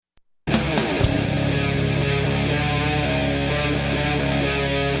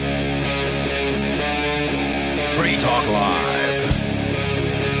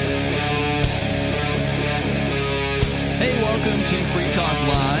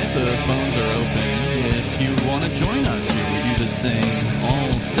The phones are open if you want to join us here. We do this thing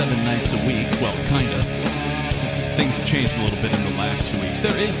all 7 nights a week. Well, kind of. Things have changed a little bit in the last 2 weeks.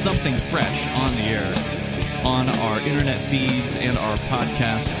 There is something fresh on the air on our internet feeds and our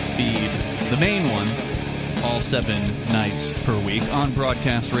podcast feed. The main one, all 7 nights per week. On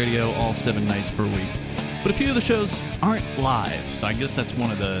broadcast radio, all 7 nights per week. But a few of the shows aren't live, so I guess that's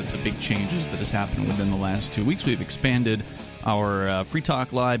one of the big changes that has happened within the last 2 weeks. We've expanded our Free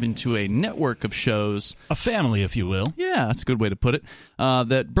Talk Live into a network of shows. A family, if you will. Yeah, that's a good way to put it.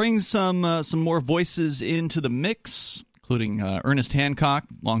 That brings some more voices into the mix, including Ernest Hancock,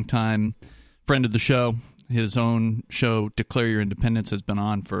 longtime friend of the show. His own show, Declare Your Independence, has been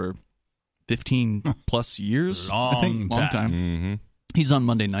on for 15-plus years, I think. Long time. Mm-hmm. He's on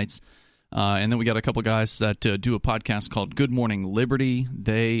Monday nights. And then we got a couple guys that do a podcast called Good Morning Liberty.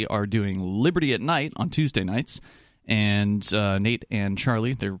 They are doing Liberty at Night on Tuesday nights. And Nate and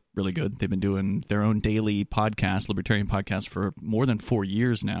Charlie, they're really good. They've been doing their own daily podcast, libertarian podcast, for more than 4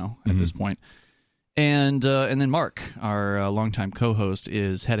 years now at this point. And then Mark, our longtime co-host,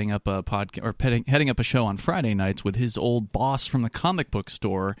 is heading up a heading up a show on Friday nights with his old boss from the comic book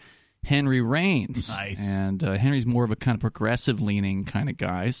store, Henry Raines. Nice. And Henry's more of a kind of progressive-leaning kind of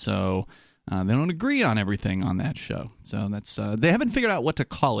guy, so they don't agree on everything on that show. So that's they haven't figured out what to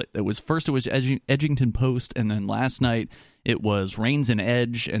call it. It was Edgington Post, and then last night it was Raines and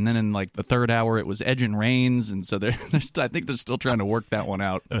Edge, and then in like the third hour it was Edge and Raines, and so I think they're still trying to work that one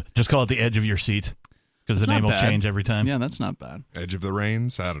out. Just call it the edge of your seat, because the name will change every time. Yeah, that's not bad. Edge of the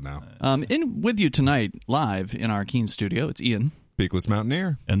Rains? I don't know. In with you tonight, live in our Keene studio, it's Ian. Peakless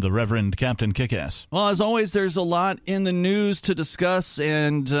Mountaineer. And the Reverend Captain Kickass. Well, as always, there's a lot in the news to discuss,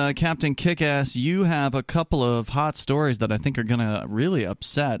 and Captain Kickass, you have a couple of hot stories that I think are going to really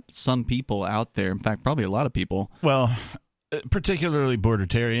upset some people out there. In fact, probably a lot of people. Well, particularly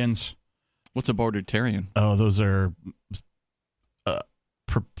bordertarians. What's a bordertarian? Oh, those are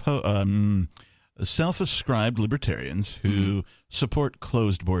self-ascribed libertarians who support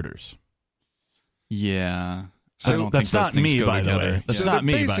closed borders. Yeah. So that's not me, by the way. That's not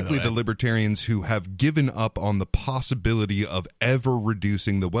me, by the way. Basically, the libertarians who have given up on the possibility of ever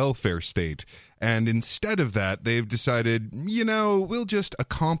reducing the welfare state. And instead of that, they've decided, we'll just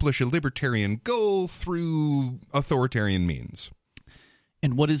accomplish a libertarian goal through authoritarian means.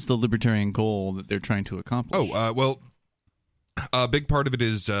 And what is the libertarian goal that they're trying to accomplish? Well, a big part of it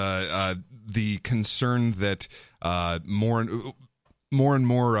is the concern that more and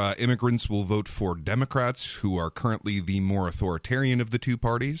more immigrants will vote for Democrats, who are currently the more authoritarian of the two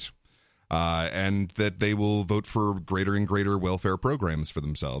parties, and that they will vote for greater and greater welfare programs for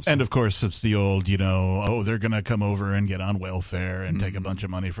themselves. And, of course, it's the old, they're going to come over and get on welfare and take a bunch of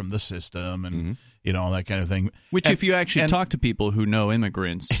money from the system and, all that kind of thing. Which, if you actually talk to people who know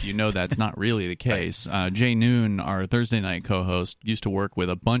immigrants, that's not really the case. Jay Noon, our Thursday night co-host, used to work with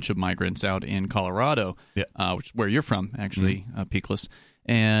a bunch of migrants out in Colorado, which is where you're from, actually, Peakless.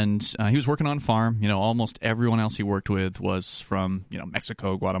 And he was working on a farm. Almost everyone else he worked with was from,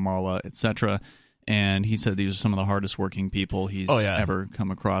 Mexico, Guatemala, etc. And he said these are some of the hardest working people he's ever come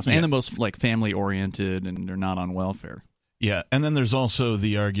across, and the most family oriented, and they're not on welfare. Yeah, and then there's also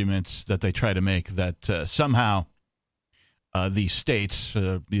the argument that they try to make that somehow the states,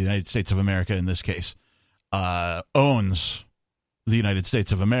 the United States of America in this case, owns the United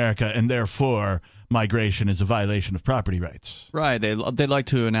States of America, and therefore migration is a violation of property rights. Right. They like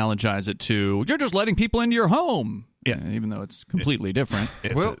to analogize it to, you're just letting people into your home. Yeah, even though it's completely different.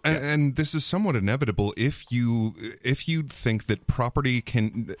 And this is somewhat inevitable if you think that property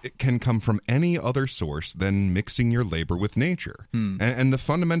can come from any other source than mixing your labor with nature. And the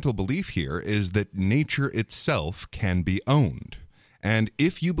fundamental belief here is that nature itself can be owned. And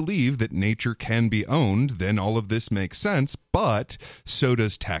if you believe that nature can be owned, then all of this makes sense, but so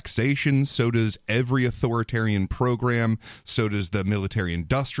does taxation, so does every authoritarian program, so does the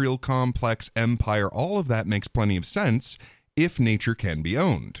military-industrial complex, empire. All of that makes plenty of sense if nature can be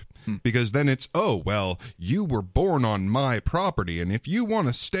owned. Because then it's, you were born on my property, and if you want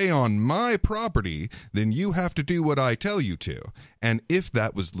to stay on my property, then you have to do what I tell you to. And if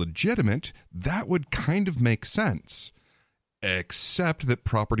that was legitimate, that would kind of make sense. Except that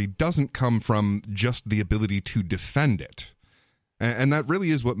property doesn't come from just the ability to defend it. And that really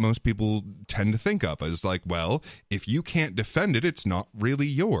is what most people tend to think of as if you can't defend it, it's not really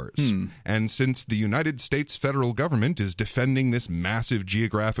yours. And since the United States federal government is defending this massive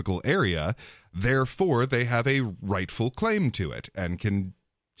geographical area, therefore they have a rightful claim to it and can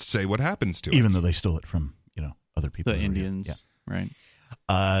say what happens to it. Even though they stole it from, other people. The Indians, right.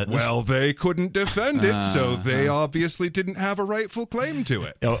 Well, they couldn't defend it, so they obviously didn't have a rightful claim to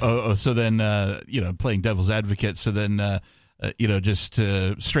it. So then, playing devil's advocate, so then, just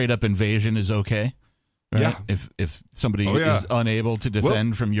straight up invasion is okay? Right? Yeah. If somebody is unable to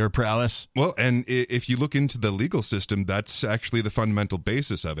defend from your prowess. Well, and if you look into the legal system, that's actually the fundamental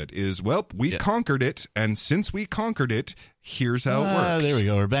basis of it is, we conquered it, and since we conquered it, here's how it works. There we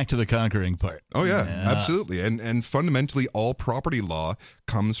go. We're back to the conquering part. Oh, yeah. Absolutely. And fundamentally, all property law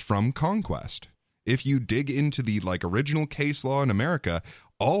comes from conquest. If you dig into the original case law in America,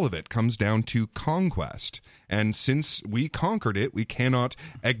 all of it comes down to conquest. And since we conquered it, we cannot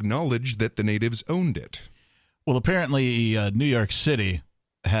acknowledge that the natives owned it. Well, apparently New York City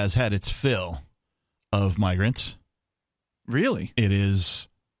has had its fill of migrants. Really? It is.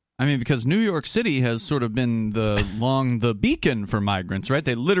 I mean, because New York City has sort of been the beacon for migrants, right?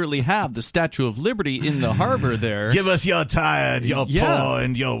 They literally have the Statue of Liberty in the harbor there. Give us your tired, your poor,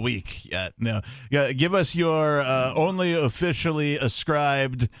 and your weak. Give us your only officially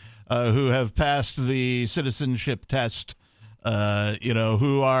ascribed who have passed the citizenship test,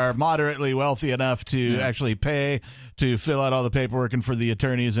 who are moderately wealthy enough to actually pay to fill out all the paperwork and for the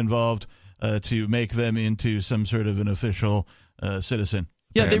attorneys involved to make them into some sort of an official citizen.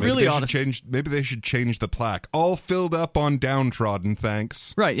 Yeah, they really ought to change. Maybe they should change the plaque. All filled up on downtrodden,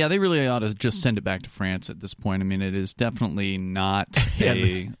 thanks. Right. Yeah, they really ought to just send it back to France at this point. I mean, it is definitely not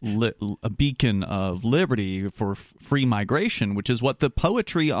a beacon of liberty for free migration, which is what the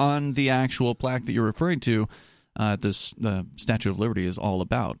poetry on the actual plaque that you're referring to, the Statue of Liberty, is all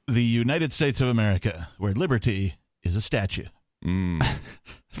about. The United States of America, where liberty is a statue.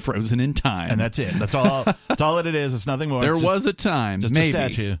 Frozen in time, and that's it. That's all. That's all that it is. It's nothing more. There was a time, just maybe, a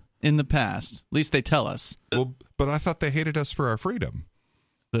statue in the past. At least they tell us. Well, but I thought they hated us for our freedom.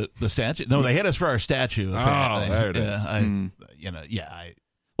 The statue? No, they hate us for our statue. Apparently. Oh, there it is.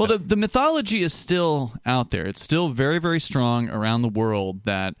 Well, the mythology is still out there. It's still very, very strong around the world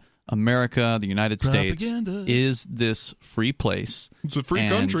that America, the United States, is this free place. It's a free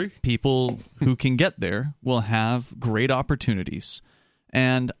country. People who can get there will have great opportunities.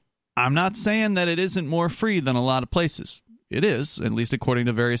 And I'm not saying that it isn't more free than a lot of places. It is, at least according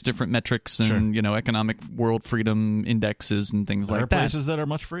to various different metrics and economic world freedom indexes and things like that. There are places that are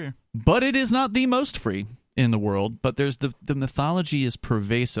much freer. But it is not the most free in the world. But there's the mythology is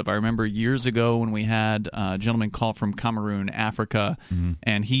pervasive. I remember years ago when we had a gentleman call from Cameroon, Africa,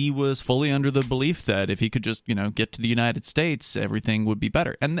 and he was fully under the belief that if he could just get to the United States, everything would be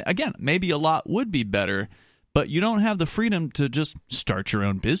better. And again, maybe a lot would be better. But you don't have the freedom to just start your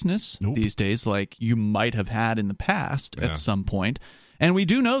own business these days like you might have had in the past at some point. And we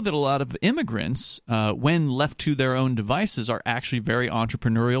do know that a lot of immigrants, when left to their own devices, are actually very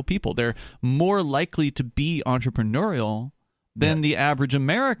entrepreneurial people. They're more likely to be entrepreneurial than the average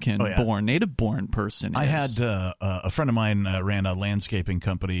American-born, native-born person is. I had a friend of mine ran a landscaping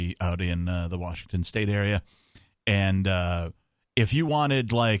company out in the Washington State area. And if you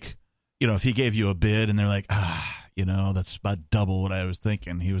wanted, if he gave you a bid and they're like, that's about double what I was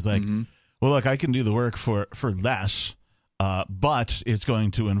thinking. He was like, well, look, I can do the work for less, but it's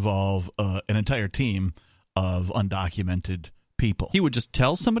going to involve an entire team of undocumented people. He would just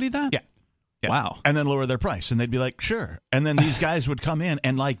tell somebody that? Yeah. Wow. And then lower their price. And they'd be like, sure. And then these guys would come in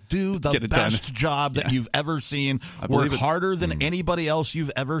and do the best job that you've ever seen, work harder than anybody else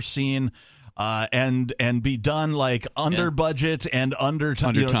you've ever seen. And be done under budget and under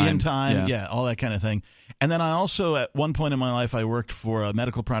time. In time, all that kind of thing. And then I also, at one point in my life, I worked for a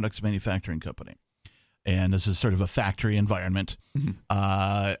medical products manufacturing company, and this is sort of a factory environment.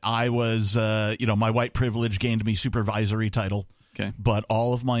 I was, my white privilege gained me supervisory title, but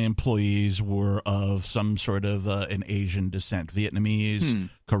all of my employees were of some sort of an Asian descent, Vietnamese,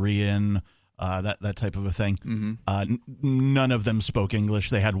 Korean. That type of a thing. None of them spoke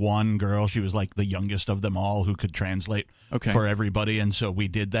English. They had one girl. She was the youngest of them all who could translate for everybody, and so we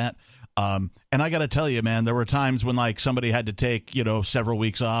did that. And I got to tell you, man, there were times when somebody had to take several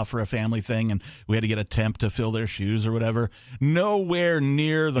weeks off for a family thing, and we had to get a temp to fill their shoes or whatever. Nowhere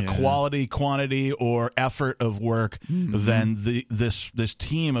near the quality, quantity, or effort of work than this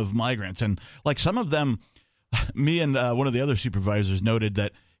team of migrants. And some of them, me and one of the other supervisors noted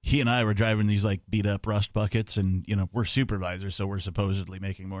that he and I were driving these beat up rust buckets, and we're supervisors, so we're supposedly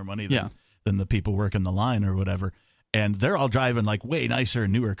making more money than the people working the line or whatever. And they're all driving way nicer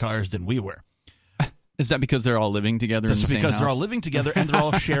and newer cars than we were. Is that because they're all living together in the same house? Because they're all living together and they're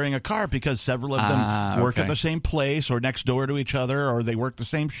all sharing a car because several of them work at the same place or next door to each other, or they work the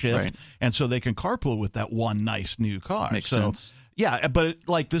same shift, and so they can carpool with that one nice new car. Makes sense. Yeah, but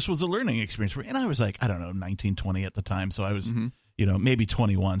this was a learning experience for me. And I was I don't know, 19, 20 at the time, so I was maybe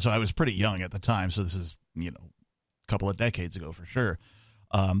 21. So I was pretty young at the time. So this is, a couple of decades ago for sure.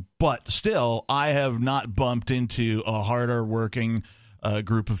 But still, I have not bumped into a harder working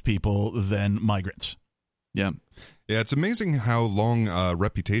group of people than migrants. Yeah. Yeah, it's amazing how long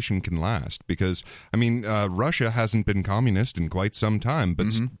reputation can last because, Russia hasn't been communist in quite some time, but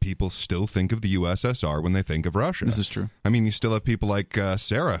people still think of the USSR when they think of Russia. This is true. You still have people like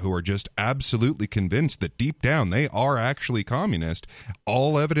Sarah who are just absolutely convinced that deep down they are actually communist,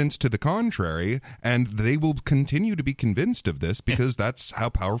 all evidence to the contrary, and they will continue to be convinced of this because that's how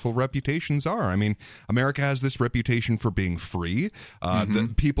powerful reputations are. America has this reputation for being free.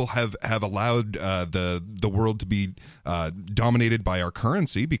 The people have allowed the world to be dominated by our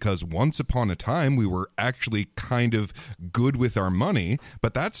currency because once upon a time we were actually kind of good with our money,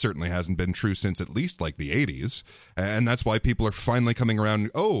 but that certainly hasn't been true since at least like the 80s, and that's why people are finally coming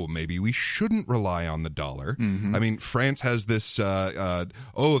around. Oh, maybe we shouldn't rely on the dollar. France has this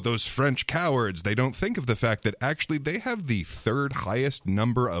those French cowards, they don't think of the fact that actually they have the third highest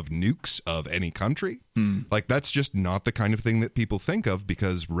number of nukes of any country. Like, that's just not the kind of thing that people think of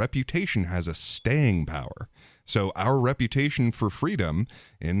because reputation has a staying power. So our reputation for freedom,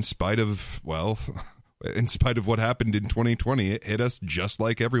 in spite of what happened in 2020, it hit us just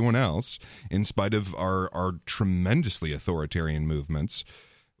like everyone else. In spite of our tremendously authoritarian movements,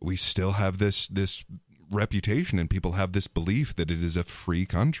 we still have this reputation, and people have this belief that it is a free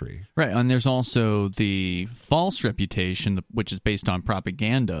country. Right, and there's also the false reputation, which is based on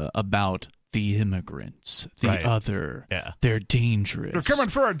propaganda about the immigrants, the other. Yeah. They're dangerous. They're coming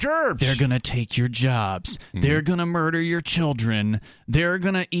for our gerbs. They're going to take your jobs. They're going to murder your children. They're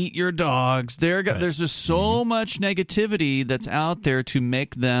going to eat your dogs. There's just so much negativity that's out there to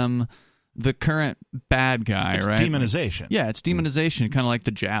make them the current bad guy, it's right? Demonization. Yeah, it's demonization, kind of like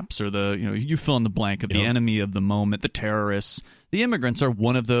the Japs or the, you fill in the blank of the enemy of the moment, the terrorists. The immigrants are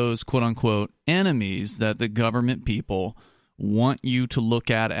one of those quote-unquote enemies that the government people want you to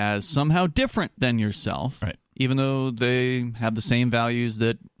look at as somehow different than yourself, right? Even though they have the same values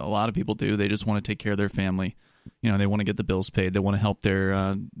that a lot of people do. They just want to take care of their family. They want to get the bills paid. They want to help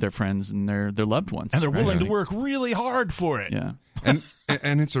their friends and their loved ones, and they're willing to work really hard for it. Yeah,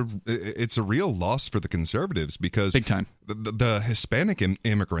 and it's a real loss for the conservatives because big time. The Hispanic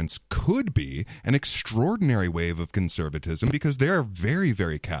immigrants could be an extraordinary wave of conservatism because they are very,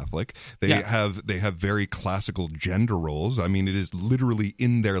 very Catholic. They have very classical gender roles. It is literally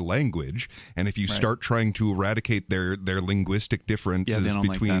in their language. And if you start trying to eradicate their linguistic differences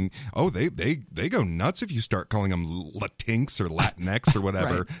between, they go nuts if you start calling them Latinx or Latinx or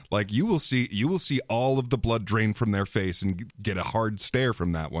whatever. Like you will see all of the blood drain from their face and get a hard stare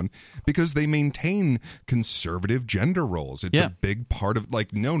from that one because they maintain conservative gender roles. It's a big part of they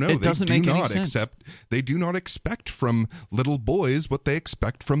do not expect from little boys what they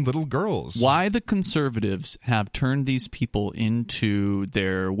expect from little girls. Why the conservatives have turned these people into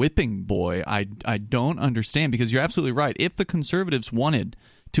their whipping boy, I don't understand, because you're absolutely right. If the conservatives wanted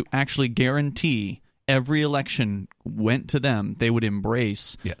to actually guarantee every election went to them, they would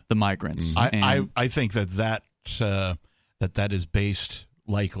embrace the migrants. I think that is based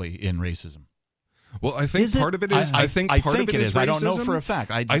likely in racism. Well, I think part of it is. I think part of it is racism. I don't know for a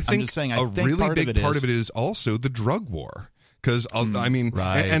fact. I'm just saying. I think really big part of it is also the drug war. Because,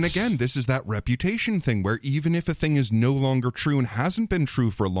 and again, this is that reputation thing where even if a thing is no longer true and hasn't been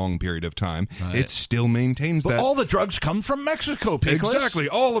true for a long period of time, it still maintains that. All the drugs come from Mexico, Peakless. Exactly.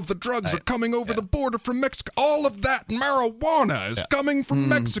 All of the drugs are coming over the border from Mexico. All of that marijuana is coming from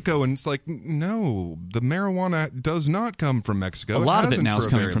Mexico. And it's like, no, the marijuana does not come from Mexico. A lot of it now is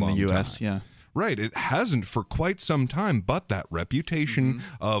coming from the U.S., Right, it hasn't for quite some time, but that reputation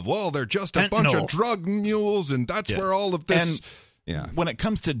of, they're just a bunch of drug mules, and that's where all of this... And when it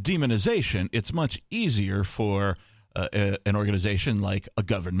comes to demonization, it's much easier for an organization like a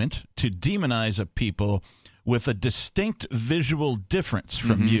government to demonize a people with a distinct visual difference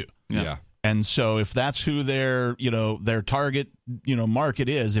from you. Yeah. And so if that's who their target, market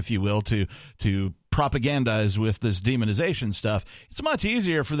is, if you will, to propagandize with this demonization stuff, it's much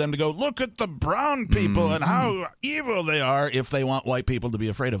easier for them to go, look at the brown people and how evil they are, if they want white people to be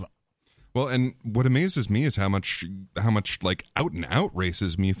afraid of them. Well, and what amazes me is how much like out and out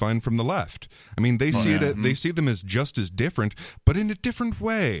racism you find from the left. They see them as just as different, but in a different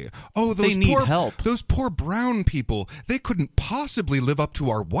way. Oh, they need help. Those poor brown people, they couldn't possibly live up to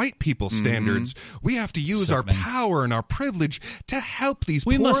our white people standards. We have to use our power and our privilege to help these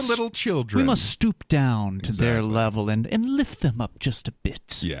poor little children. We must stoop down to their level and lift them up just a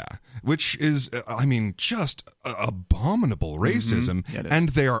bit. Yeah, which is, just abominable racism, and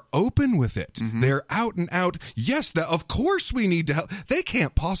they are open with it. They're out and out. Yes, of course we need to help. They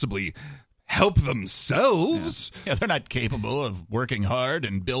can't possibly help themselves. Yeah, they're not capable of working hard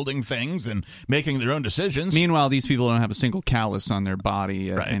and building things and making their own decisions. Meanwhile, these people don't have a single callus on their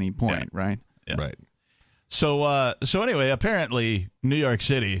body at any point, right? Yeah. Right. So anyway, apparently New York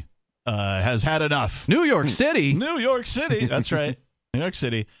City has had enough. New York City? New York City. That's right. New York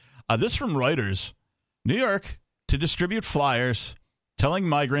City. This from Reuters. New York to distribute flyers telling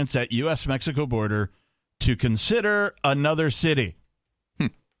migrants at U.S.-Mexico border to consider another city.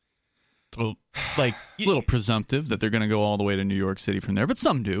 So, like, a little presumptive that they're going to go all the way to New York City from there, but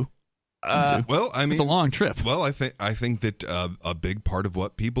some do. Well, I mean, it's a long trip. Well, I think that a big part of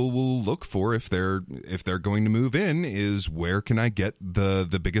what people will look for if they're going to move in is where can I get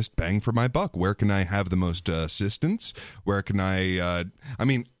the biggest bang for my buck? Where can I have the most assistance? Where can I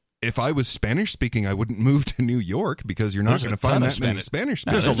mean, if I was Spanish speaking, I wouldn't move to New York because you're not going to find that many Spanish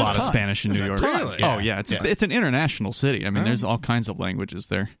speakers. There's a lot of Spanish in New York. Really? Oh yeah, it's an international city. I mean, there's all kinds of languages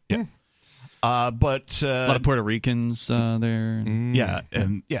there. Yeah. But a lot of Puerto Ricans there.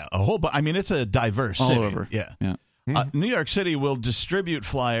 A whole bunch. I mean, it's a diverse all city. Over. Yeah. New York City will distribute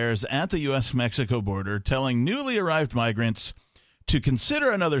flyers at the U.S.-Mexico border telling newly arrived migrants to consider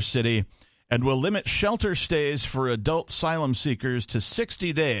another city and will limit shelter stays for adult asylum seekers to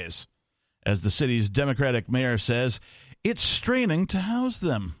 60 days. As the city's Democratic mayor says, it's straining to house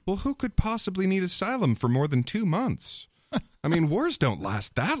them. Well, who could possibly need asylum for more than 2 months? I mean, wars don't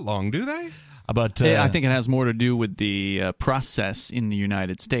last that long, do they? But I think it has more to do with the process in the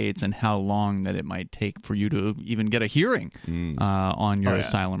United States and how long that it might take for you to even get a hearing on your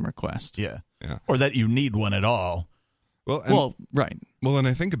asylum request. Yeah. Or that you need one at all. Right. Well, and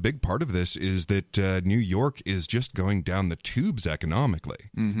I think a big part of this is that New York is just going down the tubes economically.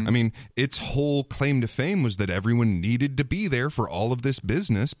 I mean, its whole claim to fame was that everyone needed to be there for all of this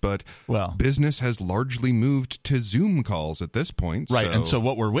business, but business has largely moved to Zoom calls at this point. Right, and so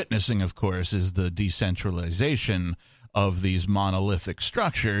what we're witnessing, of course, is the decentralization of these monolithic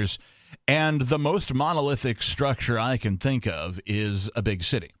structures. And the most monolithic structure I can think of is a big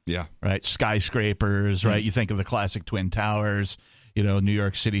city. Yeah. Right? Skyscrapers, right? You think of the classic Twin Towers, New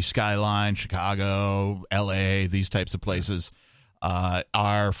York City skyline, Chicago, L.A., these types of places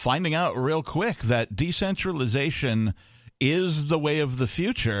are finding out real quick that decentralization is the way of the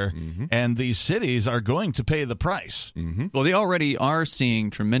future, and these cities are going to pay the price. Well, they already are seeing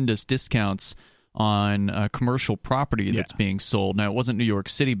tremendous discounts on commercial property that's being sold. Now, it wasn't New York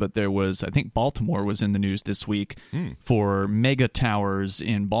City, but there was, I think Baltimore was in the news this week for mega towers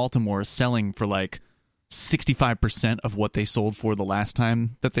in Baltimore selling for like 65% of what they sold for the last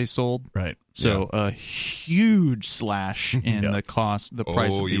time that they sold. Right. So a huge slash in the price of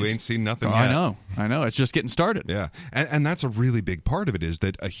these. Oh, you ain't seen nothing yet. I know. It's just getting started. Yeah. And that's a really big part of it, is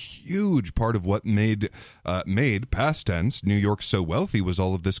that a huge part of what made past tense New York so wealthy was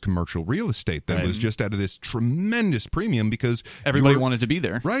all of this commercial real estate that was just at this tremendous premium because everybody wanted to be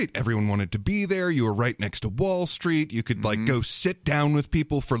there. Right. Everyone wanted to be there. You were right next to Wall Street. You could go sit down with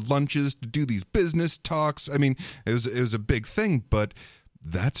people for lunches to do these business talks. I mean, it was a big thing, but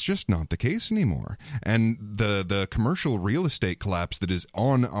that's just not the case anymore. And the commercial real estate collapse that is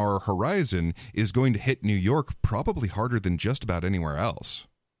on our horizon is going to hit New York probably harder than just about anywhere else.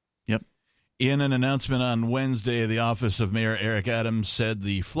 Yep. In an announcement on Wednesday, the office of Mayor Eric Adams said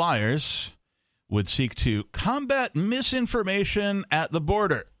the flyers would seek to combat misinformation at the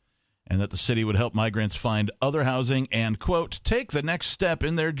border and that the city would help migrants find other housing and, quote, take the next step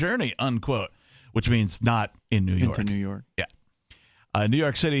in their journey, unquote, which means not in New York. Into New York. Yeah. New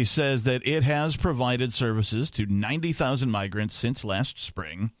York City says that it has provided services to 90,000 migrants since last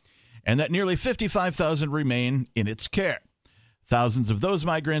spring, and that nearly 55,000 remain in its care. Thousands of those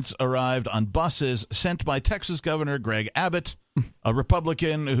migrants arrived on buses sent by Texas Governor Greg Abbott, a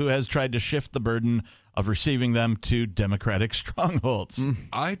Republican who has tried to shift the burden of receiving them to Democratic strongholds.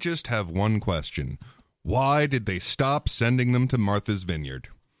 I just have one question. Why did they stop sending them to Martha's Vineyard?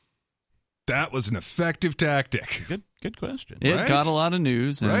 That was an effective tactic. Good question. It got a lot of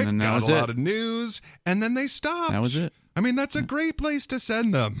news, and then that was it. Got a lot of news, and then they stopped. That was it. I mean, that's a great place to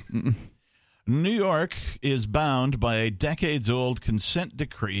send them. New York is bound by a decades-old consent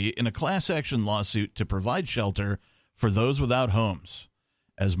decree in a class action lawsuit to provide shelter for those without homes.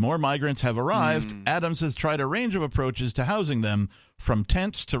 As more migrants have arrived, Adams has tried a range of approaches to housing them, from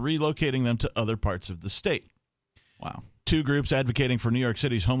tents to relocating them to other parts of the state. Wow. Two groups advocating for New York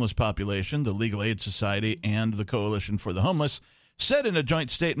City's homeless population, the Legal Aid Society and the Coalition for the Homeless, said in a joint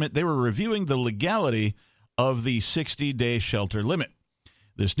statement they were reviewing the legality of the 60-day shelter limit.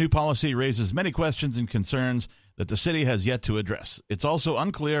 This new policy raises many questions and concerns that the city has yet to address. It's also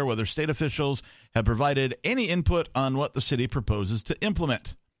unclear whether state officials have provided any input on what the city proposes to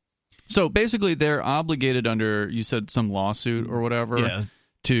implement. So basically, they're obligated under, you said, some lawsuit or whatever,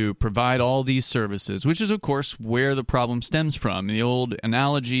 to provide all these services, which is, of course, where the problem stems from. In the old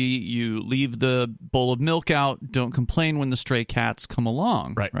analogy, you leave the bowl of milk out, don't complain when the stray cats come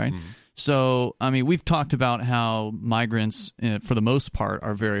along. Right? Mm-hmm. So, I mean, we've talked about how migrants, for the most part,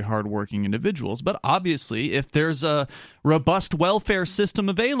 are very hardworking individuals. But obviously, if there's a robust welfare system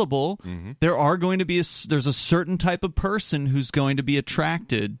available, there are going to be there's a certain type of person who's going to be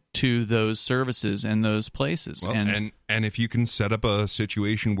attracted to those services and those places. Well, and if you can set up a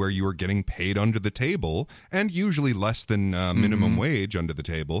situation where you are getting paid under the table, and usually less than minimum wage under the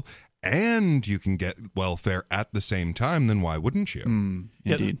table, and you can get welfare at the same time, then why wouldn't you?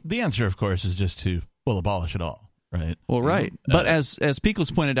 Indeed. The answer, of course, is just to, abolish it all, right? Well, right. But as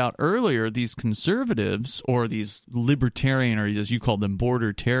Peakless pointed out earlier, these conservatives, or these libertarian, or as you call them,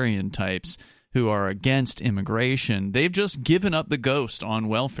 bordertarian types, who are against immigration, they've just given up the ghost on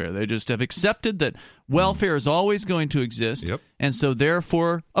welfare. They just have accepted that welfare is always going to exist, and so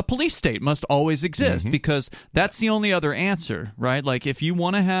therefore a police state must always exist, because that's the only other answer, right? Like, if you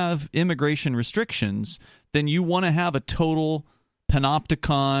want to have immigration restrictions, then you want to have a total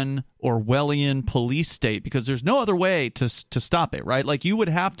panopticon Orwellian police state, because there's no other way to stop it, right? Like, you would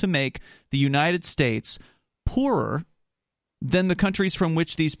have to make the United States poorer than the countries from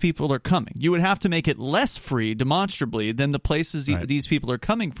which these people are coming. You would have to make it less free, demonstrably, than the places these people are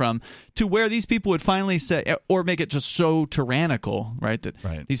coming from, to where these people would finally say, or make it just so tyrannical, right, that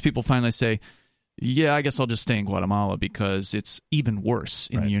these people finally say, yeah, I guess I'll just stay in Guatemala because it's even worse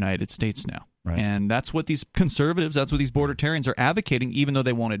in the United States now. And that's what these conservatives, that's what these bordertarians are advocating, even though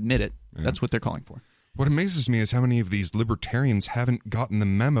they won't admit it. That's what they're calling for. What amazes me is how many of these libertarians haven't gotten the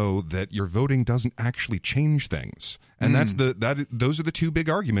memo that your voting doesn't actually change things. And those are the two big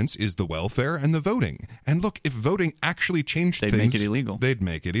arguments, is the welfare and the voting. And look, if voting actually changed things, make it illegal. They'd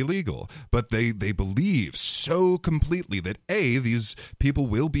make it illegal. But they believe so completely that A, these people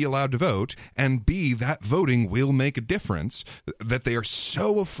will be allowed to vote, and B, that voting will make a difference, that they are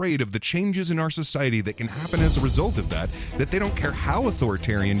so afraid of the changes in our society that can happen as a result of that they don't care how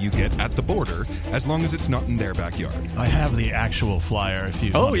authoritarian you get at the border, as long as it's not in their backyard. I have the actual flyer if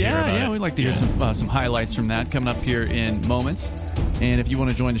you want to hear about it. We'd like to hear some highlights from that coming up here in moments. And if you want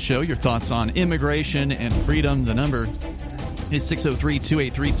to join the show, your thoughts on immigration and freedom, the number is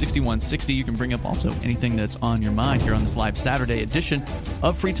 603-283-6160. You can bring up also anything that's on your mind here on this live Saturday edition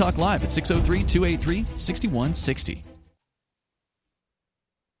of Free Talk Live at 603-283-6160.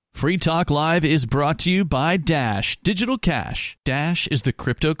 Free Talk Live is brought to you by Dash Digital Cash. Dash is the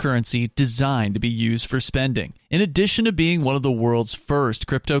cryptocurrency designed to be used for spending. In addition to being one of the world's first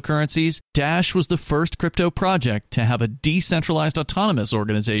cryptocurrencies, Dash was the first crypto project to have a decentralized autonomous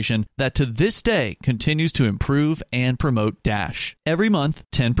organization that to this day continues to improve and promote Dash. Every month,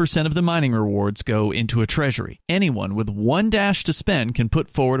 10% of the mining rewards go into a treasury. Anyone with one Dash to spend can put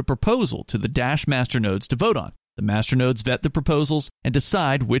forward a proposal to the Dash masternodes to vote on. The masternodes vet the proposals and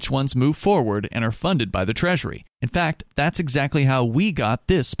decide which ones move forward and are funded by the Treasury. In fact, that's exactly how we got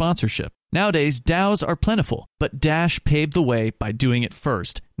this sponsorship. Nowadays, DAOs are plentiful, but Dash paved the way by doing it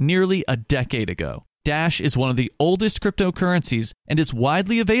first, nearly a decade ago. Dash is one of the oldest cryptocurrencies and is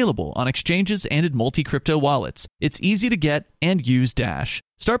widely available on exchanges and in multi-crypto wallets. It's easy to get and use Dash.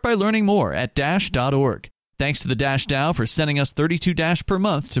 Start by learning more at Dash.org. Thanks to the Dash DAO for sending us 32 Dash per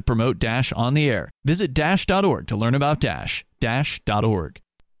month to promote Dash on the air. Visit Dash.org to learn about Dash. Dash.org.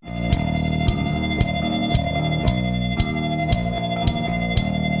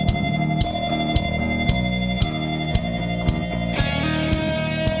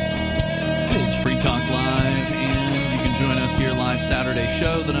 It's Free Talk Live, and you can join us here live Saturday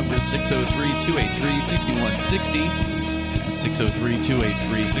show. The number is 603-283-6160. That's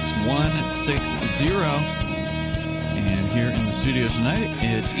 603-283-6160. And here in the studio tonight,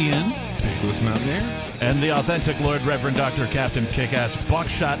 it's Ian, Peakless Mountaineer, and the authentic Lord Reverend Dr. Captain Kickass,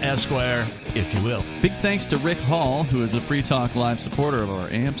 Buckshot Esquire, if you will. Big thanks to Rick Hall, who is a Free Talk Live supporter of our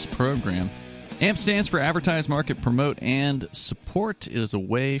AMPS program. AMP stands for Advertise, Market, Promote, and Support. It is a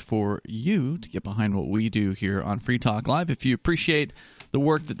way for you to get behind what we do here on Free Talk Live. If you appreciate the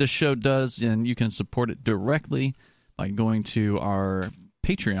work that this show does, and you can support it directly by going to our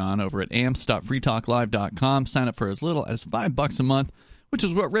Patreon over at amps.freetalklive.com. Sign up for as little as $5 a month, which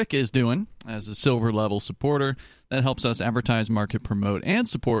is what Rick is doing as a silver level supporter. That helps us advertise, market, promote, and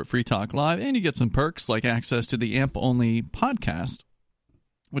support Free Talk Live. And you get some perks like access to the AMP-only podcast,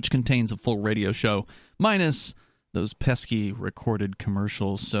 which contains a full radio show minus those pesky recorded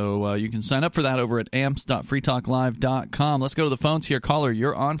commercials. So you can sign up for that over at amps.freetalklive.com. Let's go to the phones here. Caller,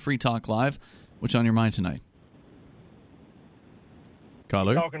 you're on Free Talk Live. What's on your mind tonight?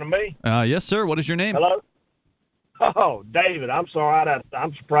 Caller? You talking to me? Yes, sir. What is your name? Hello? Oh, David. I'm sorry.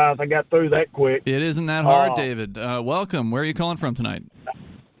 I'm surprised I got through that quick. It isn't that hard, David. Welcome. Where are you calling from tonight?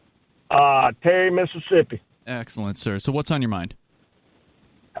 Terry, Mississippi. Excellent, sir. So what's on your mind?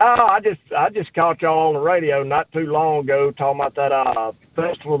 I just caught y'all on the radio not too long ago talking about that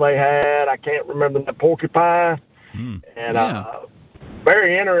festival they had. I can't remember the Porcupine. And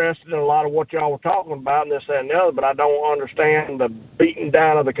very interested in a lot of what y'all were talking about and this, that, and the other, but I don't understand the beating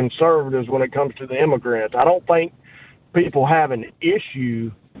down of the conservatives when it comes to the immigrants. I don't think people have an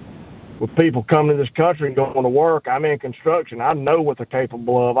issue with people coming to this country and going to work. I'm in construction. I know what they're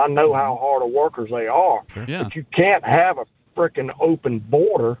capable of. I know how hard of workers they are. Yeah. But you can't have a freaking open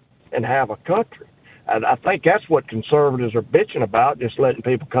border and have a country. And I think that's what conservatives are bitching about, just letting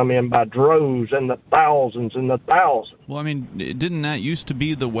people come in by droves and the thousands and the thousands. Well, I mean, didn't that used to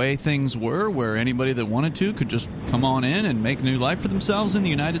be the way things were, where anybody that wanted to could just come on in and make a new life for themselves in the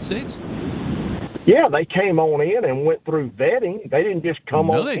United States? Yeah, they came on in and went through vetting. They didn't just come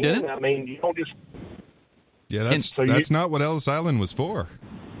on in. No, they didn't. I mean, you don't just... Yeah, that's not what Ellis Island was for.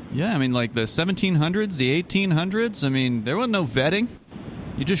 Yeah, I mean, like the 1700s, the 1800s, I mean, there wasn't no vetting.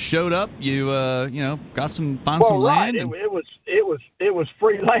 You just showed up, you got some land. And... It was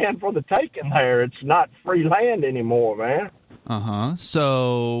free land for the taking there. It's not free land anymore, man.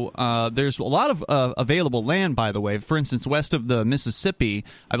 So there's a lot of available land, by the way. For instance, west of the Mississippi,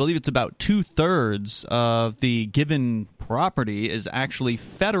 I believe it's about 2/3 of the given property is actually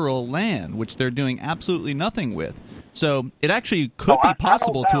federal land, which they're doing absolutely nothing with. So it actually could be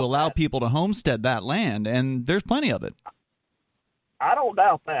possible to allow people to homestead that land, and there's plenty of it. I don't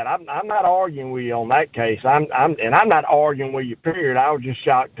doubt that. I'm not arguing with you on that case. I'm not arguing with you, period. I was just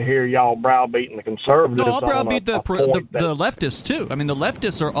shocked to hear y'all browbeating the conservatives. No, I'll browbeat the leftists too. I mean, the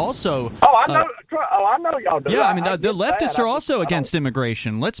leftists are also. I know y'all do. Yeah, I mean, the leftists are also against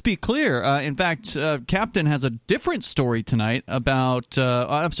immigration. Let's be clear. In fact, Captain has a different story tonight about.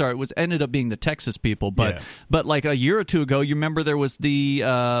 I'm sorry, it ended up being the Texas people, but like a year or two ago, you remember there was the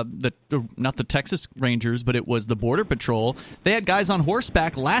not the Texas Rangers, but it was the Border Patrol. They had guys on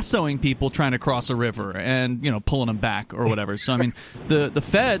horseback lassoing people trying to cross a river and pulling them back or whatever. So I mean, the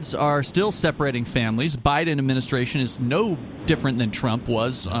feds are still separating families. Biden administration is no different than Trump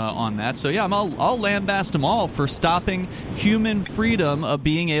was on that. So yeah, I'll lambast them all for stopping human freedom of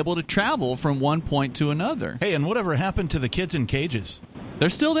being able to travel from one point to another. Hey, and whatever happened to the kids in cages? They're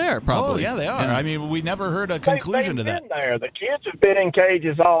still there, probably. Oh, yeah, they are. Yeah. I mean, we never heard a conclusion to that. There. The kids have been in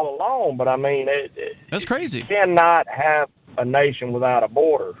cages all along, but I mean, that's crazy. You cannot have a nation without a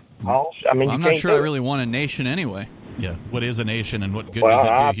border. I mean, I'm not sure I really want a nation anyway. Yeah, what is a nation and what good does it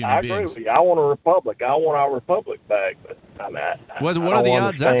do human I beings? agree with you. I want a republic. I want our republic back. But what are the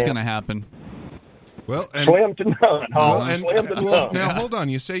odds that's going to happen? Well, slim to none. Now, hold on.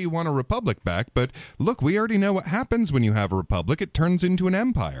 You say you want a republic back, but look, we already know what happens when you have a republic. It turns into an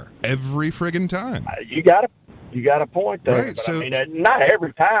empire every friggin' time. You got a point there. Right, but I mean, not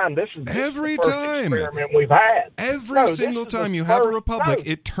every time. This is every the first time experiment we've had. Every single time you have a republic,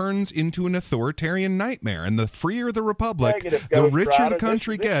 it turns into an authoritarian nightmare. And the freer the republic, the richer the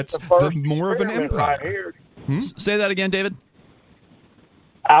country gets, the more of an empire. Right Say that again, David.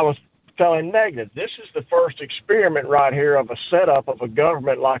 I was telling negative. This is the first experiment right here of a setup of a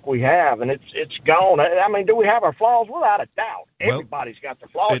government like we have, and it's gone. I mean, do we have our flaws? Without a doubt. Everybody's got their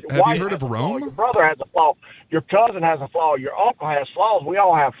flaws. Have you heard of Rome? Your brother has a flaw. Your cousin has a flaw. Your uncle has flaws. We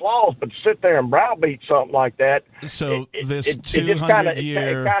all have flaws, but to sit there and browbeat something like that. So this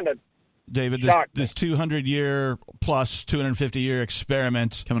 200-year... David, this 200-year plus 250-year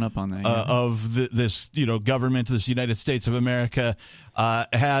experiment coming up on that of this government, this United States of America,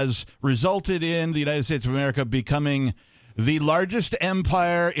 has resulted in the United States of America becoming the largest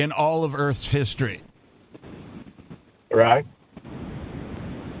empire in all of Earth's history. Right.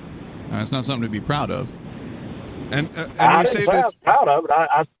 That's not something to be proud of. And I didn't say I was proud of it.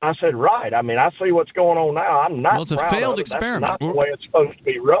 I said right. I mean, I see what's going on now. I'm not. Well, it's a failed experiment. That's not the way it's supposed to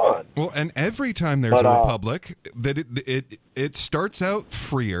be run. Well, and every time there's a republic, that it starts out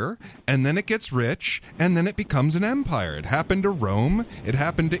freer, and then it gets rich, and then it becomes an empire. It happened to Rome. It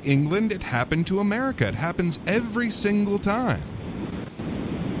happened to England. It happened to America. It happens every single time.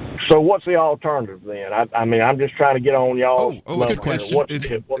 So what's the alternative then? I mean, I'm just trying to get on y'all. Good question. What's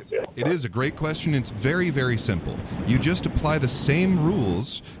the alternative? It is a great question. It's very, very simple. You just apply the same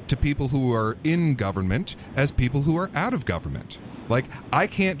rules to people who are in government as people who are out of government. Like, I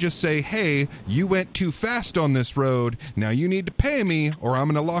can't just say, hey, you went too fast on this road, now you need to pay me or I'm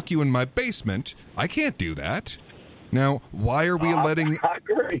going to lock you in my basement. I can't do that. Now, why are we letting... I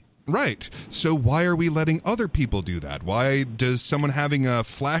agree. Right. So why are we letting other people do that? Why does someone having a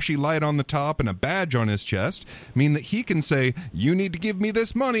flashy light on the top and a badge on his chest mean that he can say, you need to give me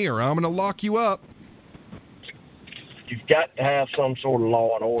this money or I'm going to lock you up? You've got to have some sort of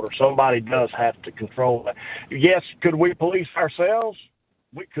law and order. Somebody does have to control that. Yes, could we police ourselves?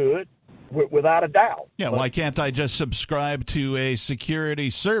 We could, without a doubt. Yeah, why can't I just subscribe to a security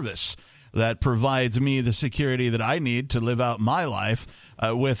service that provides me the security that I need to live out my life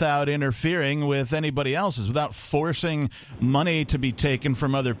without interfering with anybody else's, without forcing money to be taken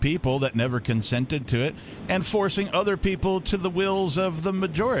from other people that never consented to it, and forcing other people to the wills of the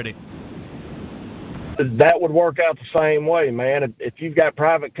majority? That would work out the same way, man. If you've got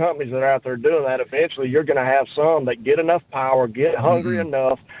private companies that are out there doing that, eventually you're going to have some that get enough power, get hungry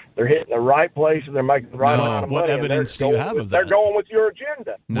enough, they're hitting the right places, they're making the right amount of money. What evidence do you have of that? They're going with your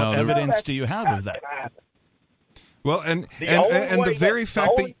agenda. What evidence do you have of that? Well, and the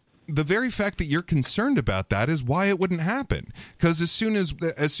very fact that you're concerned about that is why it wouldn't happen. Because as soon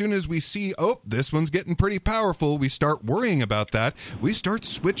as we see, oh, this one's getting pretty powerful, we start worrying about that. We start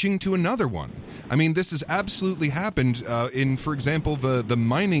switching to another one. I mean, this has absolutely happened in, for example, the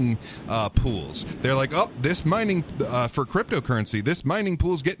mining pools. They're like, oh, this mining for cryptocurrency, this mining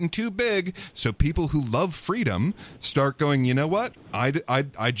pool's getting too big. So people who love freedom start going, you know what?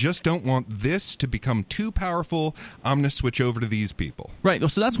 I just don't want this to become too powerful. I'm going to switch over to these people. Right.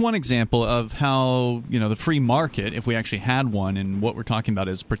 So that's one example of how, the free market, if we actually had one, and what we're talking about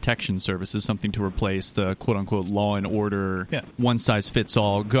is protection services, something to replace the quote-unquote law and order,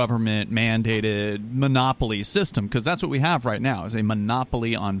 one-size-fits-all, government-mandated monopoly system, because that's what we have right now, is a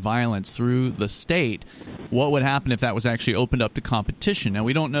monopoly on violence through the state. What would happen if that was actually opened up to competition? Now,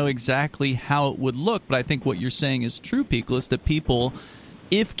 we don't know exactly how it would look, but I think what you're saying is true, Peakless, that people,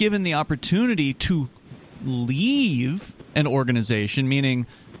 if given the opportunity to leave an organization, meaning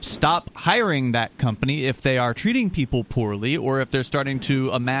stop hiring that company if they are treating people poorly, or if they're starting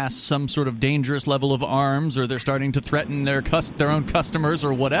to amass some sort of dangerous level of arms, or they're starting to threaten their own customers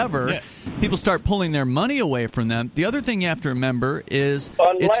or whatever, people start pulling their money away from them. The other thing you have to remember is...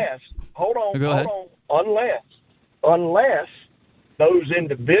 Unless those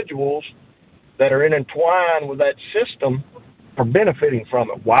individuals that are intertwined with that system are benefiting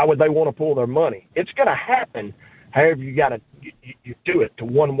from it. Why would they want to pull their money? It's going to happen. However, you do it to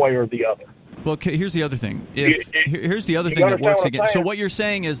one way or the other. Well, here's the other thing. Here's the other thing that works against. So what you're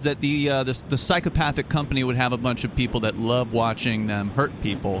saying is that the psychopathic company would have a bunch of people that love watching them hurt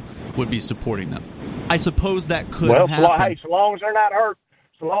people would be supporting them. I suppose that could happen. Well, hey, so long as they're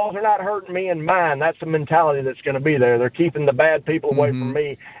not hurting me and mine, that's the mentality that's going to be there. They're keeping the bad people away from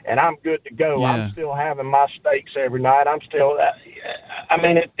me, and I'm good to go. Yeah. I'm still having my steaks every night. I'm still.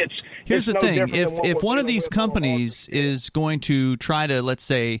 Here's the thing: if one of these companies is going to try to, let's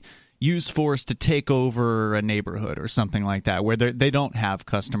say, use force to take over a neighborhood or something like that, where they don't have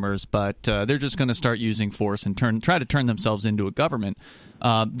customers, but they're just going to start using force and try to turn themselves into a government,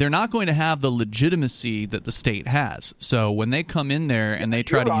 they're not going to have the legitimacy that the state has. So when they come in there and they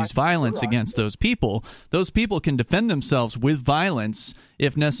try to use violence against those people can defend themselves with violence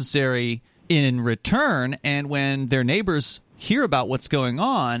if necessary in return, and when their neighbors hear about what's going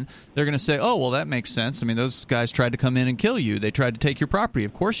on, they're going to say, oh, well, that makes sense. I mean, those guys tried to come in and kill you. They tried to take your property.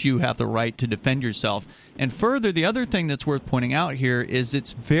 Of course you have the right to defend yourself. And further, the other thing that's worth pointing out here is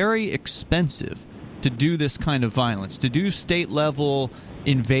it's very expensive to do this kind of violence. To do state-level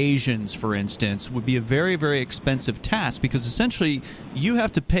invasions, for instance, would be a very, very expensive task, because essentially you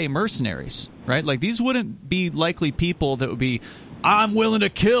have to pay mercenaries, right? Like, these wouldn't be likely people that would be, I'm willing to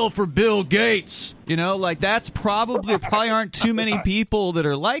kill for Bill Gates. There probably aren't too many people that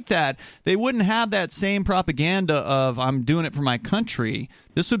are like that. They wouldn't have that same propaganda of, I'm doing it for my country.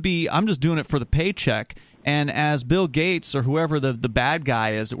 This would be, I'm just doing it for the paycheck. And as Bill Gates or whoever the bad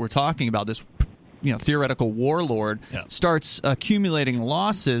guy is that we're talking about, this theoretical warlord, starts accumulating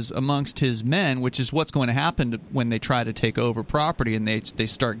losses amongst his men, which is what's going to happen when they try to take over property and they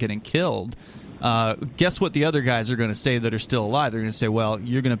start getting killed. Guess what the other guys are going to say that are still alive? They're going to say, well,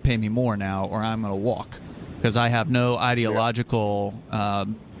 you're going to pay me more now, or I'm going to walk, because I have no ideological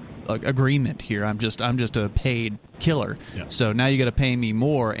agreement here. I'm just a paid killer. Yeah. So now you got to pay me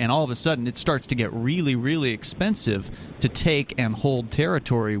more, and all of a sudden it starts to get really, really expensive to take and hold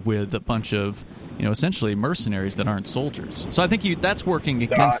territory with a bunch of essentially mercenaries that aren't soldiers. So I think that's working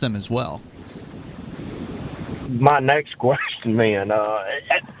against them as well. My next question, man,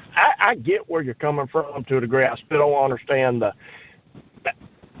 I get where you're coming from to a degree. I still don't understand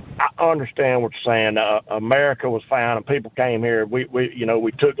I understand what you're saying. America was fine, and people came here.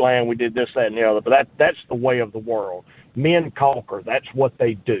 We took land, we did this, that, and the other. But that's the way of the world. Men conquer. That's what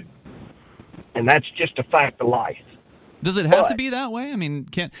they do, and that's just a fact of life. Does it have to be that way? I mean,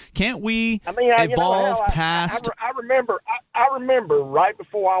 can't we evolve past? I remember right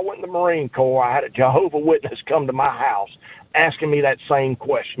before I went in the Marine Corps, I had a Jehovah's Witness come to my house asking me that same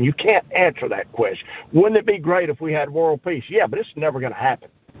question. You can't answer that question. Wouldn't it be great if we had world peace? Yeah, but it's never going to happen.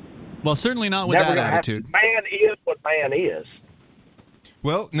 Well, certainly not with that attitude. Man is what man is.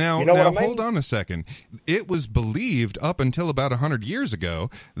 Well, now hold on a second. It was believed up until about 100 years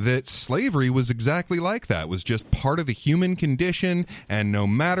ago that slavery was exactly like that. It was just part of the human condition, and no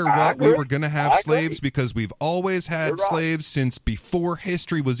matter what, we were going to have slaves because we've always had slaves since before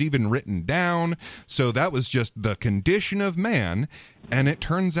history was even written down. So that was just the condition of man, and it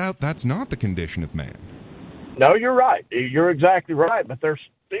turns out that's not the condition of man. No, you're right. You're exactly right, but there's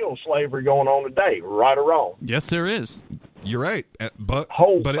still slavery going on today, right or wrong. Yes, there is. You're right, but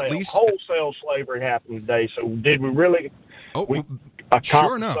at least wholesale slavery happened today. So did we really?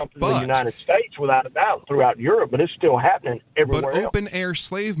 Sure enough, something in the United States without a doubt throughout Europe, but it's still happening everywhere. But open air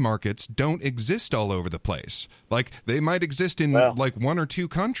slave markets don't exist all over the place. Like they might exist in like one or two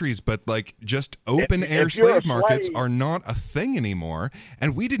countries, but like just open air slave markets are not a thing anymore.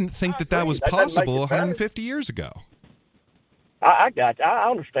 And we didn't think that was possible 150 years ago. I got you. I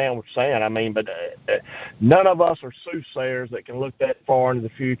understand what you're saying. I mean, but none of us are soothsayers that can look that far into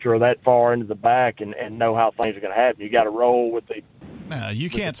the future or that far into the back and know how things are going to happen. You got to roll with the. You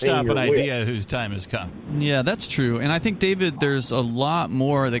can't stop an idea whose time has come. Yeah, that's true. And I think, David, there's a lot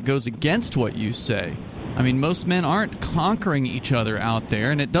more that goes against what you say. I mean, most men aren't conquering each other out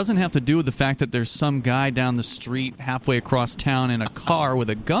there, and it doesn't have to do with the fact that there's some guy down the street halfway across town in a car with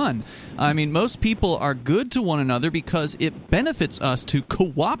a gun. I mean, most people are good to one another because it benefits us to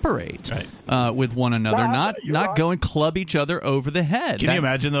cooperate with one another, not go and club each other over the head. Can you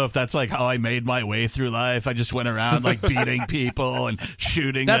imagine, though, if that's like how I made my way through life? I just went around like beating people and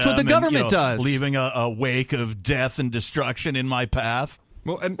shooting them. That's what the government does. Leaving a wake of death and destruction in my path.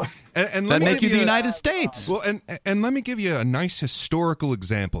 Well, and that make you the United States. Well, and let me give you a nice historical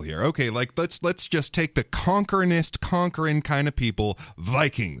example here. Okay, like let's just take the conquering kind of people,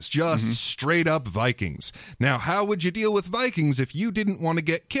 Vikings, just straight up Vikings. Now, how would you deal with Vikings if you didn't want to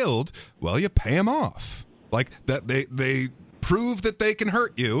get killed? Well, you pay them off. Like that, they prove that they can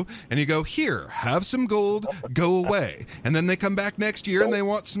hurt you, and you go, here, have some gold, go away. And then they come back next year and they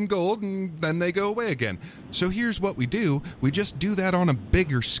want some gold, and then they go away again. So here's what we do. We just do that on a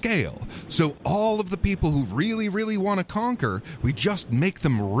bigger scale. So all of the people who really, really want to conquer, we just make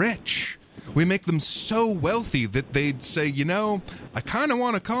them rich. We make them so wealthy that they'd say, I kind of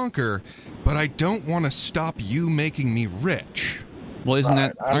want to conquer, but I don't want to stop you making me rich. Well,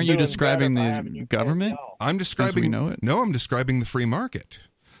 aren't you describing the government? I'm describing, as we know it? No, I'm describing the free market.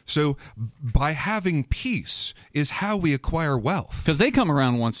 So by having peace is how we acquire wealth. Because they come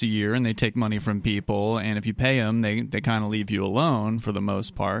around once a year and they take money from people, and if you pay them, they kind of leave you alone for the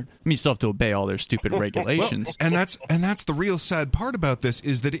most part. I mean, you still have to obey all their stupid regulations. Well, and that's the real sad part about this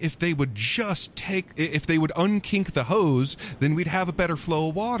is that if they would if they would unkink the hose, then we'd have a better flow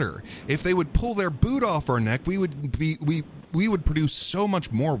of water. If they would pull their boot off our neck, we would produce so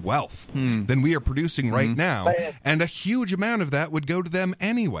much more wealth than we are producing right now, and a huge amount of that would go to them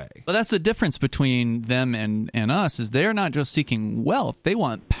anyway. But that's the difference between them and us, is they're not just seeking wealth, they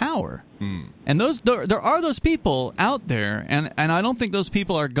want power. And there are those people out there, and I don't think those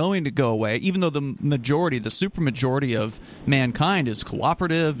people are going to go away, even though the supermajority of mankind is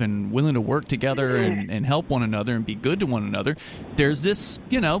cooperative and willing to work together and help one another and be good to one another. There's this,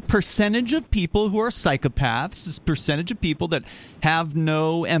 percentage of people who are psychopaths, this percentage of people that have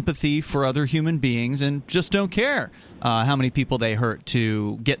no empathy for other human beings and just don't care how many people they hurt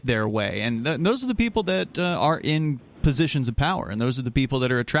to get their way. And those are the people that are in positions of power, and those are the people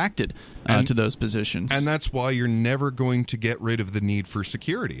that are attracted to those positions. And that's why you're never going to get rid of the need for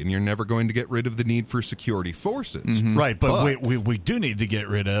security, and you're never going to get rid of the need for security forces. Right, but we do need to get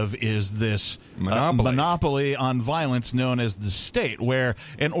rid of is this monopoly on violence known as the state, where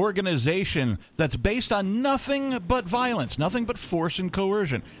an organization that's based on nothing but violence, nothing but force and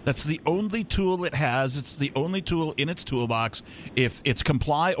coercion, that's the only tool it has, it's the only tool in its toolbox, if it's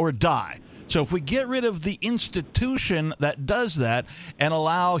comply or die. So if we get rid of the institution that does that and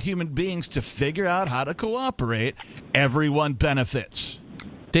allow human beings to figure out how to cooperate, everyone benefits.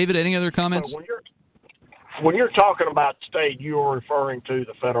 David, any other comments? When you're when you're talking about state, you're referring to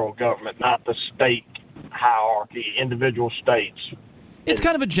the federal government, not the state hierarchy, individual states. It's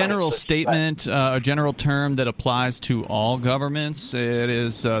kind of a general statement, a general term that applies to all governments. It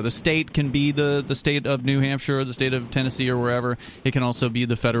is the state can be the state of New Hampshire or the state of Tennessee or wherever. It can also be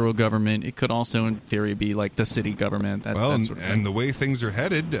the federal government. It could also, in theory, be like the city government. That sort of thing. And the way things are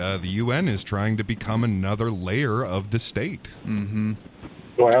headed, the UN is trying to become another layer of the state. Mm-hmm.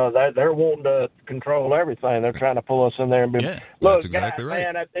 Well, they're wanting to control everything. They're trying to pull us in there and be. Yeah, Look, that's exactly guys,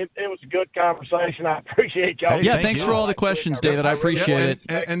 right. Man, it was a good conversation. I appreciate y'all. Yeah, thanks for all the questions, David. I appreciate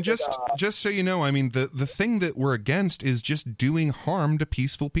it. And just so you know, I mean, the thing that we're against is just doing harm to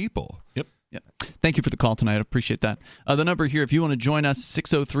peaceful people. Yep. Yeah. Thank you for the call tonight. I appreciate that. The number here, if you want to join us,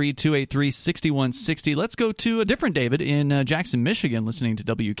 603-283-6160. Let's go to a different David in Jackson, Michigan, listening to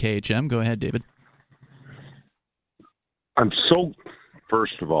WKHM. Go ahead, David.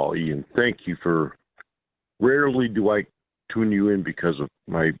 First of all, Ian, thank you for. Rarely do I tune you in because of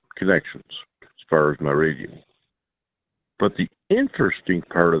my connections as far as my radio. But the interesting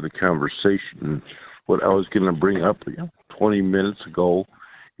part of the conversation, what I was going to bring up 20 minutes ago,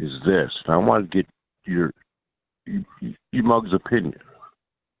 is this. And I want to get your mug's opinion.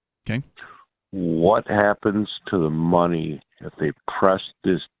 Okay. What happens to the money if they press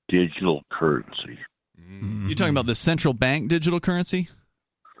this digital currency? You're talking about the central bank digital currency?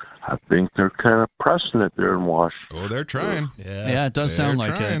 I think they're kind of pressing it there in Washington. Oh, they're trying. Yeah, it does sound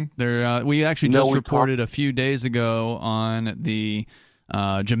like trying. it. We actually just reported a few days ago on the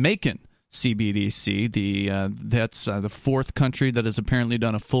Jamaican CBDC. That's the fourth country that has apparently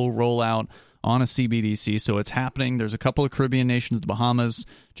done a full rollout on a CBDC. So it's happening. There's a couple of Caribbean nations, the Bahamas,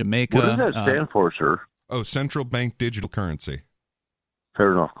 Jamaica. What does that stand for, sir? Oh, central bank digital currency.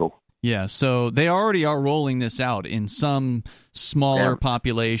 Fair enough, go. Yeah, so they already are rolling this out in some smaller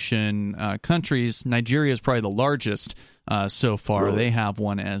population countries. Nigeria is probably the largest so far. Really? They have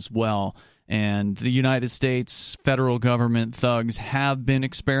one as well. And the United States federal government thugs have been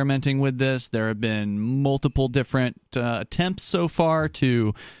experimenting with this. There have been multiple different attempts so far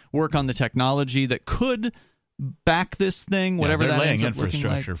to work on the technology that could back this thing, whatever that ends up looking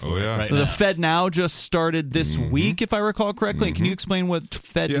like. For it right the now. Fed Now just started this week, if I recall correctly. Can you explain what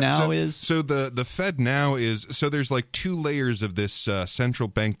Fed Now is? So the Fed Now is, so there's like two layers of this central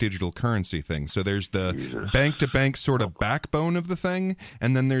bank digital currency thing. So there's the bank-to-bank sort of backbone of the thing,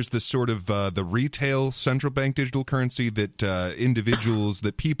 and then there's the sort of the retail central bank digital currency that individuals,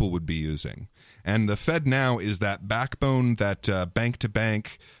 that people would be using. And the Fed Now is that backbone, that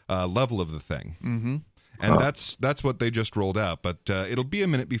bank-to-bank level of the thing. Mm-hmm. And that's what they just rolled out, but it'll be a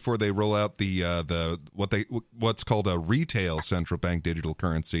minute before they roll out the what's called a retail central bank digital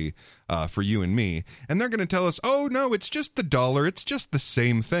currency for you and me. And they're going to tell us, oh no, it's just the dollar, it's just the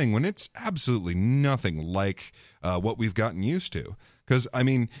same thing, when it's absolutely nothing like what we've gotten used to. Because I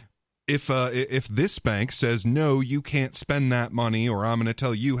mean, if this bank says no, you can't spend that money, or I'm going to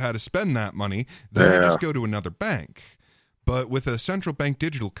tell you how to spend that money, then I just go to another bank. But with a central bank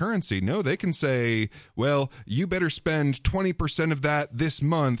digital currency, no, they can say, well, you better spend 20% of that this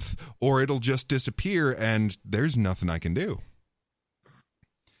month or it'll just disappear, and there's nothing I can do.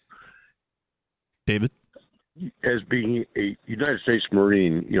 David? As being a United States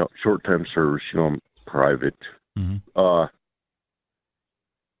Marine, short-time service, private, that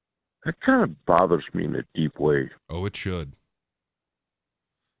kind of bothers me in a deep way. Oh, it should.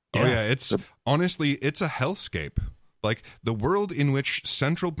 Yeah. Oh, yeah, it's honestly, it's a hellscape. Like, the world in which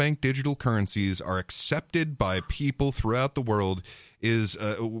central bank digital currencies are accepted by people throughout the world is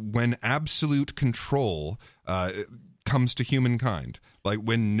when absolute control comes to humankind. Like,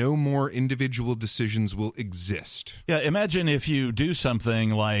 when no more individual decisions will exist. Yeah, imagine if you do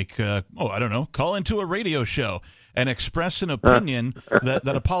something like, I don't know, call into a radio show and express an opinion that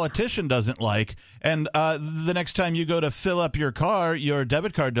a politician doesn't like, and the next time you go to fill up your car, your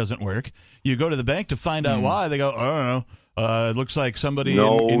debit card doesn't work. You go to the bank to find out why. They go, I don't know. It looks like somebody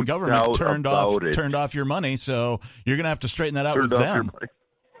in government turned off your money, so you're going to have to straighten that out with them.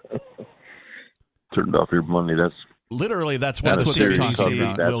 Turned off your money. That's literally that's what they're talking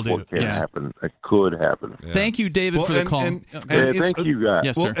about. That's what can happen. It could happen. Yeah. Thank you, David, for the call. Thank you, guys.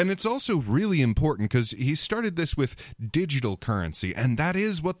 Yes, sir. And it's also really important because he started this with digital currency, and that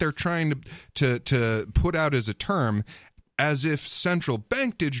is what they're trying to put out as a term, as if central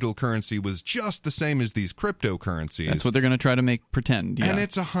bank digital currency was just the same as these cryptocurrencies. That's what they're going to try to pretend. Yeah. And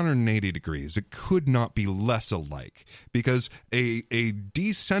it's 180 degrees. It could not be less alike, because a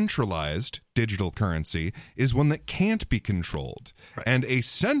decentralized digital currency is one that can't be controlled, and a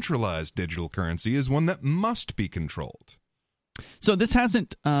centralized digital currency is one that must be controlled. So this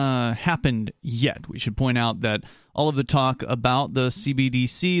hasn't happened yet. We should point out that all of the talk about the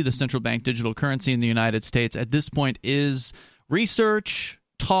CBDC, the central bank digital currency in the United States, at this point is research,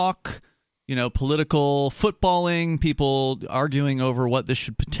 talk, political footballing, people arguing over what this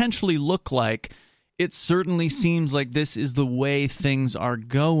should potentially look like. It certainly seems like this is the way things are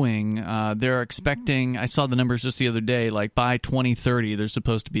going. They're expecting, I saw the numbers just the other day, like by 2030, there's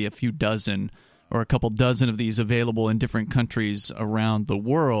supposed to be a few dozen or a couple dozen of these available in different countries around the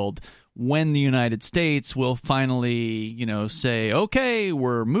world. When the United States will finally, say, okay,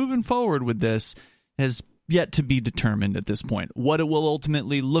 we're moving forward with this, has yet to be determined at this point. What it will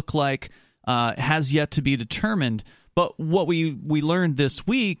ultimately look like has yet to be determined. But what we learned this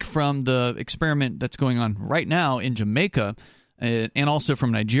week from the experiment that's going on right now in Jamaica and also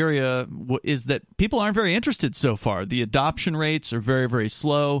from Nigeria is that people aren't very interested so far. The adoption rates are very, very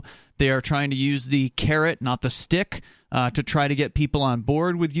slow. They are trying to use the carrot, not the stick, to try to get people on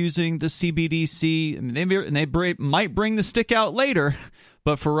board with using the CBDC. And they might bring the stick out later,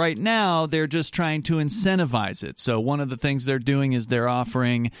 but for right now, they're just trying to incentivize it. So one of the things they're doing is they're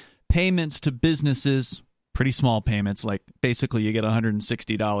offering payments to businesses, pretty small payments, like basically you get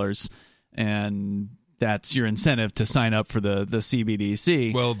 $160, and that's your incentive to sign up for the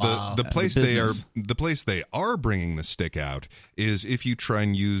CBDC. Well, the place they are bringing the stick out is if you try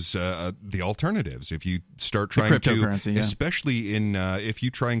and use the alternatives. If you start trying to, especially if you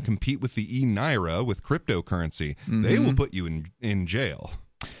try and compete with the e-Naira with cryptocurrency, they will put you in jail.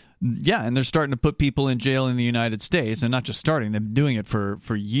 Yeah, and they're starting to put people in jail in the United States, and not just starting, they've been doing it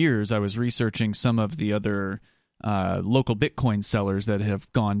for years. I was researching some of the other local Bitcoin sellers that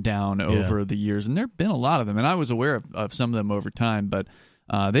have gone down over the years, and there have been a lot of them, and I was aware of some of them over time, but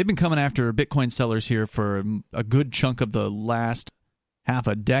they've been coming after Bitcoin sellers here for a good chunk of the last half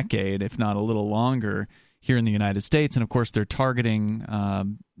a decade, if not a little longer, here in the United States. And of course they're targeting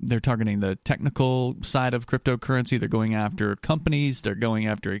the technical side of cryptocurrency. They're going after companies, they're going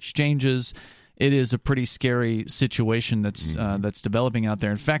after exchanges. It is a pretty scary situation that's developing out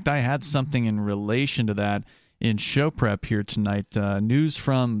there. In fact, I had something in relation to that in show prep here tonight. News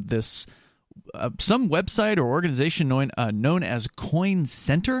from this some website or organization known as Coin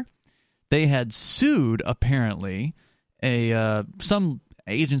Center. They had sued, apparently, some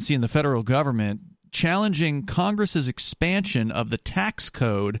agency in the federal government challenging Congress's expansion of the tax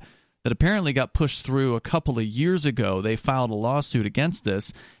code that apparently got pushed through a couple of years ago. They filed a lawsuit against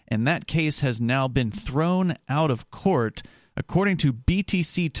this, and that case has now been thrown out of court. According to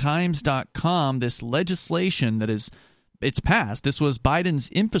BTCtimes.com, this legislation it's passed. This was Biden's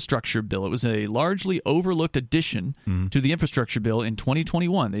infrastructure bill. It was a largely overlooked addition to the infrastructure bill in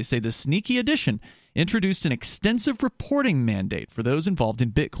 2021. They say the sneaky addition introduced an extensive reporting mandate for those involved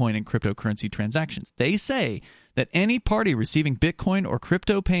in Bitcoin and cryptocurrency transactions. They say that any party receiving Bitcoin or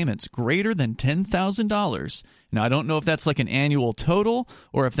crypto payments greater than $10,000, now I don't know if that's like an annual total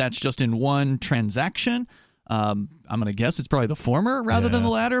or if that's just in one transaction. I'm going to guess it's probably the former rather than the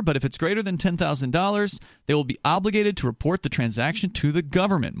latter, but if it's greater than $10,000, they will be obligated to report the transaction to the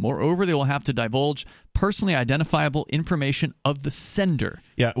government. Moreover, they will have to divulge personally identifiable information of the sender.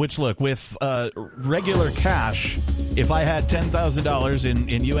 Yeah, which, look, with regular cash, if I had $10,000 in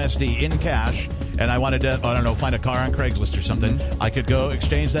USD in cash and I wanted to, find a car on Craigslist or something, I could go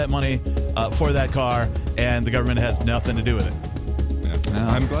exchange that money for that car, and the government has nothing to do with it.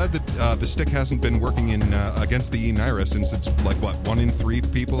 I'm glad that the stick hasn't been working in against the e-Naira, since it's like, 1 in 3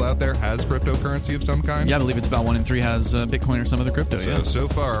 people out there has cryptocurrency of some kind? Yeah, I believe it's about 1 in 3 has Bitcoin or some other crypto. So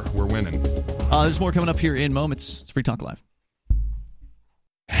far, we're winning. There's more coming up here in moments. It's Free Talk Live.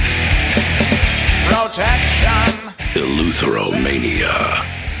 Protection. Eleutheromania.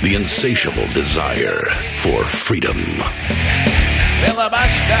 The insatiable desire for freedom.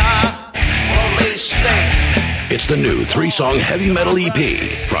 Filibuster. Police state. It's the new 3-song heavy metal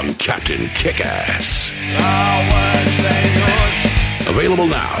EP from Captain Kickass. Available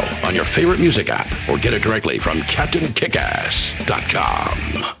now on your favorite music app or get it directly from CaptainKickass.com.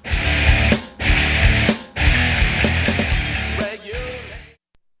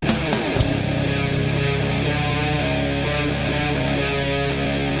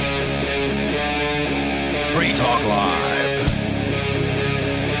 Free Talk Live.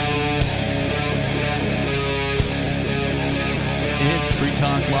 It's Free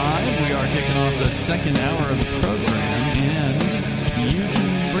Talk Live. We are kicking off the second hour of the program, and you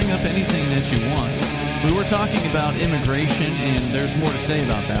can bring up anything that you want. We were talking about immigration, and there's more to say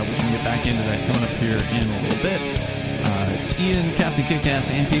about that. We can get back into that coming up here in a little bit. It's Ian, Captain Kickass,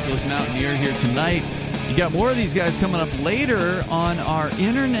 and Peakless Mountaineer here tonight. You got more of these guys coming up later on our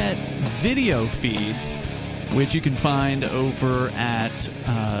internet video feeds. which you can find over at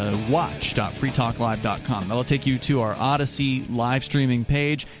watch.freetalklive.com. That'll take you to our Odyssey live streaming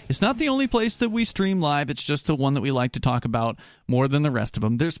page. It's not the only place that we stream live. It's just the one that we like to talk about more than the rest of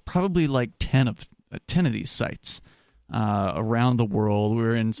them. There's probably like 10 of these sites around the world.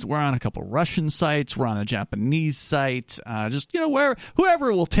 We're on a couple Russian sites. We're on a Japanese site. Just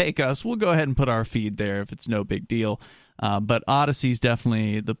whoever will take us, we'll go ahead and put our feed there if it's no big deal. But Odyssey's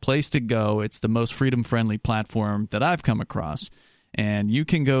definitely the place to go. It's the most freedom-friendly platform that I've come across. And you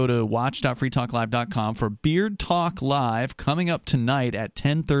can go to watch.freetalklive.com for Beard Talk Live coming up tonight at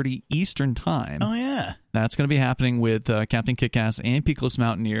 10:30 Eastern Time. Oh, yeah. That's going to be happening with Captain Kickass and Peakless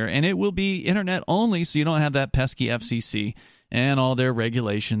Mountaineer. And it will be internet only, so you don't have that pesky FCC and all their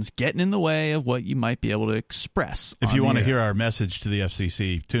regulations getting in the way of what you might be able to express. If you want to hear our message to the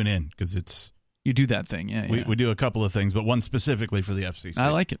FCC, tune in, because it's... You do that thing, yeah. We do a couple of things, but one specifically for the FCC. I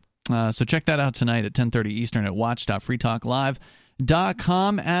like it. So check that out tonight at 10:30 Eastern at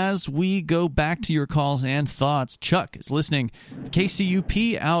watch.freetalklive.com as we go back to your calls and thoughts. Chuck is listening to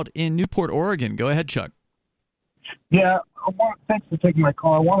KCUP out in Newport, Oregon. Go ahead, Chuck. Yeah, thanks for taking my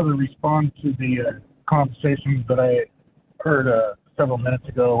call. I wanted to respond to the conversation that I heard several minutes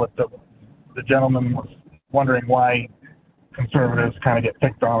ago with the gentleman was wondering why conservatives kind of get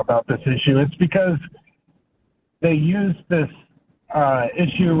picked on about this issue. It's because they use this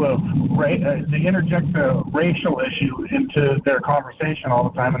issue of they interject the racial issue into their conversation all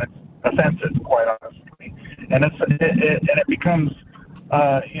the time, and it's offensive, quite honestly. And it becomes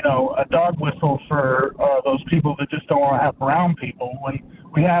a dog whistle for those people that just don't want to have brown people. When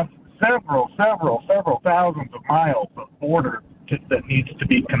we have several thousands of miles of border that needs to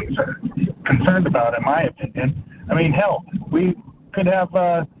be concerned about, in my opinion. I mean, hell, we could have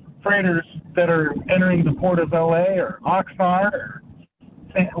freighters that are entering the port of L.A. or Oxnard or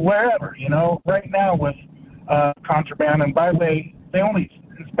wherever, right now with contraband. And by the way, they only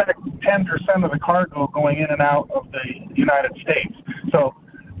inspect 10% of the cargo going in and out of the United States. So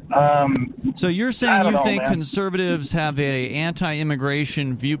you're saying you think conservatives have a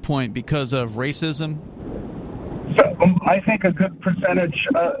anti-immigration viewpoint because of racism? So I think a good percentage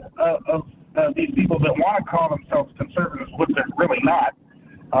of these people that want to call themselves conservatives, which they're really not,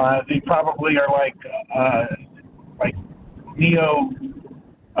 they probably are like neo,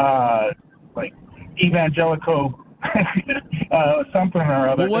 like evangelical something or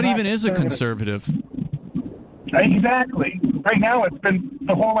other. Well, what even is a conservative? Exactly. Right now, it's been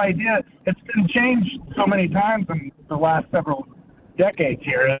the whole idea. It's been changed so many times in the last several decades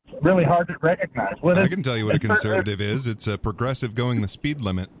here. It's really hard to recognize. I can tell you what a conservative is. It's a progressive going the speed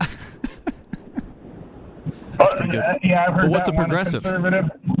limit. That's pretty good. Yeah, I've heard what's that a progressive?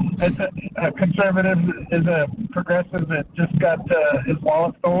 A conservative is a progressive that just got his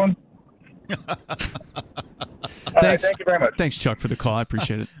wallet stolen. Thanks. Thank you very much. Thanks, Chuck, for the call. I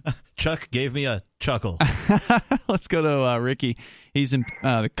appreciate it. Chuck gave me a chuckle. Let's go to Ricky. He's in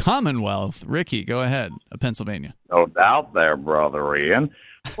the Commonwealth. Ricky, go ahead. Pennsylvania. No doubt there, Brother Ian.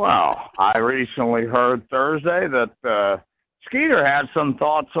 Well, I recently heard Thursday that Skeeter had some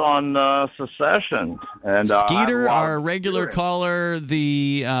thoughts on secession. And Skeeter, our regular caller,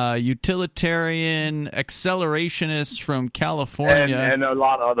 the utilitarian accelerationist from California. And a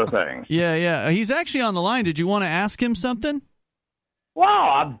lot of other things. Yeah. He's actually on the line. Did you want to ask him something? Well,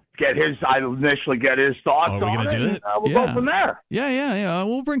 I initially get his thoughts on it. Are we going to do it? We'll go from there. Yeah.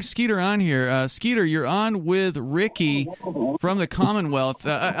 We'll bring Skeeter on here. Skeeter, you're on with Ricky from the Commonwealth.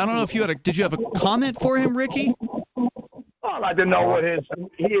 I don't know if did you have a comment for him, Ricky? Well, I didn't know what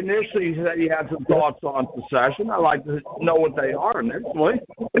he initially said he had some thoughts on secession. I'd like to know what they are initially.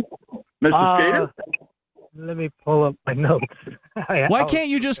 Mr. Skeeter? Let me pull up my notes. Why can't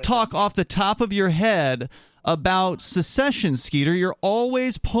you just talk off the top of your head about secession, Skeeter? You're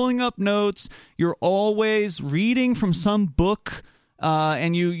always pulling up notes. You're always reading from some book.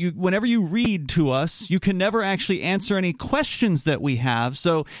 And you whenever you read to us, you can never actually answer any questions that we have.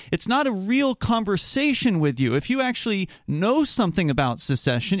 So it's not a real conversation with you. If you actually know something about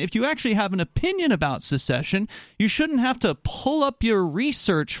secession, if you actually have an opinion about secession, you shouldn't have to pull up your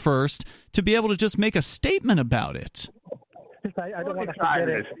research first to be able to just make a statement about it. I don't want to forget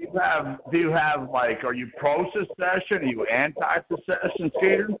it. Do you have are you pro-secession? Are you anti-secession,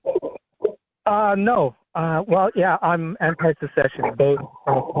 Skeeter? No. Yeah, I'm anti-secession, both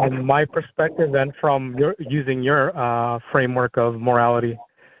from my perspective and from using your framework of morality.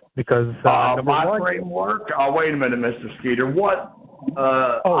 Because my framework. Wait a minute, Mr. Skeeter. What?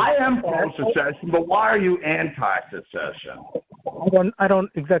 I am pro-secession, but why are you anti-secession? I don't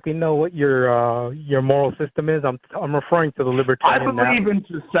exactly know what your moral system is. I'm referring to the libertarian. I believe in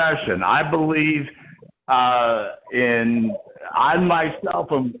secession. I believe I myself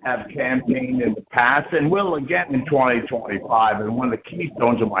have campaigned in the past and will again in 2025. And one of the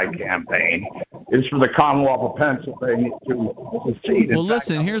keystones of my campaign is for the Commonwealth of Pennsylvania to secede. Well,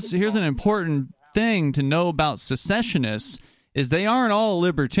 listen, here's an important thing to know about secessionists is they aren't all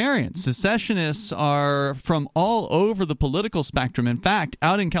libertarians. Secessionists are from all over the political spectrum. In fact,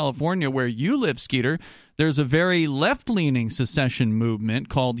 out in California where you live, Skeeter, there's a very left-leaning secession movement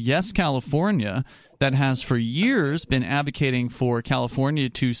called Yes California that has for years been advocating for California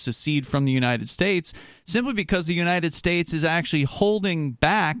to secede from the United States simply because the United States is actually holding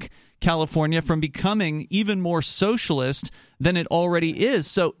back California from becoming even more socialist than it already is.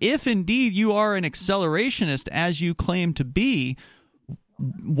 So if indeed you are an accelerationist, as you claim to be,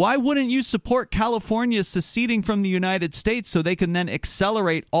 why wouldn't you support California seceding from the United States so they can then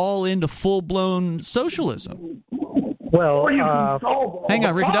accelerate all into full-blown socialism? Well, hang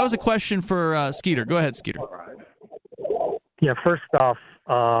on, Ricky. That was a question for Skeeter. Go ahead, Skeeter. Yeah, first off,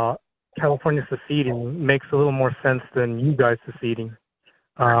 California seceding makes a little more sense than you guys seceding.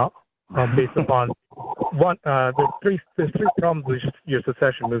 Based upon one, there's three problems with your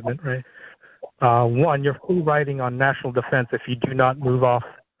secession movement, right? One, you're free riding on national defense if you do not move off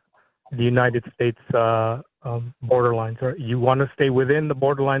the United States borderlines. Or you want to stay within the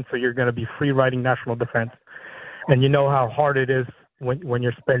borderlines, so you're going to be free riding national defense. And you know how hard it is when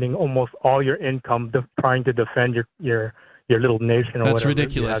you're spending almost all your income trying to defend your little nation or whatever. That's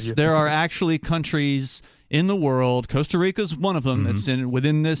ridiculous. There are actually countries in the world, Costa Rica is one of them, that's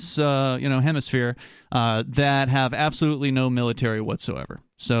within this hemisphere, that have absolutely no military whatsoever.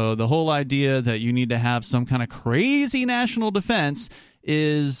 So the whole idea that you need to have some kind of crazy national defense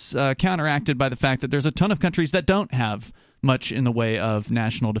is counteracted by the fact that there's a ton of countries that don't have much in the way of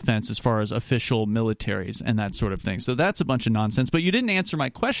national defense as far as official militaries and that sort of thing. So that's a bunch of nonsense. But you didn't answer my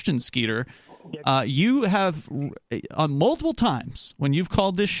question, Skeeter. You have, on multiple times, when you've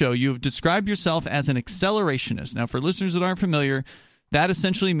called this show, you've described yourself as an accelerationist. Now, for listeners that aren't familiar, that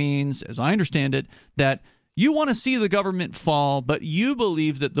essentially means, as I understand it, that you want to see the government fall, but you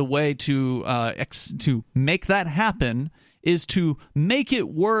believe that the way to make that happen is to make it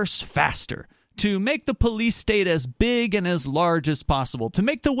worse faster, to make the police state as big and as large as possible, to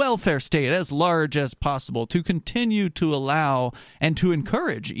make the welfare state as large as possible, to continue to allow and to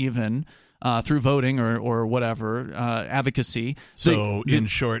encourage even through voting or whatever, advocacy. So, in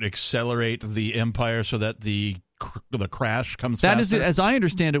short, accelerate the empire so that the crash comes faster? That is, as I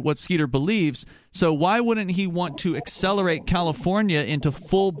understand it, what Skeeter believes. So why wouldn't he want to accelerate California into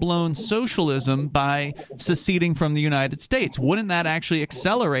full-blown socialism by seceding from the United States? Wouldn't that actually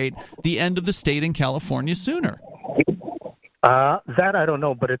accelerate the end of the state in California sooner? That I don't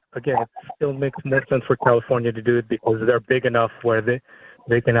know, but it still makes more sense for California to do it because they're big enough where they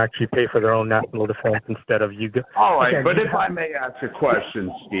can actually pay for their own national defense instead of you. All right, but if I may ask a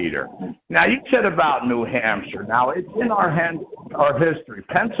question, Skeeter. Now, you said about New Hampshire. Now, it's in our history.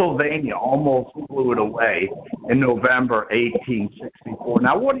 Pennsylvania almost blew it away in November 1864.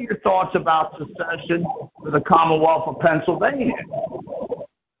 Now, what are your thoughts about secession for the Commonwealth of Pennsylvania?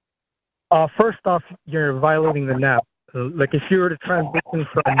 First off, you're violating the NAP. Like if you were to transition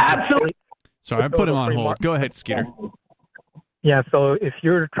from... Absolutely. Sorry, I put him on hold. Go ahead, Skeeter. Yeah, so if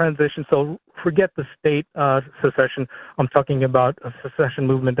you're to transition, so forget the state secession. I'm talking about a secession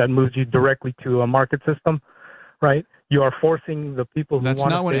movement that moves you directly to a market system, right? You are forcing the people who want to...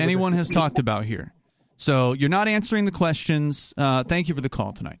 That's not what anyone has talked about here. So you're not answering the questions. Thank you for the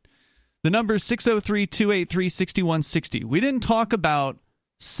call tonight. The number is 603-283-6160. We didn't talk about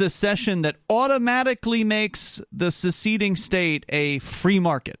secession that automatically makes the seceding state a free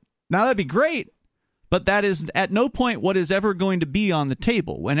market. Now, that'd be great. But that is at no point what is ever going to be on the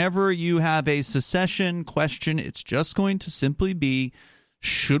table. Whenever you have a secession question, it's just going to simply be,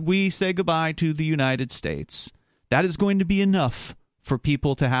 should we say goodbye to the United States? That is going to be enough for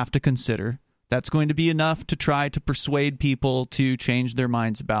people to have to consider. That's going to be enough to try to persuade people to change their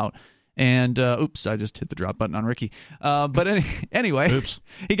minds about. And, oops, I just hit the drop button on Ricky. But anyway,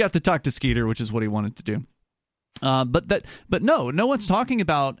 he got to talk to Skeeter, which is what he wanted to do. But no one's talking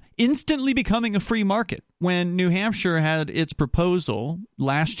about instantly becoming a free market. When New Hampshire had its proposal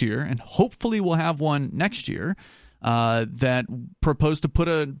last year, and hopefully we'll have one next year, that proposed to put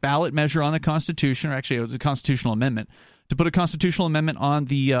a ballot measure on the Constitution, or actually it was a constitutional amendment, to put a constitutional amendment on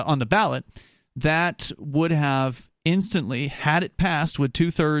the ballot that would have instantly, had it passed with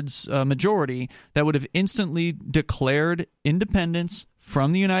 2/3 majority, that would have instantly declared independence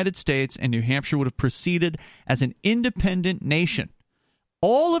from the United States, and New Hampshire would have proceeded as an independent nation.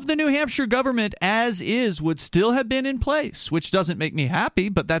 all of the New Hampshire government as is would still have been in place, which doesn't make me happy,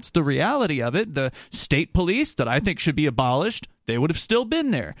 but that's the reality of it. The state police that I think should be abolished, they would have still been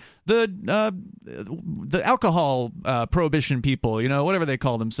there. The alcohol prohibition people, whatever they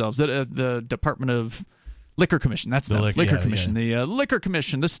call themselves, the Department of Liquor Commission. That's the Liquor Commission. Yeah. The Liquor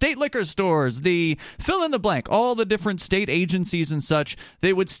Commission, the state liquor stores, the fill in the blank, all the different state agencies and such,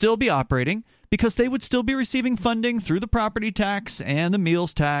 they would still be operating because they would still be receiving funding through the property tax and the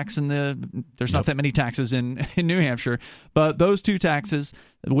meals tax, and there's not that many taxes in New Hampshire, but those two taxes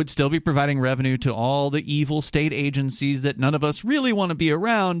would still be providing revenue to all the evil state agencies that none of us really want to be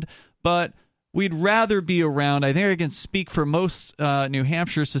around, but we'd rather be around. I think I can speak for most New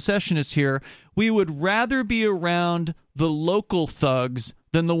Hampshire secessionists here. We would rather be around the local thugs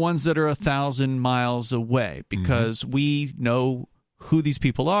than the ones that are 1,000 miles away, because we know who these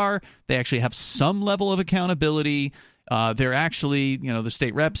people are. They actually have some level of accountability. They're actually, the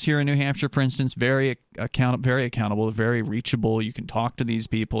state reps here in New Hampshire, for instance, very accountable, very reachable. You can talk to these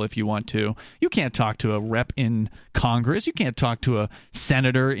people if you want to. You can't talk to a rep in Congress. You can't talk to a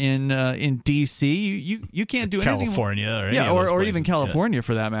senator in D.C. You can't do anything. California, or even California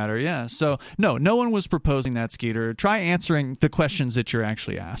for that matter. Yeah. So no one was proposing that, Skeeter. Try answering the questions that you're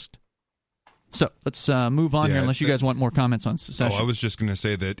actually asked. So let's move on here, unless you guys want more comments on secession. I was just going to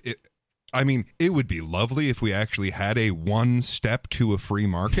say that it would be lovely if we actually had a one step to a free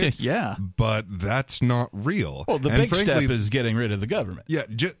market. Yeah. But that's not real. Well, the big step is getting rid of the government. Yeah,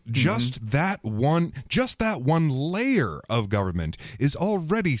 just that one layer of government is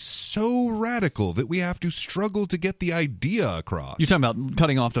already so radical that we have to struggle to get the idea across. You're talking about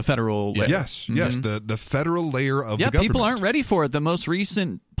cutting off the federal layer. Yes, the federal layer of the government. Yeah, people aren't ready for it. The most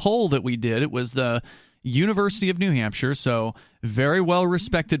recent poll that we did, it was the University of New Hampshire, so very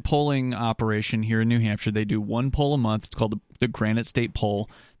well-respected polling operation here in New Hampshire. They do one poll a month. It's called the Granite State Poll.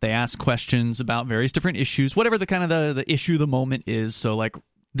 They ask questions about various different issues, whatever the kind of the issue of the moment is. So, like,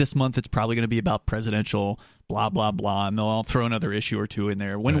 this month it's probably going to be about presidential blah, blah, blah, and they'll all throw another issue or two in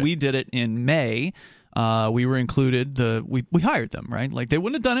there. When we did it in May, we were included. We hired them, right? Like, they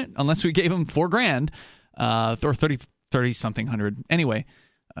wouldn't have done it unless we gave them $4,000 or 30-something hundred. Anyway,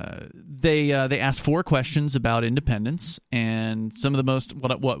 they asked 4 questions about independence, and some of the most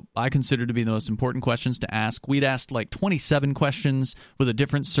what I consider to be the most important questions to ask. We'd asked like 27 questions with a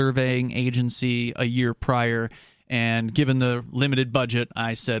different surveying agency a year prior, and given the limited budget,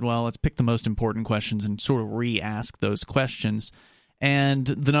 I said, well, let's pick the most important questions and sort of re-ask those questions. And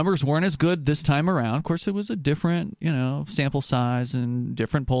the numbers weren't as good this time around. Of course, it was a different, sample size and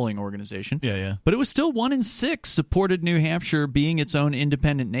different polling organization. Yeah. But it was still 1 in 6 supported New Hampshire being its own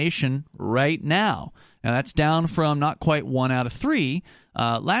independent nation right now. Now, that's down from not quite 1 out of 3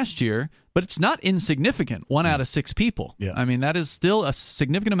 last year, but it's not insignificant. 1 out of 6 people. Yeah. I mean, that is still a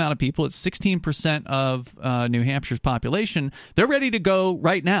significant amount of people. It's 16% of New Hampshire's population. They're ready to go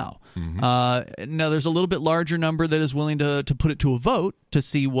right now. Now, there's a little bit larger number that is willing to put it to a vote to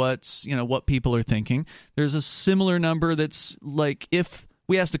see what people are thinking. There's a similar number that's like, if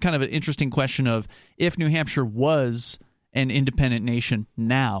we asked a kind of an interesting question of, if New Hampshire was an independent nation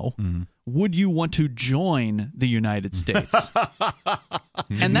now, would you want to join the United States?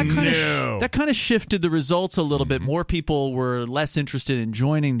 And that kind of shifted the results a little bit. More people were less interested in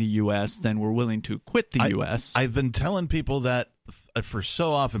joining the U.S. than were willing to quit the U.S. I've been telling people that for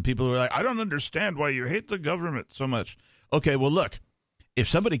so often. People are like, I don't understand why you hate the government so much. Okay, well, look, if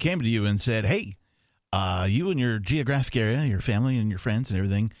somebody came to you and said, hey, you and your geographic area, your family and your friends and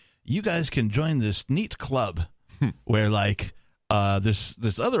everything, you guys can join this neat club where, like,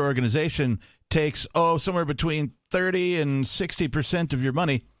 this other organization takes somewhere between 30 and 60% of your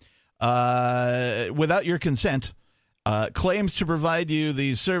money without your consent, claims to provide you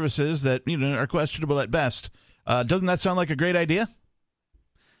these services that are questionable at best. Doesn't that sound like a great idea?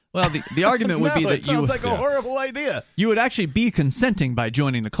 Well, the argument would be that it sounds like a horrible idea. You would actually be consenting by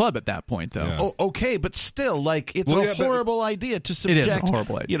joining the club at that point, though. Yeah. Oh, okay, but still, like, it's a horrible idea to subject, it is a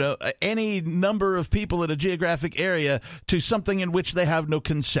horrible idea. Any number of people in a geographic area to something in which they have no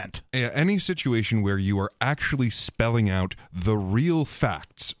consent. Yeah, any situation where you are actually spelling out the real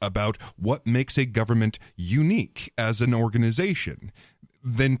facts about what makes a government unique as an organization,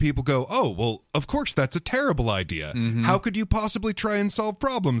 then people go, oh, well, of course that's a terrible idea. How could you possibly try and solve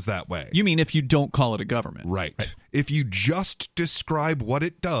problems that way? You mean if you don't call it a government? Right. If you just describe what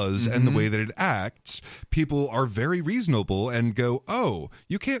it does and the way that it acts, people are very reasonable and go, oh,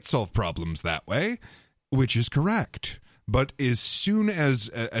 you can't solve problems that way, which is correct. But as soon as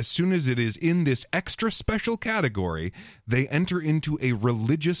it is in this extra special category, they enter into a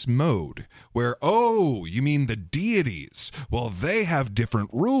religious mode where, oh, you mean the deities? Well, they have different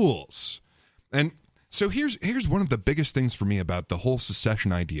rules. And so here's one of the biggest things for me about the whole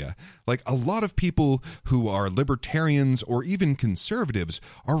secession idea. Like, a lot of people who are libertarians or even conservatives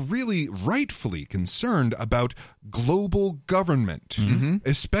are really rightfully concerned about global government,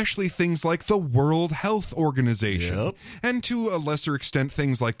 especially things like the World Health Organization, and to a lesser extent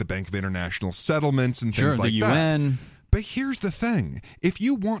things like the Bank of International Settlements and things like the that. UN. But here's the thing. If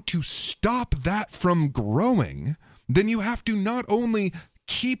you want to stop that from growing, then you have to not only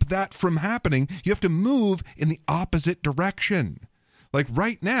keep that from happening, you have to move in the opposite direction. Like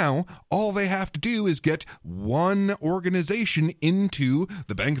right now, all they have to do is get one organization into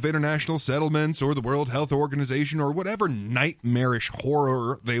the Bank of International Settlements or the World Health Organization or whatever nightmarish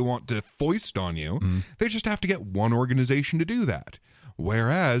horror they want to foist on you. They just have to get one organization to do that.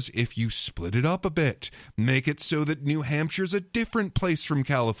 Whereas if you split it up a bit, make it so that New Hampshire's a different place from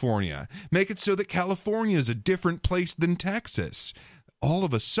California, make it so that California is a different place than Texas, all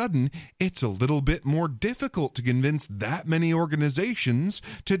of a sudden, it's a little bit more difficult to convince that many organizations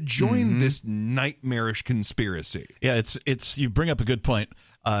to join this nightmarish conspiracy. Yeah, it's you bring up a good point.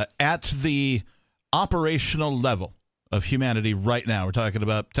 At the operational level of humanity right now, we're talking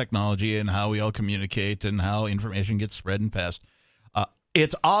about technology and how we all communicate and how information gets spread and passed.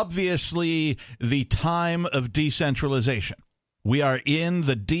 It's obviously the time of decentralization. We are in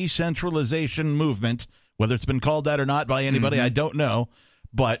the decentralization movement. Whether it's been called that or not by anybody, I don't know.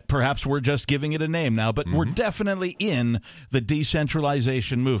 But perhaps we're just giving it a name now. But we're definitely in the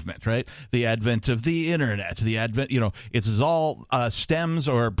decentralization movement, right? The advent of the internet, the advent, it's all stems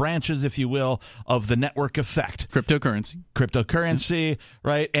or branches, if you will, of the network effect. Cryptocurrency,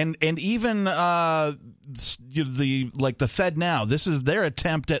 right? And even the Fed now, this is their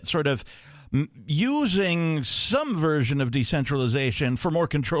attempt at sort of using some version of decentralization for more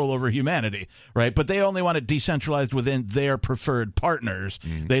control over humanity, right? But they only want it decentralized within their preferred partners.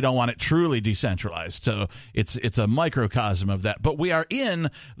 They don't want it truly decentralized. So it's a microcosm of that. But we are in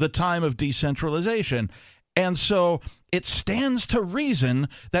the time of decentralization. And so it stands to reason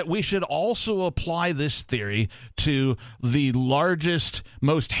that we should also apply this theory to the largest,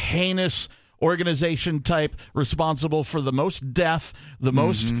 most heinous organization type responsible for the most death, the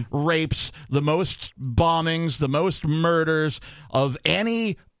most rapes, the most bombings, the most murders of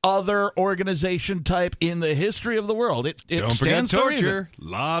any other organization type in the history of the world. It Don't forget torture.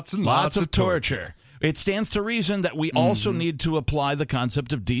 Lots and lots of torture. It stands to reason that we also need to apply the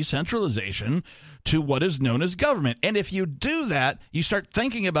concept of decentralization to what is known as government. And if you do that, you start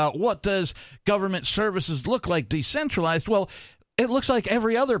thinking about what does government services look like decentralized? Well, it looks like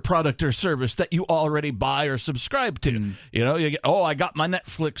every other product or service that you already buy or subscribe to. You get, I got my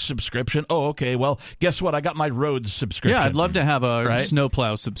Netflix subscription. Oh, okay. Well, guess what? I got my roads subscription. Yeah, I'd love to have a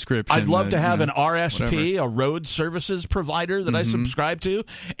snowplow subscription. I'd love to have an RSP, a road services provider that I subscribe to.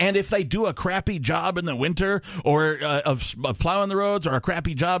 And if they do a crappy job in the winter or of plowing the roads, or a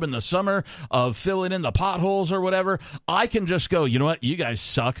crappy job in the summer of filling in the potholes or whatever, I can just go, you know what? You guys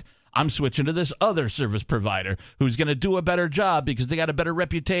suck. I'm switching to this other service provider who's going to do a better job because they got a better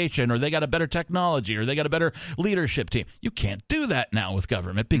reputation, or they got a better technology, or they got a better leadership team. You can't do that now with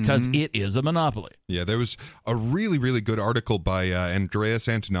government because it is a monopoly. Yeah, there was a really, really good article by Andreas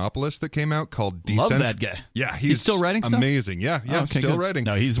Antonopoulos that came out called Love that guy. Yeah, he's still writing stuff? Amazing. Yeah, okay, still good. writing.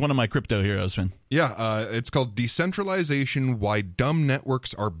 No, he's one of my crypto heroes, man. Yeah, it's called Decentralization, Why Dumb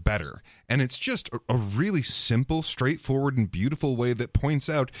Networks Are Better. And it's just a really simple, straightforward, and beautiful way that points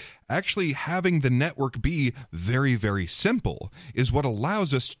out actually having the network be very, very simple is what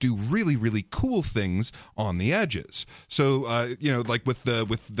allows us to do really, really cool things on the edges. So, like with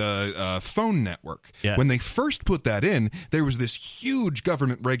the phone network, when they first put that in, there was this huge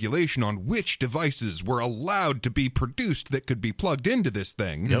government regulation on which devices were allowed to be produced that could be plugged into this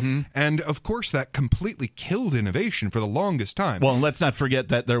thing. And of course, that completely killed innovation for the longest time. Well, let's not forget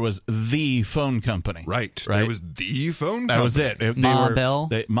that there was the phone company. Right. There was the phone company. That was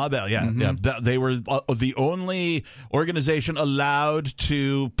it. Ma Bell, yeah. They were the only organization allowed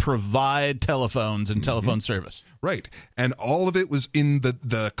to provide telephones and telephone service. Right. And all of it was in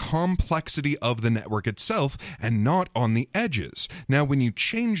the complexity of the network itself and not on the edges. Now, when you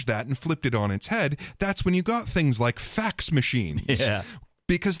changed that and flipped it on its head, that's when you got things like fax machines. Yeah.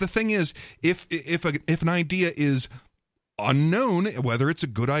 Because the thing is, if an idea is unknown, whether it's a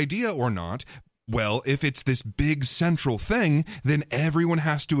good idea or not, well, if it's this big central thing, then everyone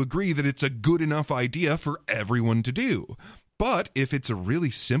has to agree that it's a good enough idea for everyone to do. But if it's a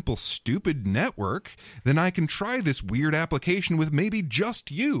really simple, stupid network, then I can try this weird application with maybe just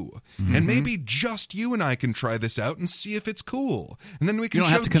you. And maybe just you and I can try this out and see if it's cool. And then we can You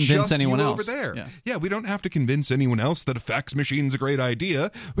don't show have to convince just anyone you else. over there. Yeah. Yeah, we don't have to convince anyone else that a fax machine's a great idea.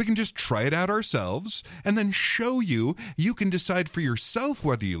 We can just try it out ourselves and then show you. You can decide for yourself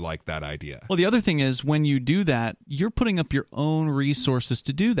whether you like that idea. Well, the other thing is when you do that, you're putting up your own resources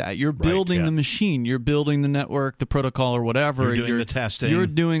to do that. You're building the machine. You're building the network, the protocol, or whatever. You're doing the testing. You're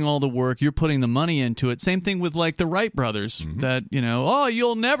doing all the work. You're putting the money into it. Same thing with like the Wright brothers that,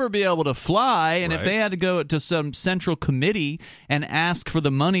 you'll never be able to fly. And if they had to go to some central committee and ask for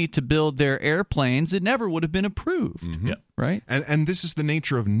the money to build their airplanes, it never would have been approved. Right? And this is the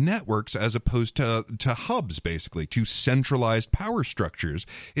nature of networks as opposed to hubs, basically, to centralized power structures,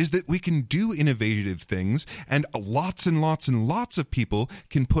 is that we can do innovative things and lots and lots and lots of people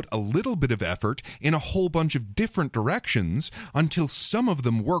can put a little bit of effort in a whole bunch of different directions until some of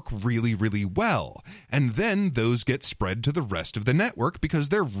them work really, really well. And then those get spread to the rest of the network because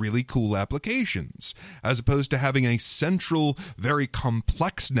they're really cool applications, as opposed to having a central, very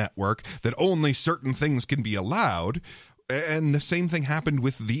complex network that only certain things can be allowed. And the same thing happened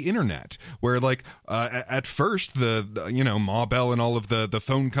with the internet, where at first Ma Bell and all of the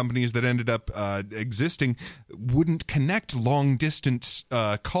phone companies that ended up existing wouldn't connect long distance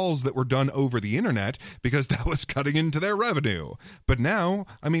calls that were done over the internet because that was cutting into their revenue. But now,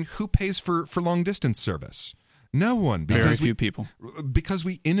 I mean, who pays for long distance service? No one. Very few people. Because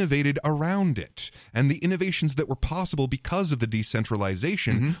we innovated around it. And the innovations that were possible because of the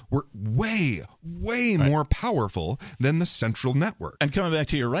decentralization were way, way more powerful than the central network. And coming back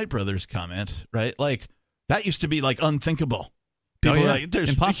to your Wright brothers comment, right? Like, that used to be, unthinkable. People were like,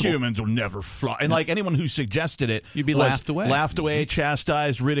 humans will never fly. And, anyone who suggested it you'd be laughed away.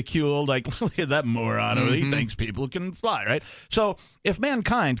 Chastised, ridiculed. Look at that moron. He thinks people can fly, right? So if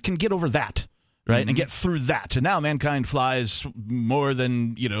mankind can get over that, right, and get through that. And now mankind flies more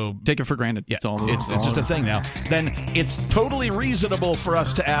than, take it for granted. Yeah, it's just a thing now. Then it's totally reasonable for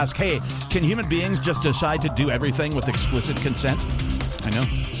us to ask, hey, can human beings just decide to do everything with explicit consent? I know.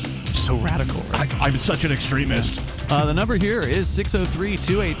 So radical, right? I'm such an extremist. The number here is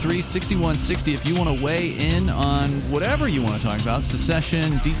 603-283-6160 if you want to weigh in on whatever you want to talk about.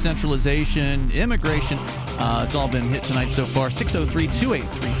 Secession, decentralization, immigration. It's all been hit tonight so far.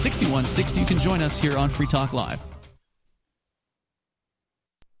 603-283-6160. You can join us here on Free Talk Live.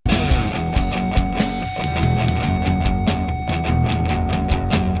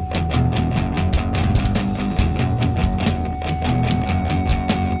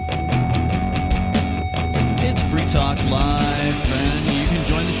 Talk Live, and you can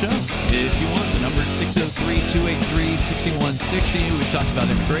join the show if you want. The number is 603-283-6160. We've talked about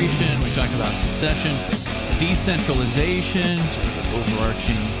immigration, we've talked about secession, decentralization, sort of an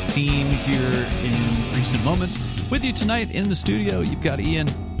overarching theme here in recent moments. With you tonight in the studio, you've got Ian,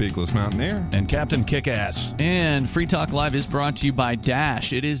 Peakless Mountaineer, and Captain Kickass. And Free Talk Live is brought to you by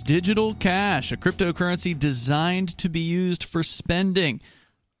Dash. It is digital cash, a cryptocurrency designed to be used for spending.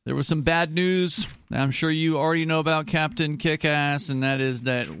 There was some bad news I'm sure you already know about, Captain Kickass, and that is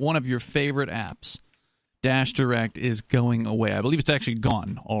that one of your favorite apps, Dash Direct, is going away. I believe it's actually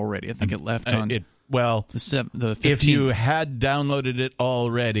gone already. I think it left on the 15th. If you had downloaded it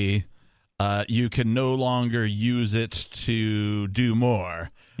already, you can no longer use it to do more.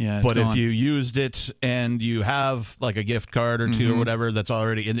 Yeah, but if you used it and you have a gift card or two or whatever that's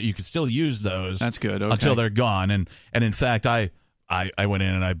already in it, you can still use those. That's good. Okay. Until they're gone. And in fact, I went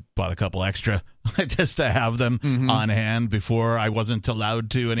in and I bought a couple extra just to have them on hand before I wasn't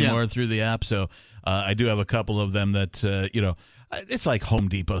allowed to anymore through the app. So I do have a couple of them that, it's like Home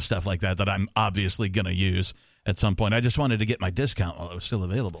Depot stuff like that I'm obviously going to use at some point. I just wanted to get my discount while it was still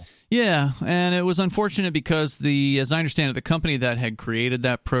available. Yeah, and it was unfortunate because as I understand it, the company that had created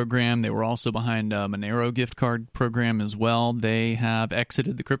that program, they were also behind a Monero gift card program as well. They have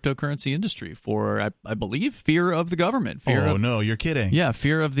exited the cryptocurrency industry for, I believe, fear of the government. No, you're kidding. Yeah,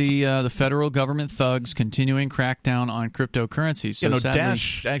 fear of the federal government thugs continuing crackdown on cryptocurrency. So sadly,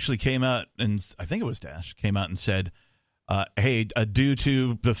 Dash actually came out, and I think it was Dash, came out and said, hey, due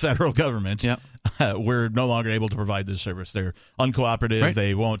to the federal government, we're no longer able to provide this service. They're uncooperative. Right.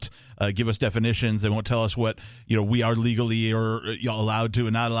 They won't give us definitions. They won't tell us what we are legally or allowed to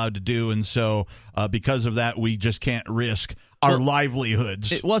and not allowed to do. And so because of that, we just can't risk our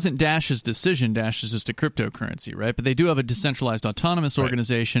livelihoods. It wasn't Dash's decision. Dash is just a cryptocurrency, right? But they do have a decentralized autonomous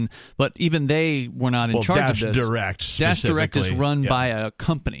organization, but even they were not in charge of this. Dash Direct is run by a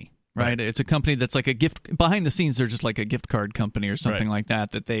company. right? It's a company that's like a gift behind the scenes. They're just like a gift card company or something like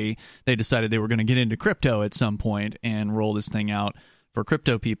that. That they decided they were going to get into crypto at some point and roll this thing out for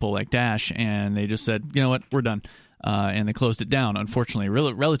crypto people like Dash, and they just said, you know what, we're done. And they closed it down, unfortunately,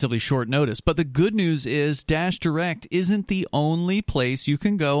 relatively short notice. But the good news is Dash Direct isn't the only place you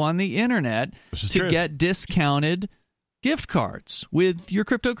can go on the internet to get discounted gift cards with your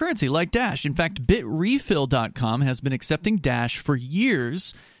cryptocurrency like Dash. In fact, bitrefill.com has been accepting Dash for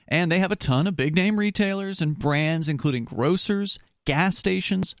years, and they have a ton of big-name retailers and brands, including grocers, gas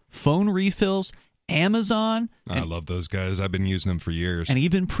stations, phone refills, Amazon. I love those guys. I've been using them for years. And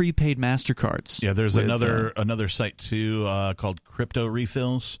even prepaid MasterCards. Yeah, there's another site, too, called Crypto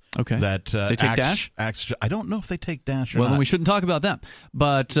Refills. Okay. That they take Dash? I don't know if they take Dash or not. Well, then we shouldn't talk about them.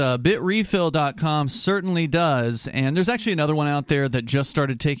 But bitrefill.com certainly does. And there's actually another one out there that just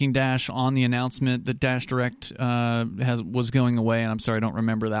started taking Dash on the announcement that Dash Direct was going away. And I'm sorry, I don't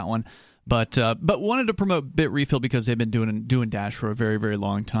remember that one. But wanted to promote BitRefill because they've been doing Dash for a very, very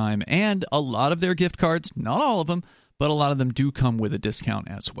long time. And a lot of their gift cards, not all of them, but a lot of them do come with a discount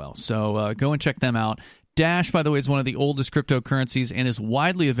as well. So go and check them out. Dash, by the way, is one of the oldest cryptocurrencies and is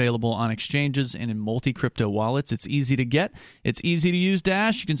widely available on exchanges and in multi-crypto wallets. It's easy to get. It's easy to use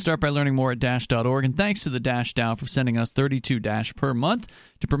Dash. You can start by learning more at Dash.org. And thanks to the Dash DAO for sending us 32 Dash per month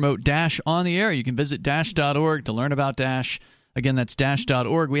to promote Dash on the air. You can visit Dash.org to learn about Dash. Again, that's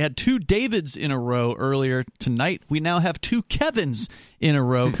Dash.org. We had 2 Davids in a row earlier tonight. We now have 2 Kevins in a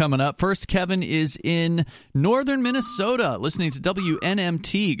row coming up. First, Kevin is in northern Minnesota, listening to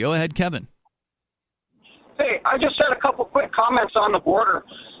WNMT. Go ahead, Kevin. Hey, I just had a couple quick comments on the border.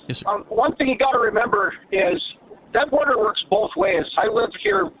 Yes, sir. One thing you got to remember is that border works both ways. I live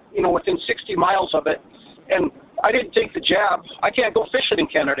here, within 60 miles of it, and I didn't take the jab. I can't go fishing in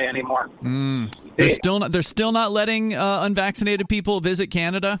Canada anymore. They're still not letting unvaccinated people visit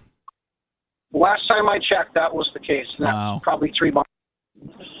Canada? Last time I checked, that was the case. Wow. Probably 3 months.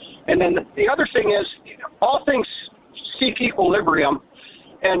 And then the other thing is, all things seek equilibrium.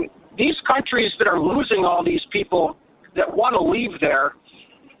 And these countries that are losing all these people that want to leave there,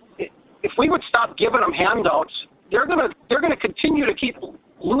 if we would stop giving them handouts, they're gonna continue to keep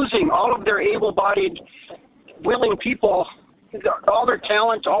losing all of their able-bodied, willing people, all their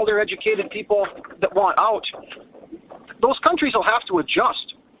talent, all their educated people that want out. Those countries will have to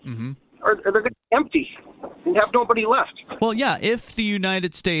adjust, or they're going to be empty and have nobody left. Well, yeah, if the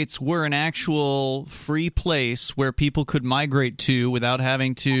United States were an actual free place where people could migrate to without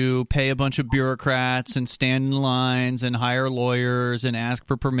having to pay a bunch of bureaucrats and stand in lines and hire lawyers and ask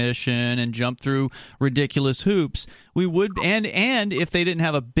for permission and jump through ridiculous hoops, we would, and if they didn't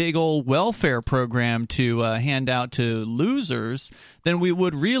have a big old welfare program to hand out to losers, then we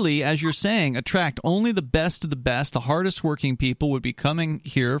would really, as you're saying, attract only the best of the best. The hardest working people would be coming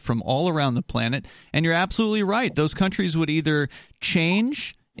here from all around the planet. And you're absolutely right. Those countries would either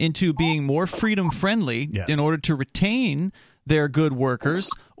change into being more freedom friendly in order to retain their good workers,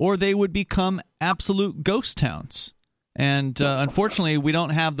 or they would become absolute ghost towns. And unfortunately, we don't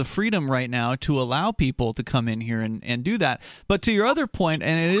have the freedom right now to allow people to come in here and do that. But to your other point,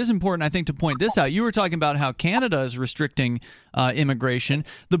 and it is important, I think, to point this out, you were talking about how Canada is restricting immigration.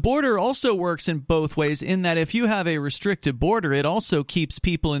 The border also works in both ways in that if you have a restricted border, it also keeps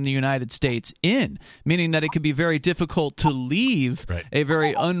people in the United States in, meaning that it could be very difficult to leave a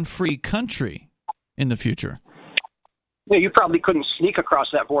very unfree country in the future. Yeah, you probably couldn't sneak across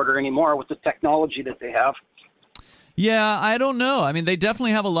that border anymore with the technology that they have. Yeah, I don't know. I mean, they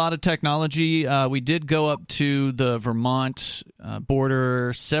definitely have a lot of technology. We did go up to the Vermont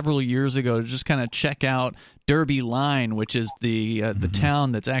border several years ago to just kind of check out Derby Line, which is the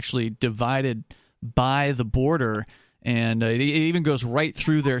town that's actually divided by the border, and it even goes right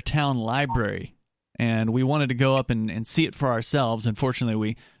through their town library. And we wanted to go up and see it for ourselves. Unfortunately,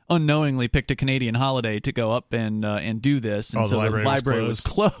 we unknowingly picked a Canadian holiday to go up and do this, and so the library was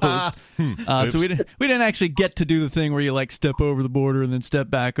closed. So we didn't actually get to do the thing where you like step over the border and then step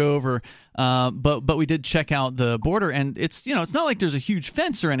back over. But we did check out the border, and it's it's not like there's a huge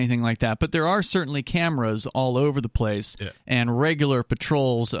fence or anything like that, but there are certainly cameras all over the place and regular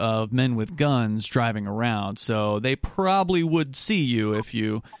patrols of men with guns driving around. So they probably would see you if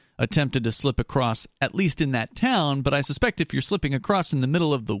you attempted to slip across, at least in that town. But I suspect if you're slipping across in the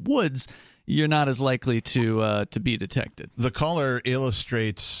middle of the woods, you're not as likely to be detected. The caller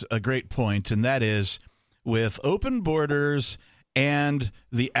illustrates a great point, and that is, with open borders and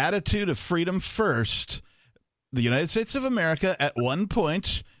the attitude of freedom first, the United States of America at one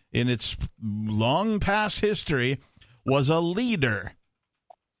point in its long past history was a leader,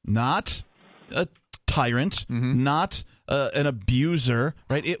 not a tyrant, not an abuser,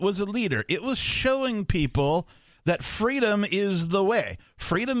 right? It was a leader. It was showing people that freedom is the way.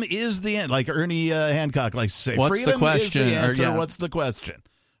 Freedom is the end. Like Ernie Hancock likes to say, what's freedom the question? is the answer. Yeah. What's the question?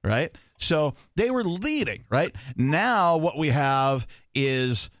 Right? So they were leading, right? Now what we have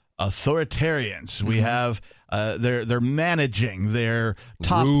is authoritarians. We have they're managing, they're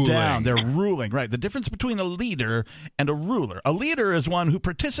top down, they're ruling, right? The difference between a leader and a ruler. A leader is one who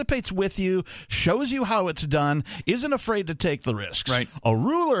participates with you, shows you how it's done, isn't afraid to take the risks. Right. A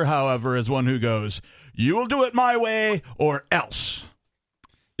ruler, however, is one who goes, you will do it my way or else.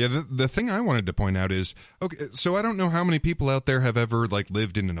 Yeah, the thing I wanted to point out is, okay, so I don't know how many people out there have ever like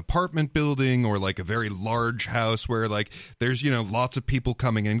lived in an apartment building or like a very large house where like there's, lots of people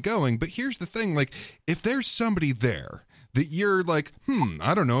coming and going. But here's the thing, like if there's somebody there that you're like,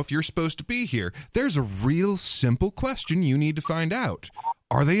 I don't know if you're supposed to be here, there's a real simple question you need to find out.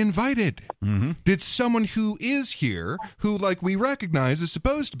 Are they invited? Did someone who is here, who like we recognize is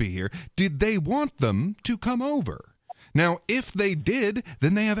supposed to be here, did they want them to come over? Now, if they did,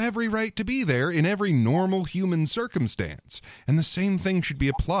 then they have every right to be there in every normal human circumstance. And the same thing should be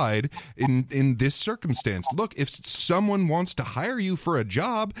applied in this circumstance. Look, if someone wants to hire you for a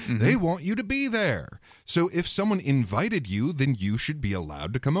job, they want you to be there. So if someone invited you, then you should be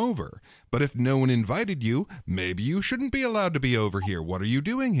allowed to come over. But if no one invited you, maybe you shouldn't be allowed to be over here. What are you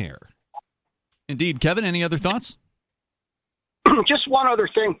doing here? Indeed. Kevin, any other thoughts? Just one other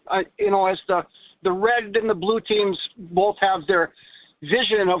thing. As the red and the blue teams both have their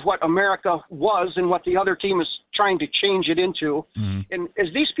vision of what America was and what the other team is trying to change it into. And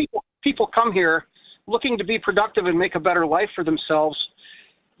as these people come here looking to be productive and make a better life for themselves,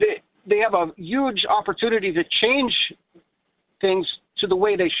 they have a huge opportunity to change things to the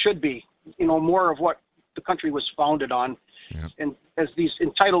way they should be, more of what the country was founded on. Yeah. And as these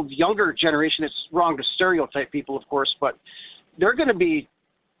entitled younger generation, it's wrong to stereotype people, of course, but they're going to be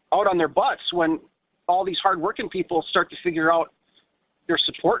out on their butts when all these hardworking people start to figure out their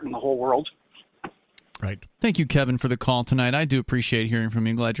support in the whole world. Right. Thank you, Kevin, for the call tonight. I do appreciate hearing from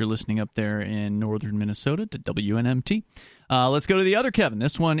you. Glad you're listening up there in northern Minnesota to WNMT. Let's go to the other Kevin.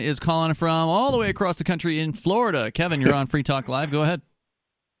 This one is calling from all the way across the country in Florida. Kevin, you're on Free Talk Live. Go ahead.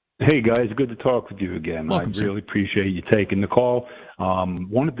 Hey, guys. Good to talk with you again. Welcome, I really appreciate you taking the call.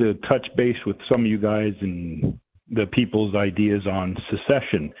 Wanted to touch base with some of you guys and the people's ideas on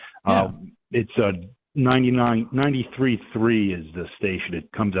secession. Yeah. It's 93.3 is the station. It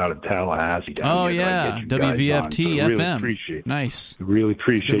comes out of Tallahassee. Down here WVFT FM. FM. Appreciate, nice. Really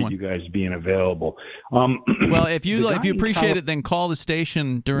appreciate you guys being available. Well, if you appreciate it, then call the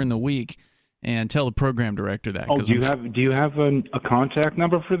station during the week and tell the program director that. Do you have a contact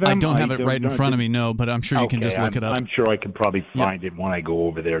number for them? I don't have it right in front of me, no, but I'm sure you can just look it up. I'm sure I can probably find it when I go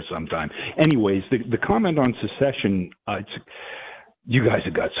over there sometime. Anyways, the comment on secession, you guys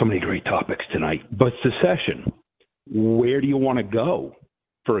have got so many great topics tonight, but secession, where do you want to go,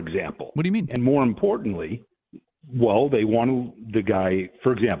 for example? What do you mean? And more importantly, well, they want the guy,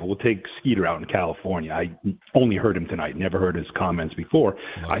 for example, we'll take Skeeter out in California. I only heard him tonight, never heard his comments before.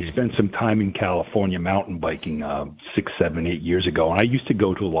 Lucky. I spent some time in California mountain biking 6, 7, 8 years ago, and I used to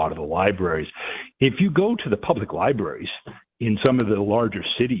go to a lot of the libraries. If you go to the public libraries in some of the larger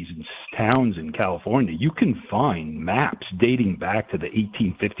cities and towns in California, you can find maps dating back to the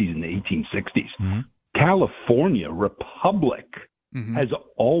 1850s and the 1860s. Mm-hmm. California Republic has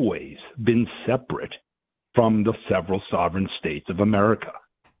always been separate from the several sovereign states of America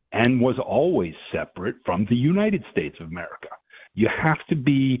and was always separate from the United States of America. You have to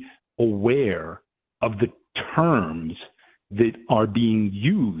be aware of the terms that are being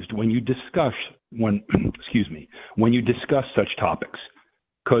used when you discuss when you discuss such topics,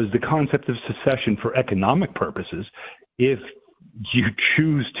 because the concept of secession for economic purposes, if you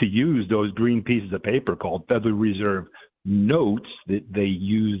choose to use those green pieces of paper called Federal Reserve notes that they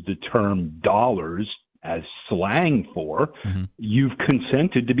use the term dollars as slang for, you've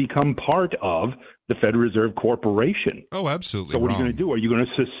consented to become part of the Federal Reserve Corporation. Oh, absolutely. So what wrong. are you going to do? Are you going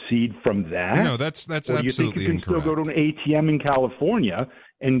to secede from that? No, that's or absolutely do you think you can incorrect. still go to an ATM in California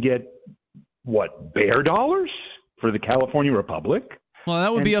and get, bear dollars for the California Republic? Well,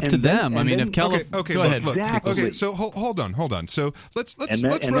 that would be up to them. I mean, if California. Okay, go ahead. Exactly. Okay, so hold on. So let's And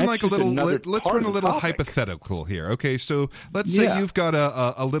run like a that's little just let's another run a little topic. hypothetical here. Okay, so let's say you've got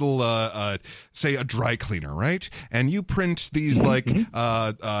a little say a dry cleaner, right? And you print these like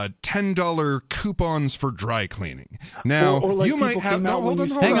 $10 coupons for dry cleaning. Now Or like you might people have came out hold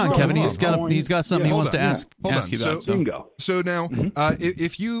when on, you Hang on, hold Kevin. on. He's got something he wants to ask you about. So now,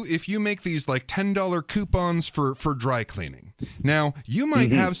 if you make these like $10 coupons for dry cleaning, Now, you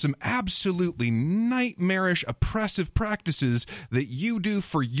might have some absolutely nightmarish, oppressive practices that you do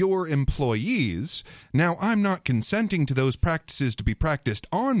for your employees. Now, I'm not consenting to those practices to be practiced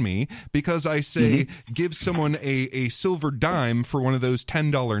on me because I say give someone a silver dime for one of those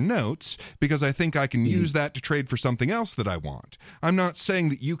 $10 notes because I think I can use that to trade for something else that I want. I'm not saying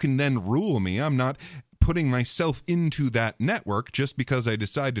that you can then rule me. I'm not putting myself into that network just because I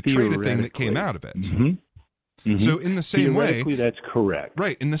decide to trade a thing that came out of it. So in the same way, theoretically, that's correct.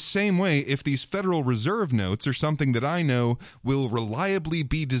 Right. In the same way, if these Federal Reserve notes are something that I know will reliably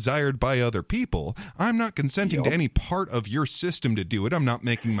be desired by other people, I'm not consenting to any part of your system to do it. I'm not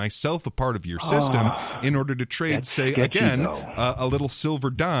making myself a part of your system in order to trade, say, again, a little silver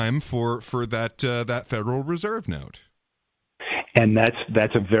dime for that Federal Reserve note. And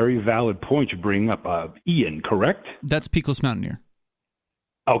that's a very valid point you bring up. Ian, correct? That's Peakless Mountaineer.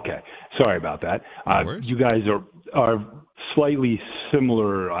 Okay, sorry about that. You guys are slightly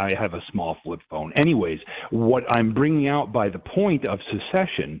similar. I have a small flip phone. Anyways, what I'm bringing out by the point of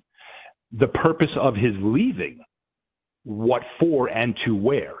secession, the purpose of his leaving, what for and to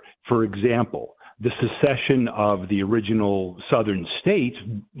where. For example, the secession of the original southern states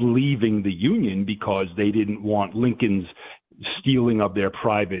leaving the Union because they didn't want Lincoln's stealing of their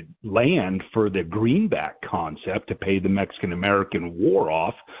private land for the greenback concept to pay the Mexican-American War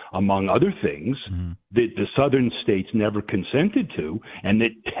off, among other things, that the southern states never consented to, and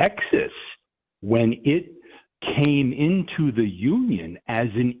that Texas, when it came into the Union as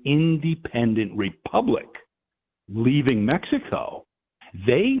an independent republic, leaving Mexico,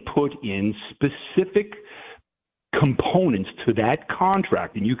 they put in specific components to that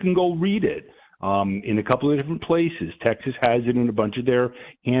contract, and you can go read it. In a couple of different places. Texas has it in a bunch of their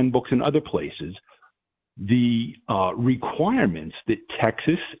handbooks and other places. The requirements that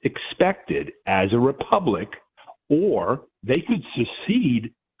Texas expected as a republic, or they could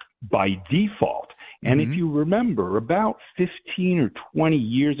secede by default. And if you remember, about 15 or 20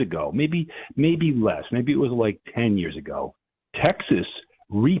 years ago, maybe less, maybe it was like 10 years ago, Texas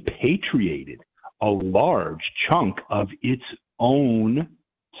repatriated a large chunk of its own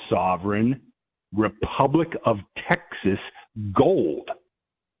sovereign Republic of Texas gold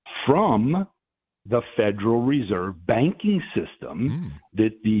from the Federal Reserve banking system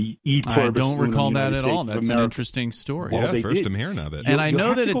that the I don't recall that at all. That's an interesting story. Well, first I'm hearing of it. And I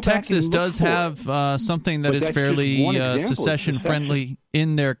know that Texas does have something that is fairly secession-friendly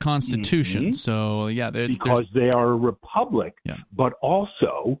in their constitution. So, yeah. Because they are a republic, but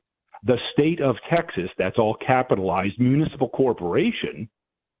also the state of Texas, that's all capitalized, municipal corporation,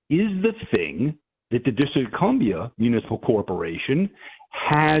 is the thing that the District of Columbia Municipal Corporation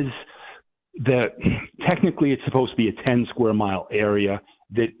has. That technically it's supposed to be a 10 square mile area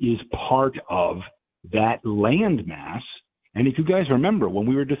that is part of that landmass. And if you guys remember, when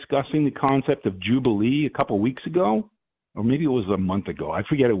we were discussing the concept of Jubilee a couple of weeks ago, or maybe it was a month ago, I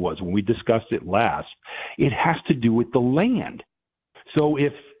forget it was, when we discussed it last, it has to do with the land. So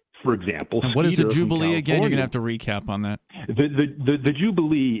if, for example, and what is a Jubilee again? You're going to have to recap on that. The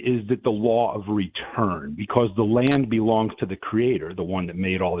Jubilee is that the law of return, because the land belongs to the creator, the one that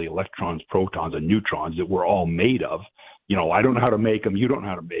made all the electrons, protons, and neutrons that we're all made of. You know, I don't know how to make them, you don't know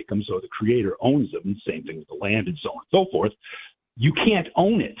how to make them, so the creator owns them, same thing with the land and so on and so forth. You can't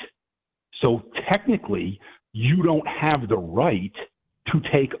own it. So technically, you don't have the right to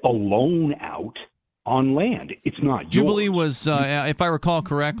take a loan out on land. It's not Jubilee yours. was, if I recall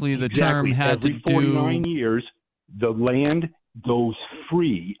correctly, the term had Every to do 49 years, the land goes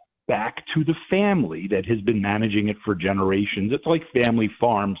free back to the family that has been managing it for generations. It's like family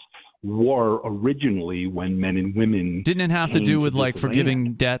farms were originally when men and women didn't it have to do with like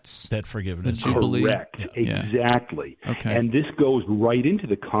forgiving debts, debt forgiveness. Jubilee. Correct. Yeah. Exactly. Okay. And this goes right into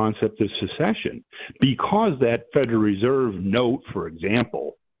the concept of secession, because that Federal Reserve note, for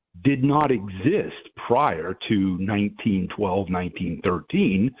example, did not exist prior to 1912,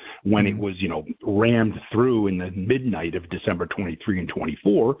 1913, when it was, rammed through in the midnight of December 23 and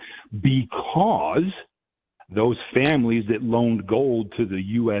 24, because those families that loaned gold to the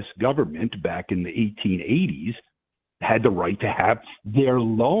U.S. government back in the 1880s had the right to have their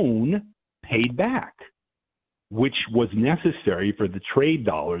loan paid back, which was necessary for the trade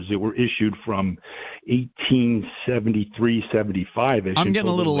dollars that were issued from 1873, 75. I'm getting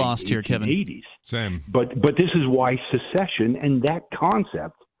a little lost here, Kevin. Same. But this is why secession and that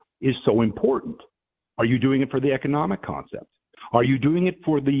concept is so important. Are you doing it for the economic concept? Are you doing it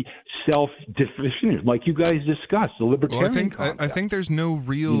for the self-definition, like you guys discussed, the libertarian? Well, I think there's no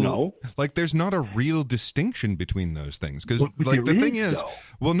real, there's not a real distinction between those things, because the thing is,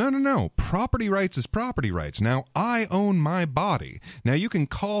 well, no. Property rights is property rights. Now, I own my body. Now, you can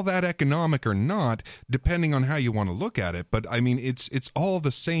call that economic or not, depending on how you want to look at it. But I mean, it's all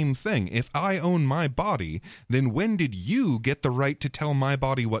the same thing. If I own my body, then when did you get the right to tell my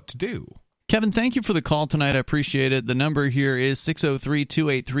body what to do? Kevin, thank you for the call tonight. I appreciate it. The number here is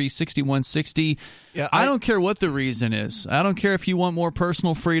 603-283-6160. Yeah, I don't care what the reason is. I don't care if you want more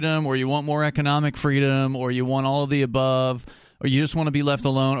personal freedom or you want more economic freedom or you want all of the above or you just want to be left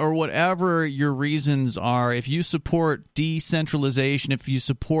alone or whatever your reasons are. If you support decentralization, if you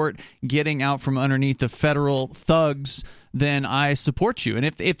support getting out from underneath the federal thugs, then I support you. And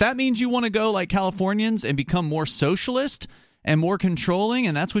if that means you want to go like Californians and become more socialist and more controlling,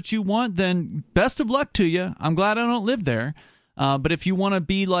 and that's what you want, then best of luck to you. I'm glad I don't live there. But if you want to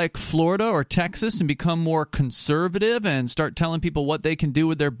be like Florida or Texas and become more conservative and start telling people what they can do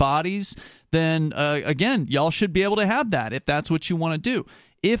with their bodies, then, again, y'all should be able to have that if that's what you want to do.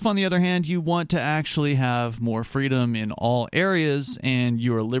 If, on the other hand, you want to actually have more freedom in all areas and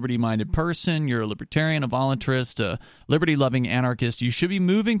you're a liberty-minded person, you're a libertarian, a voluntarist, a liberty-loving anarchist, you should be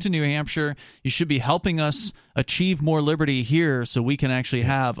moving to New Hampshire. You should be helping us achieve more liberty here so we can actually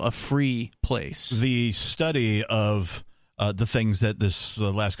have a free place. The study of the things that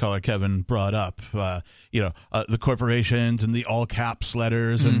the last caller Kevin brought up, the corporations and the all caps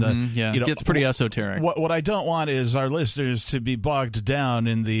letters and it gets pretty esoteric. What I don't want is our listeners to be bogged down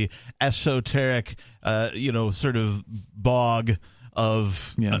in the esoteric, sort of bog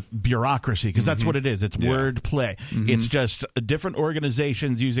of bureaucracy, because that's what it is. It's wordplay. It's just different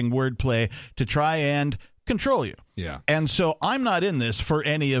organizations using wordplay to try and control you. Yeah. And so I'm not in this for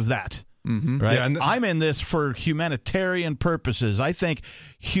any of that. Right? Yeah, I'm in this for humanitarian purposes. I think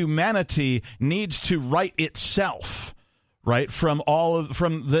humanity needs to right itself, right, from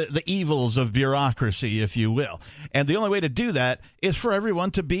the evils of bureaucracy, if you will. And the only way to do that is for everyone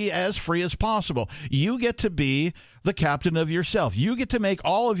to be as free as possible. You get to be the captain of yourself. You get to make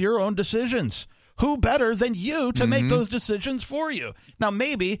all of your own decisions. Who better than you to make those decisions for you? Now,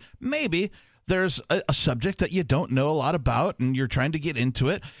 maybe there's a subject that you don't know a lot about and you're trying to get into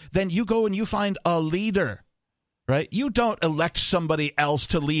it, then you go and you find a leader, right? You don't elect somebody else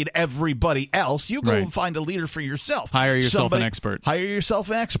to lead everybody else. You go and find a leader for yourself. Hire yourself an expert. Hire yourself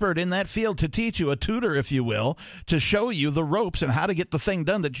an expert in that field to teach you, a tutor, if you will, to show you the ropes and how to get the thing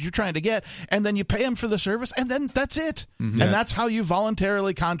done that you're trying to get, and then you pay them for the service, and then that's it. And that's how you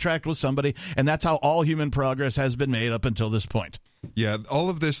voluntarily contract with somebody, and that's how all human progress has been made up until this point. Yeah, all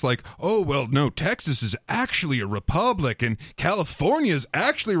of this no, Texas is actually a republic and California is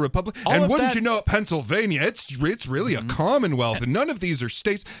actually a republic. And wouldn't you know it, Pennsylvania, it's really a commonwealth and none of these are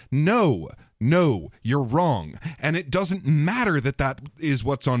states. No, you're wrong. And it doesn't matter that is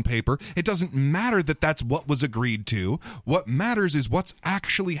what's on paper. It doesn't matter that that's what was agreed to. What matters is what's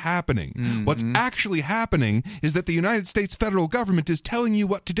actually happening. What's actually happening is that the United States federal government is telling you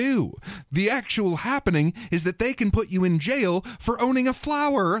what to do. The actual happening is that they can put you in jail for owning a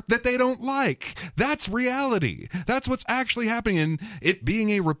flower that they don't like. That's reality. That's what's actually happening. And it being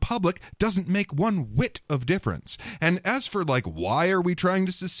a republic doesn't make one whit of difference. And as for why are we trying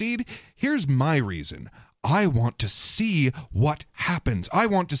to secede? Here's my reason. I want to see what happens. I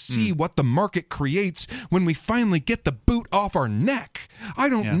want to see what the market creates when we finally get the boot off our neck. I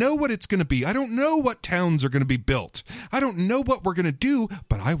don't know what it's going to be. I don't know what towns are going to be built. I don't know what we're going to do,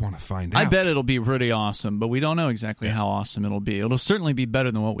 but I want to find out. I bet it'll be pretty awesome, but we don't know exactly how awesome it'll be. It'll certainly be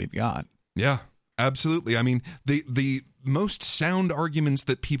better than what we've got. Yeah, absolutely. I mean, the most sound arguments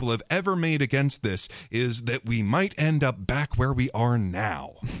that people have ever made against this is that we might end up back where we are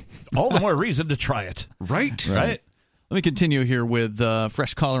now. All the more reason to try it. Right. Let me continue here with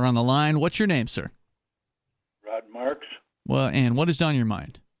fresh caller on the line. What's your name, sir? Rod Marks. Well, and what is on your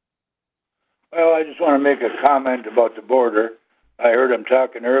mind? Well, I just want to make a comment about the border. I heard him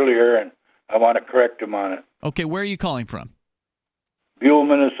talking earlier, and I want to correct him on it. Okay, where are you calling from? Buell,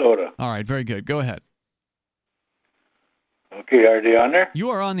 Minnesota. All right, very good. Go ahead. Okay, are they on there? You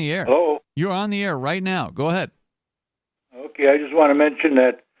are on the air. Hello? You're on the air right now. Go ahead. Okay, I just want to mention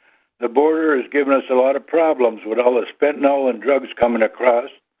that the border has given us a lot of problems with all the fentanyl and drugs coming across.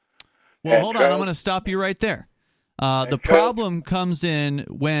 Well, hold on. I'm going to stop you right there. The problem comes in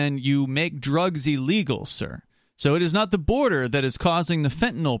when you make drugs illegal, sir. So it is not the border that is causing the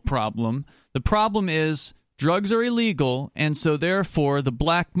fentanyl problem. The problem is drugs are illegal, and so therefore the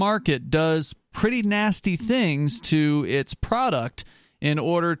black market does pretty nasty things to its product in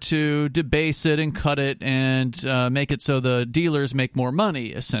order to debase it and cut it and make it so the dealers make more money,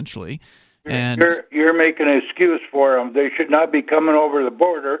 essentially. And you're making an excuse for them. They should not be coming over the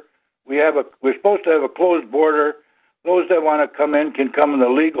border. We're supposed to have a closed border. Those that want to come in can come in the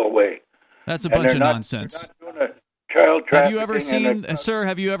legal way. That's a bunch of nonsense. They're not doing child trafficking. Have you ever seen, sir?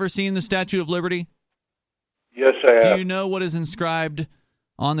 Have you ever seen the Statue of Liberty? Yes, I have. Do you know what is inscribed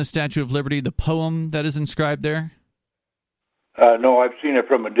on the Statue of Liberty? The poem that is inscribed there. No, I've seen it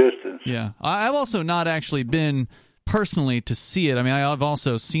from a distance. Yeah, I've also not actually been personally to see it. I mean, I've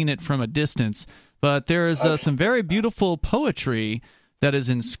also seen it from a distance, but there is some very beautiful poetry that is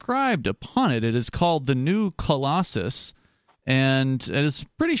inscribed upon it. It is called The New Colossus, and it is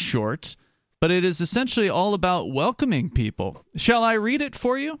pretty short, but it is essentially all about welcoming people. Shall I read it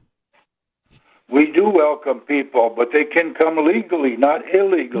for you? We do welcome people, but they can come legally, not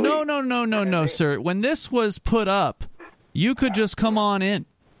illegally. No, sir. When this was put up, you could just come on in.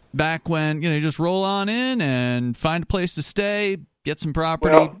 Back when, you just roll on in and find a place to stay, get some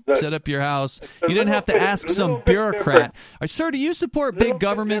property, set up your house. You didn't have to ask some bureaucrat. Sir, do you support big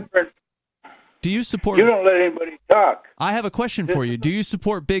government? Do you support... You don't let anybody talk. I have a question for you. Do you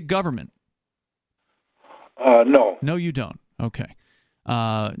support big government? No. No, you don't. Okay.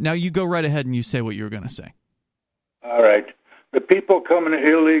 Now you go right ahead and you say what you were going to say. All right. The people coming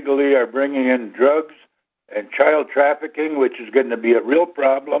illegally are bringing in drugs and child trafficking, which is going to be a real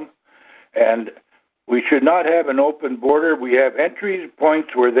problem. And we should not have an open border. We have entry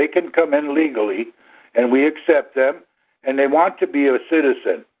points where they can come in legally, and we accept them, and they want to be a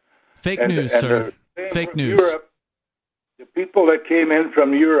citizen. Fake news, sir. Fake news. Europe, the people that came in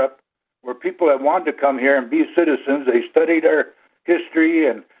from Europe were people that wanted to come here and be citizens. They studied our history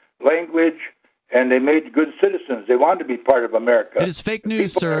and language, and they made good citizens. They wanted to be part of America. It is fake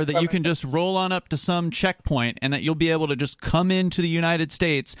news, sir, that you can just roll on up to some checkpoint and that you'll be able to just come into the United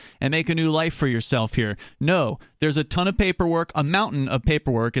States and make a new life for yourself here. No, there's a ton of paperwork, a mountain of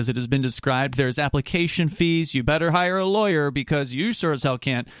paperwork, as it has been described. There's application fees. You better hire a lawyer because you sure as hell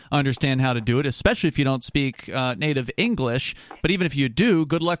can't understand how to do it, especially if you don't speak native English. But even if you do,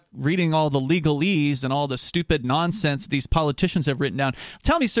 good luck reading all the legalese and all the stupid nonsense these politicians have written down.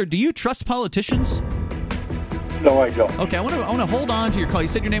 Tell me, sir, do you trust politicians? No, I don't. Okay, I want to hold on to your call. You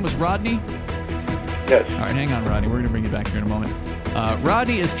said your name was Rodney? Yes. All right, hang on, Rodney. We're going to bring you back here in a moment.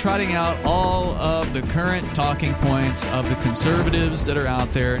 Rodney is trotting out all of the current talking points of the conservatives that are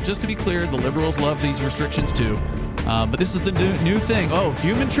out there. Just to be clear, the liberals love these restrictions too. But this is the new thing. Oh,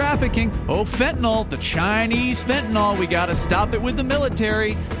 human trafficking. Oh, fentanyl. The Chinese fentanyl. We got to stop it with the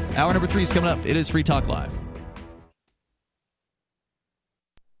military. Hour number 3 is coming up. It is Free Talk Live.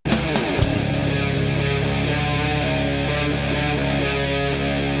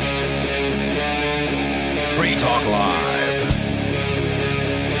 Free Talk Live.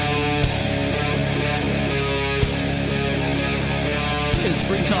 It's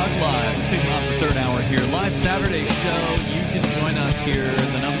Free Talk Live. We're kicking off the third hour here. Live Saturday show. You can join us here.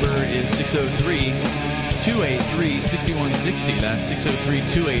 The number is 603-283-6160. That's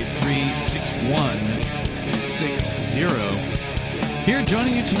 603-283-6160. Here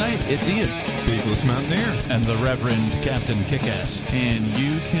joining you tonight, it's Ian. Peakless Mountaineer. And the Reverend Captain Kickass. And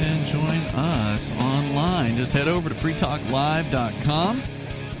you can join us online. Just head over to freetalklive.com.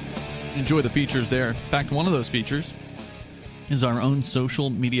 Enjoy the features there. In fact, one of those features is our own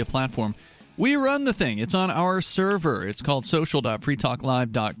social media platform. We run the thing. It's on our server. It's called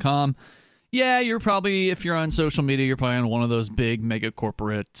social.freetalklive.com. Yeah, you're probably, if you're on social media, you're probably on one of those big mega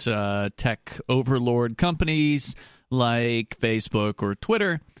corporate tech overlord companies like Facebook or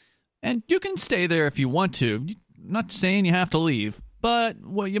Twitter. And you can stay there if you want to. I'm not saying you have to leave. But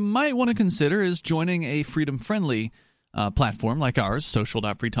what you might want to consider is joining a freedom-friendly platform like ours,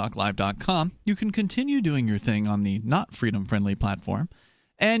 social.freetalklive.com. You can continue doing your thing on the not freedom-friendly platform.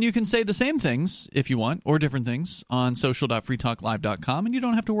 And you can say the same things, if you want, or different things on social.freetalklive.com. And you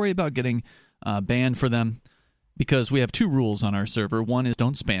don't have to worry about getting banned for them because we have 2 rules on our server. One is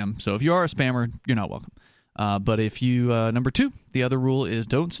don't spam. So if you are a spammer, you're not welcome. But if you, number 2, the other rule is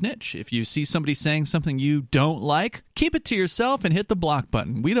don't snitch. If you see somebody saying something you don't like, keep it to yourself and hit the block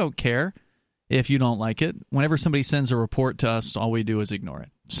button. We don't care if you don't like it. Whenever somebody sends a report to us, all we do is ignore it.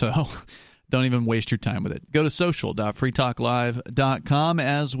 So don't even waste your time with it. Go to social.freetalklive.com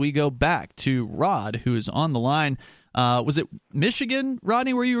as we go back to Rod, who is on the line. Was it Michigan,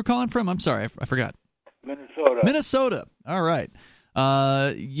 Rodney, where you were calling from? I'm sorry, I forgot. Minnesota. All right.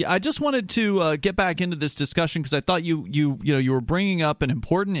 I just wanted to get back into this discussion because I thought you were bringing up an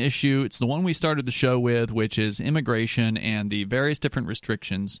important issue. It's the one we started the show with, which is immigration and the various different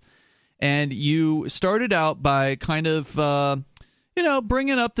restrictions. And you started out by kind of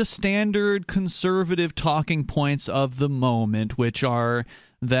bringing up the standard conservative talking points of the moment, which are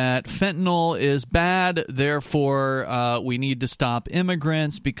that fentanyl is bad, therefore we need to stop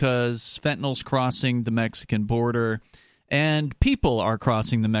immigrants because fentanyl's crossing the Mexican border, and people are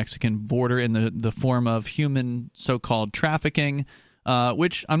crossing the Mexican border in the form of human so-called trafficking,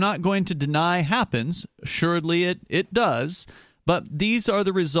 which I'm not going to deny happens. Assuredly, it does. But these are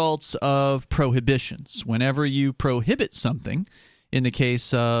the results of prohibitions. Whenever you prohibit something, in the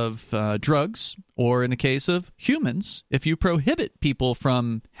case of drugs or in the case of humans, if you prohibit people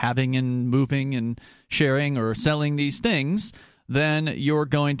from having and moving and sharing or selling these things, then you're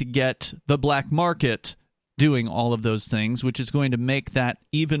going to get the black market doing all of those things, which is going to make that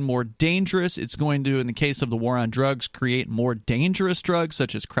even more dangerous. It's going to, in the case of the war on drugs, create more dangerous drugs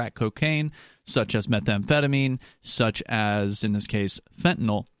such as crack cocaine, such as methamphetamine, such as, in this case,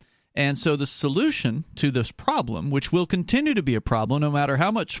 fentanyl. And so the solution to this problem, which will continue to be a problem no matter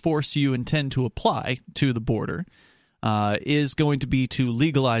how much force you intend to apply to the border, is going to be to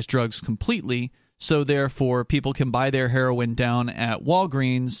legalize drugs completely, so therefore people can buy their heroin down at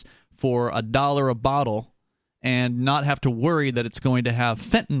Walgreens for $1 a bottle and not have to worry that it's going to have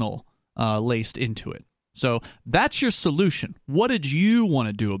fentanyl laced into it. So that's your solution. What did you want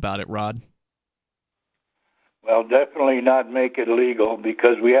to do about it, Rod? Well, definitely not make it legal,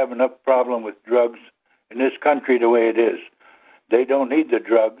 because we have enough problem with drugs in this country the way it is. They don't need the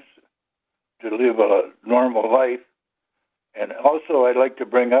drugs to live a normal life. And also, I'd like to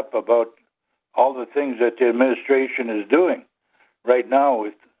bring up about all the things that the administration is doing right now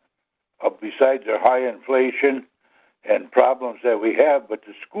with besides the high inflation and problems that we have, but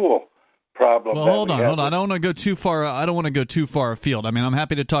the school problem. Well, hold on. I don't want to go too far. I don't want to go too far afield. I mean, I'm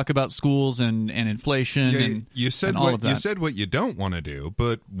happy to talk about schools and inflation and all of that. You said what you don't want to do,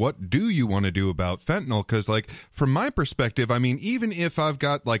 but what do you want to do about fentanyl? Because, from my perspective, I mean, even if I've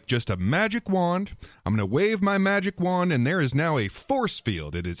got just a magic wand, I'm going to wave my magic wand, and there is now a force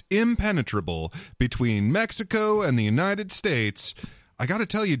field. It is impenetrable between Mexico and the United States. I got to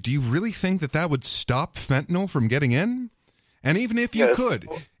tell you, do you really think that would stop fentanyl from getting in? And even if you could,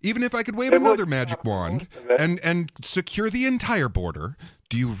 even if I could wave another magic wand and secure the entire border,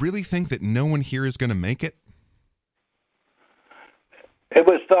 do you really think that no one here is going to make it? It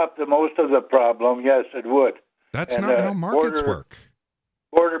would stop most of the problem. Yes, it would. That's not how markets work.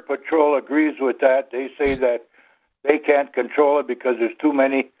 Border Patrol agrees with that. They say that they can't control it because there's too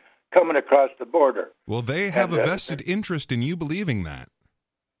many coming across the border. Well, they have a vested interest in you believing that.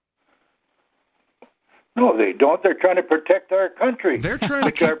 No, they don't. They're trying to protect our country. They're trying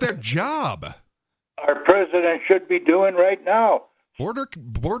to keep their job. Our president should be doing right now.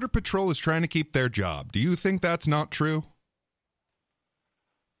 Border Patrol is trying to keep their job. Do you think that's not true?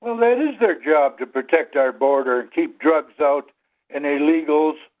 Well, that is their job, to protect our border and keep drugs out and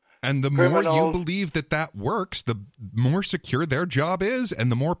illegals. And the criminals. more you believe that works, the more secure their job is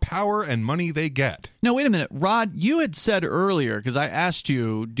and the more power and money they get. Now, wait a minute. Rod, you had said earlier, because I asked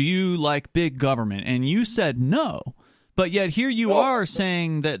you, do you like big government? And you said no. But yet here you are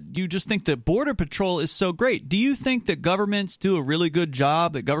saying that you just think that Border Patrol is so great. Do you think that governments do a really good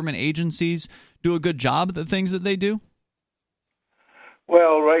job, that government agencies do a good job at the things that they do?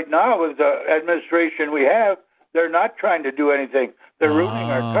 Well, right now, with the administration we have, they're not trying to do anything. They're ruining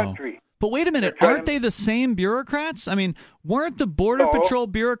our country. But wait a minute, aren't they the same bureaucrats? I mean, weren't the Border Patrol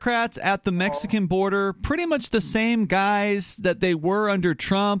bureaucrats at the Mexican border pretty much the same guys that they were under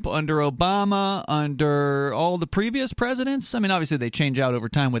Trump, under Obama, under all the previous presidents? I mean, obviously they change out over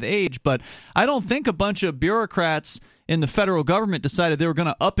time with age, but I don't think a bunch of bureaucrats in the federal government decided they were going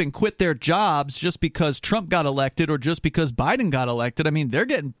to up and quit their jobs just because Trump got elected or just because Biden got elected. I mean, they're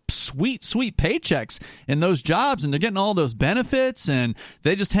getting sweet paychecks in those jobs, and they're getting all those benefits, and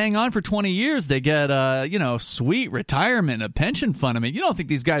they just hang on for 20 years. They get, sweet retirement, a pension fund. I mean, you don't think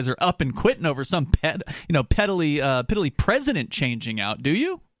these guys are up and quitting over some piddly president changing out, do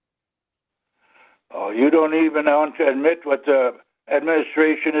you? Oh, you don't even want to admit what the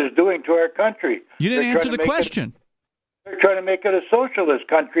administration is doing to our country. You didn't answer the question. They're trying to make it a socialist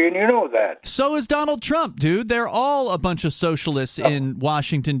country, and you know that. So is Donald Trump, dude. They're all a bunch of socialists in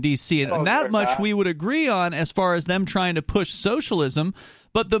Washington, D.C., and that much we would agree on as far as them trying to push socialism.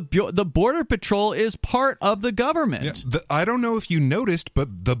 But the Border Patrol is part of the government. Yeah, I don't know if you noticed,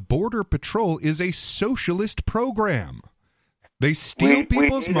 but the Border Patrol is a socialist program. They steal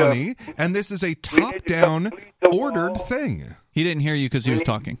people's money, and this is a top-down ordered thing. He didn't hear you because he was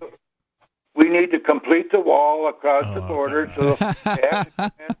talking. We need to complete the wall across the border. So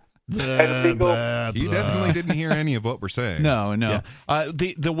He definitely didn't hear any of what we're saying. No. Yeah.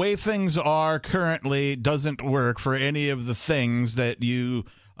 The way things are currently doesn't work for any of the things that you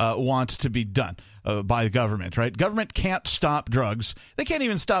want to be done by the government, right? Government can't stop drugs. They can't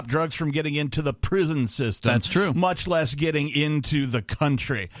even stop drugs from getting into the prison system. That's true. Much less getting into the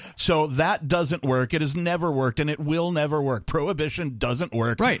country. So that doesn't work. It has never worked, and it will never work. Prohibition doesn't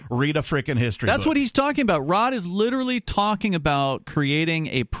work. Right. Read a frickin' history That's book. what he's talking about. Rod is literally talking about creating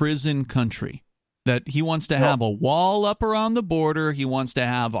a prison country. That he wants to have a wall up around the border. He wants to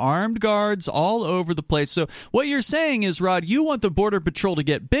have armed guards all over the place. So what you're saying is, Rod, you want the Border Patrol to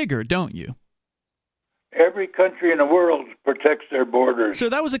get bigger, don't you? Every country in the world protects their borders. So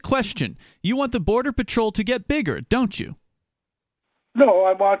that was a question. You want the Border Patrol to get bigger, don't you? No,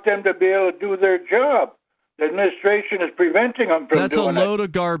 I want them to be able to do their job. The administration is preventing them from That's doing a load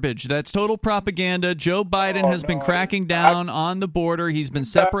of garbage. That's total propaganda. Joe Biden has been cracking down on the border. He's been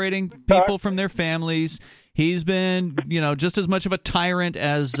separating people from their families. He's been, just as much of a tyrant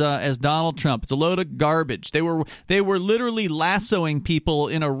as Donald Trump. It's a load of garbage. They were literally lassoing people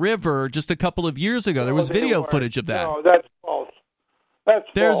in a river just a couple of years ago. There was video footage of that. No, that's false.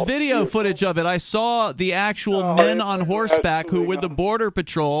 There's false. video footage of it. I saw the actual men on horseback who were the Border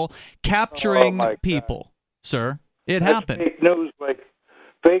Patrol capturing people. Sir, it happened.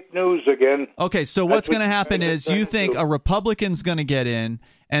 Fake news again. Okay, so what's going to happen is you think a Republican's going to get in,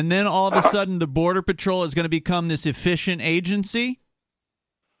 and then all of a sudden the Border Patrol is going to become this efficient agency?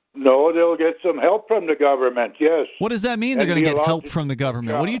 No, they'll get some help from the government, yes. What does that mean, they're going to get help from the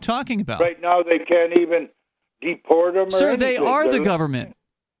government? What are you talking about? Right now they can't even deport them. Sir, they are the government.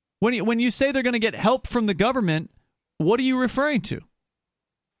 When you say they're going to get help from the government, what are you referring to?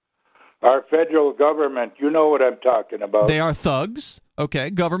 Our federal government, you know what I'm talking about. They are thugs. Okay,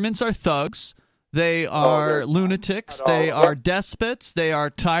 governments are thugs. They are lunatics. They are despots. They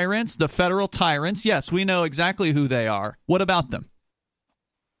are tyrants, the federal tyrants. Yes, we know exactly who they are. What about them?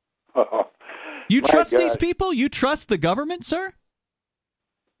 You trust these people? You trust the government, sir?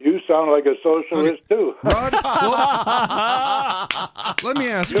 You sound like a socialist, too. Rod, let me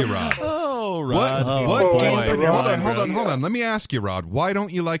ask you, Rod. Oh, Rod. Hold on. Let me ask you, Rod. Why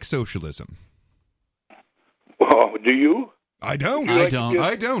don't you like socialism? Oh, do you? I don't. I don't.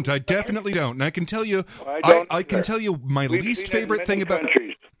 I don't. I definitely don't. And I can tell you, I can tell you my least favorite thing about.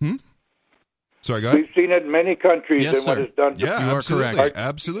 Sorry, go ahead. We've seen it in many countries Yes, and what sir. it's done. Yeah, You are absolutely. correct.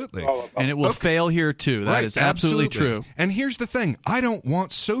 Absolutely. And it will fail here, too. That is absolutely true. And here's the thing. I don't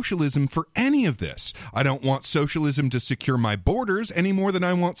want socialism for any of this. I don't want socialism to secure my borders any more than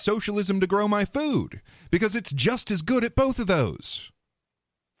I want socialism to grow my food. Because it's just as good at both of those.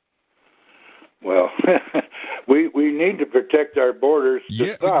 Well, we need to protect our borders.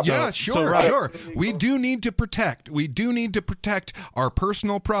 Sure. We do need to protect. We do need to protect our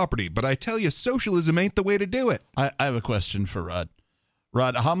personal property. But I tell you, socialism ain't the way to do it. I have a question for Rod.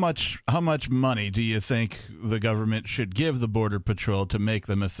 Rod, how much money do you think the government should give the Border Patrol to make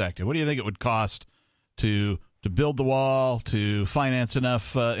them effective? What do you think it would cost to build the wall, to finance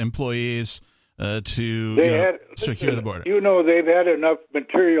enough employees, to secure the border? You know, they've had enough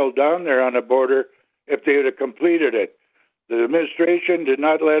material down there on the border if they would have completed it. The administration did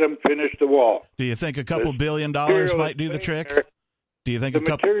not let them finish the wall. Do you think a couple $1 billion might do the trick? Do you think the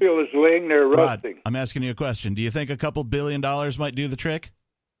material is laying there rusting? Rod, I'm asking you a question. Do you think a couple $1 billion might do the trick?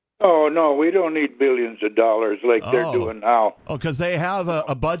 Oh, no, we don't need billions of dollars like they're doing now. Oh, because they have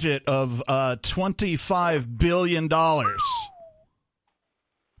a budget of $25 billion.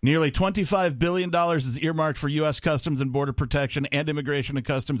 Nearly $25 billion is earmarked for U.S. Customs and Border Protection and Immigration and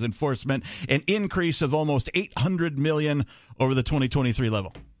Customs Enforcement, an increase of almost $800 million over the 2023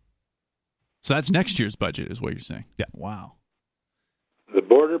 level. So that's next year's budget is what you're saying? Yeah. Wow. The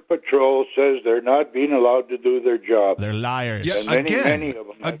Border Patrol says they're not being allowed to do their job. They're liars. Yeah, and many of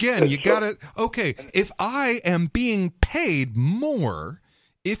them. Again, you got to... Okay, if I am being paid more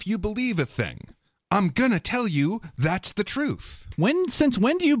if you believe a thing, I'm going to tell you that's the truth. Since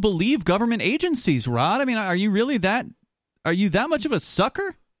when do you believe government agencies, Rod? I mean, are you that much of a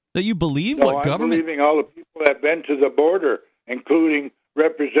sucker that you believe what government... I'm believing all the people that have been to the border, including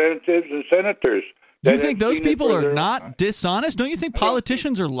representatives and senators. You think those people are not dishonest? Don't you think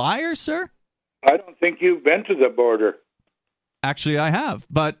politicians are liars, sir? I don't think you've been to the border. Actually, I have.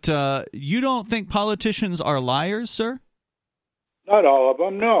 But you don't think politicians are liars, sir? Not all of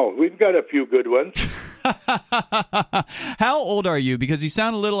them, no. We've got a few good ones. How old are you? Because you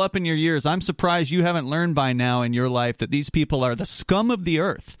sound a little up in your years. I'm surprised you haven't learned by now in your life that these people are the scum of the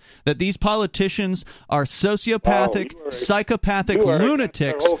earth, that these politicians are sociopathic, psychopathic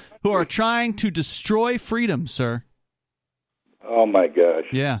lunatics who are trying to destroy freedom, sir. Oh my gosh.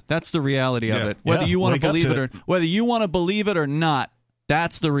 Yeah, that's the reality of Yeah. it. Whether Yeah, you want wake to up believe to it or whether you want to believe it or not,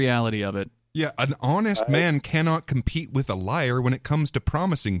 that's the reality of it. Yeah, an honest man cannot compete with a liar when it comes to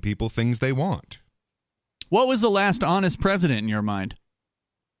promising people things they want. What was the last honest president in your mind?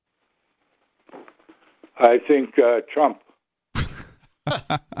 I think Trump.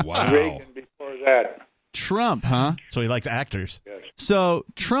 Wow. Reagan before that. Trump, huh? So he likes actors. Yes. So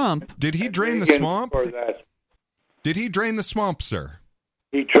Trump, Did he drain the Reagan swamp? before that. Did he drain the swamp, sir?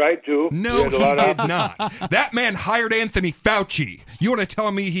 He tried to. No, had a he lot did of- not. That man hired Anthony Fauci. You want to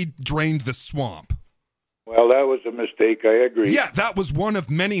tell me he drained the swamp? Well, that was a mistake. I agree. Yeah, that was one of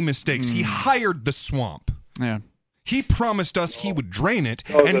many mistakes. He hired the swamp. yeah. He promised us he would drain it,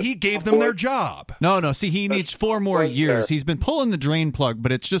 No, and the he gave swamp them their was- job. No. See, he needs 4 more was years. there. He's been pulling the drain plug,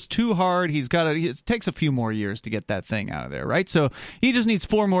 but it's just too hard. It takes a few more years to get that thing out of there, right? So he just needs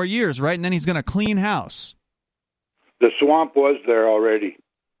 4 more years, right? And then he's going to clean house. The swamp was there already.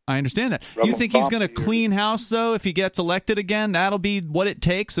 I understand that. From You think he's Obama going to years. clean house, though, if he gets elected again? That'll be what it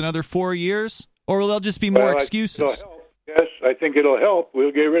takes, another 4 years? Or will there just be more Well, I think excuses? it'll help. Yes, I think it'll help.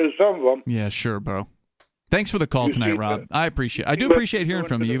 We'll get rid of some of them. Yeah, sure, bro. Thanks for the call You tonight, see Rob. the- I see do what appreciate hearing he's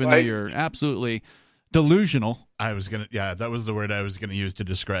from doing you, to even the though Biden? you're absolutely delusional. That was the word I was going to use to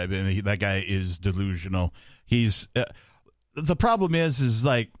describe him. That guy is delusional. He's the problem is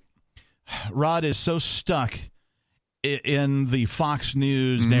like Rod is so stuck in the Fox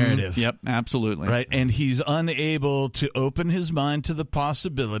News narrative. Yep, absolutely. Right, and he's unable to open his mind to the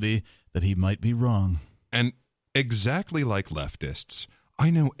possibility that he might be wrong. And exactly like leftists, I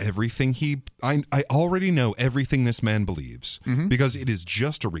know everything I already know everything this man believes because it is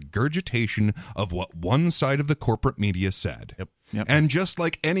just a regurgitation of what one side of the corporate media said. Yep. And just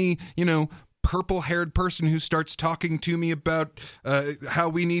like any, purple-haired person who starts talking to me about how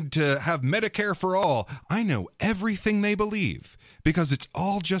we need to have Medicare for all, I know everything they believe because it's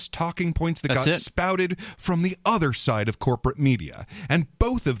all just talking points that That's got it. spouted from the other side of corporate media. And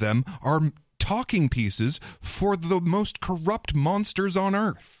both of them are talking pieces for the most corrupt monsters on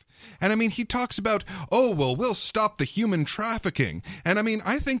earth. And I mean, he talks about, we'll stop the human trafficking. And I mean,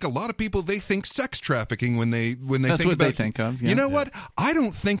 I think a lot of people, they think sex trafficking when they That's think what about they think of. Yeah. You know what? I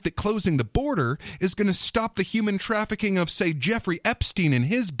don't think that closing the border is going to stop the human trafficking of, say, Jeffrey Epstein and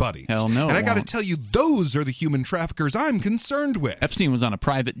his buddies. Hell no, And I it got to won't. tell you, those are the human traffickers I'm concerned with. Epstein was on a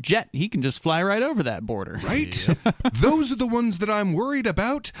private jet. He can just fly right over that border. Right? Those are the ones that I'm worried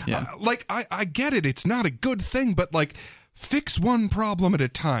about. Yeah. I get it. It's not a good thing, but fix one problem at a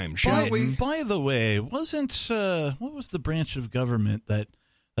time, shall we? By the way, wasn't what was the branch of government that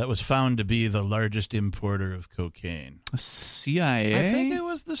was found to be the largest importer of cocaine? CIA? I think it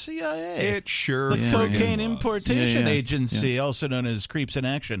was the CIA. It sure the Cocaine was. Importation Yeah. Agency, also known as Creeps in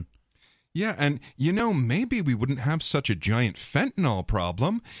Action. Yeah, and maybe we wouldn't have such a giant fentanyl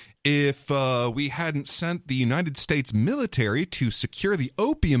problem if we hadn't sent the United States military to secure the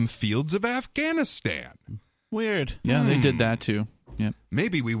opium fields of Afghanistan. Weird. Yeah, they did that too. Yep.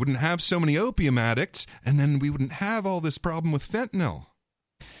 Maybe we wouldn't have so many opium addicts, and then we wouldn't have all this problem with fentanyl.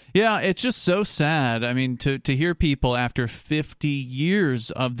 Yeah, it's just so sad. I mean, to hear people after 50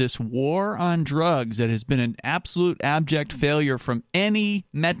 years of this war on drugs that has been an absolute abject failure from any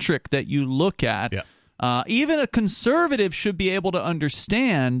metric that you look at. Yeah. Even a conservative should be able to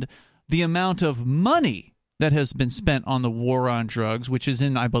understand the amount of money that has been spent on the war on drugs, which is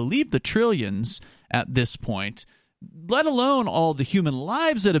in, I believe, the trillions at this point, let alone all the human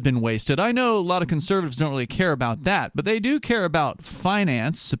lives that have been wasted. I know a lot of conservatives don't really care about that, but they do care about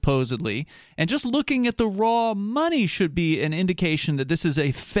finance, supposedly, and just looking at the raw money should be an indication that this is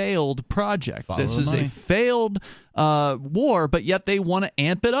a failed project. Follow This the is money. a failed war, but yet they want to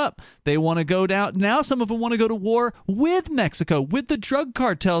amp it up. They want to go down. Now some of them want to go to war with Mexico, with the drug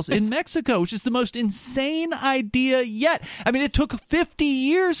cartels in Mexico, which is the most insane idea yet. I mean, it took 50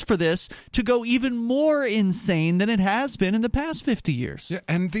 years for this to go even more insane than it has been in the past 50 years. Yeah,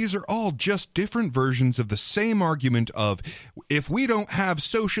 and these are all just different versions of the same argument of, if we don't have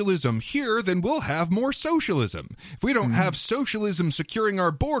socialism here, then we'll have more socialism. If we don't have socialism securing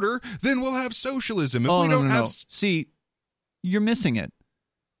our border, then we'll have socialism. If we don't have... See, you're missing it.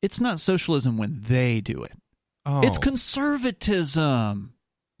 It's not socialism when they do it. Oh. It's conservatism.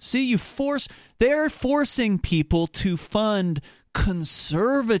 See, they're forcing people to fund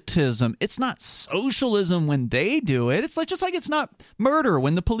conservatism. It's not socialism when they do it. It's just like it's not murder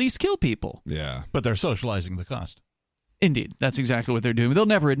when the police kill people. Yeah. But they're socializing the cost. Indeed, that's exactly what they're doing. They'll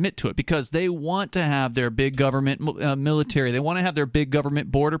never admit to it because they want to have their big government military. They want to have their big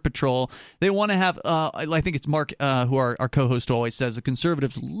government border patrol. They want to have, I think it's Mark, who our co-host always says, the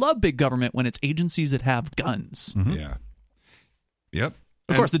conservatives love big government when it's agencies that have guns. Yeah. Yep.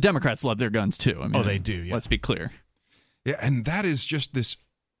 Of course, the Democrats love their guns, too. I mean, they do, yeah. Let's be clear. Yeah, and that is just this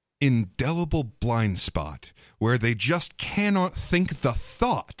indelible blind spot where they just cannot think the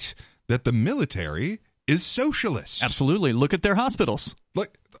thought that the military is socialist. Absolutely. Look at their hospitals.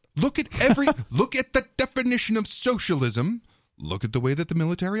 Look at look at the definition of socialism. Look at the way that the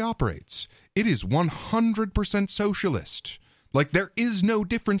military operates. It is 100% socialist. Like, there is no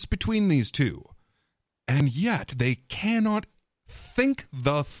difference between these two. And yet they cannot think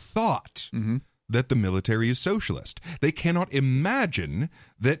the thought that the military is socialist. They cannot imagine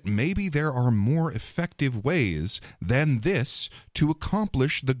that maybe there are more effective ways than this to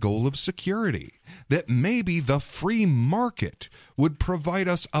accomplish the goal of security. That maybe the free market would provide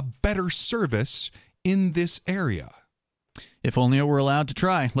us a better service in this area. If only it were allowed to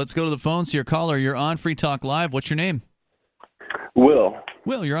try. Let's go to the phones here. Caller, you're on Free Talk Live. What's your name? Will,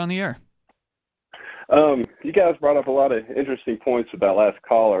 you're on the air. You guys brought up a lot of interesting points with that last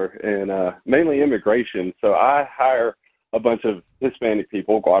caller, and mainly immigration. So I hire a bunch of Hispanic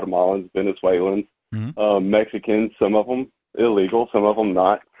people, Guatemalans, Venezuelans, Mexicans, some of them illegal, some of them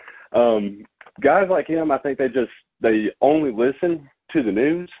not. Guys like him, I think they only listen to the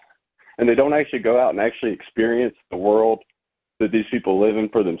news, and they don't actually go out and actually experience the world that these people live in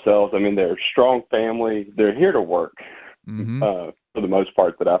for themselves. I mean, they're a strong family. They're here to work for the most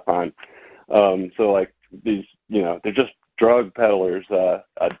part that I find. So like these, they're just drug peddlers.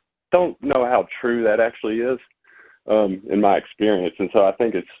 I don't know how true that actually is in my experience. And so I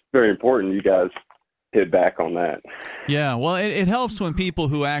think it's very important you guys hit back on that. Yeah, well, it helps when people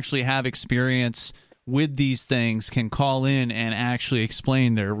who actually have experience with these things can call in and actually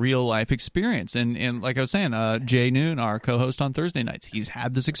explain their real life experience. And like I was saying, Jay Noon, our co-host on Thursday nights, he's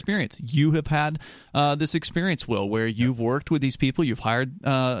had this experience. You have had this experience, Will, where you've worked with these people, you've hired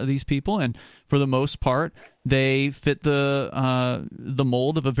these people, and for the most part, they fit the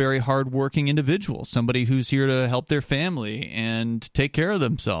mold of a very hardworking individual, somebody who's here to help their family and take care of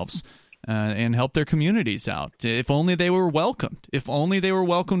themselves. And help their communities out. If only they were welcomed. If only they were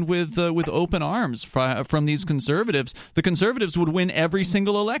welcomed with open arms from these conservatives, the conservatives would win every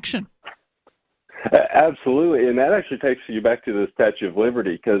single election. Absolutely, and that actually takes you back to the Statue of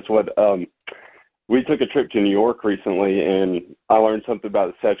Liberty, because we took a trip to New York recently, and I learned something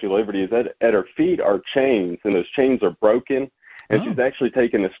about the Statue of Liberty is that at her feet are chains, and those chains are broken, and she's actually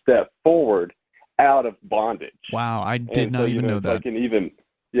taken a step forward out of bondage. Wow, I did not even know that.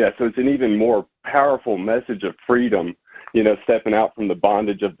 So it's an even more powerful message of freedom, stepping out from the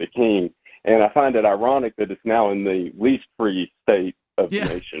bondage of the king. And I find it ironic that it's now in the least free state of the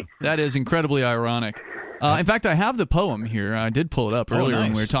nation. That is incredibly ironic. In fact, I have the poem here. I did pull it up earlier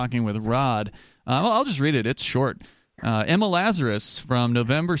when we were talking with Rod. I'll just read it. It's short. Emma Lazarus from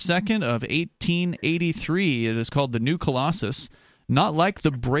November 2nd of 1883. It is called The New Colossus. Not like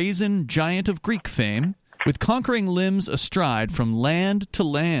the brazen giant of Greek fame, with conquering limbs astride from land to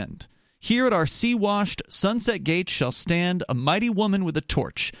land. Here at our sea-washed sunset gates shall stand a mighty woman with a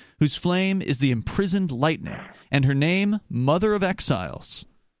torch, whose flame is the imprisoned lightning, and her name, Mother of Exiles.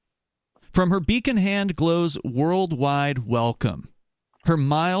 From her beacon hand glows worldwide welcome. Her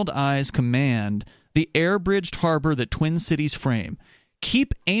mild eyes command the air-bridged harbor that twin cities frame.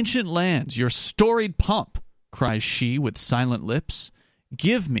 Keep ancient lands your storied pomp, cries she with silent lips.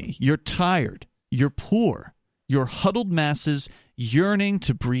 Give me your tired, your poor, your huddled masses yearning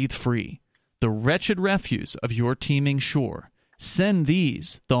to breathe free, the wretched refuse of your teeming shore. Send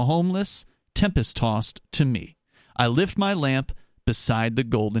these, the homeless, tempest-tossed, to me. I lift my lamp beside the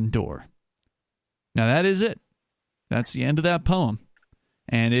golden door. Now that is it. That's the end of that poem.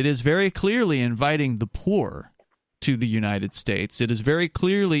 And it is very clearly inviting the poor to the United States. It is very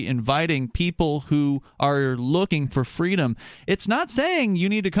clearly inviting people who are looking for freedom. It's not saying you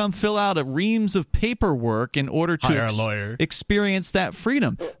need to come fill out a reams of paperwork in order to experience that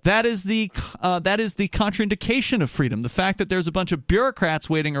freedom. That is the contraindication of freedom. The fact that there's a bunch of bureaucrats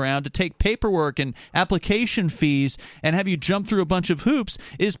waiting around to take paperwork and application fees and have you jump through a bunch of hoops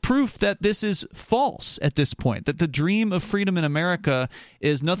is proof that this is false at this point, that the dream of freedom in America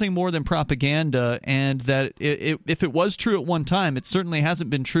is nothing more than propaganda, and that if it was true at one time, it certainly hasn't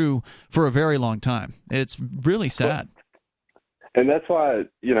been true for a very long time. It's really sad. And that's why,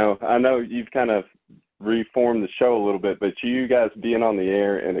 I know you've kind of reformed the show a little bit, but you guys being on the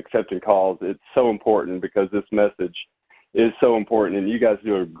air and accepting calls, it's so important because this message is so important, and you guys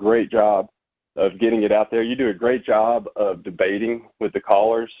do a great job of getting it out there. You do a great job of debating with the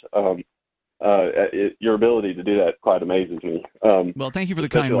callers. Your ability to do that quite amazes me. Well, thank you for the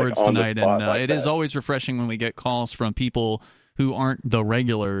kind words tonight, and it is always refreshing when we get calls from people who aren't the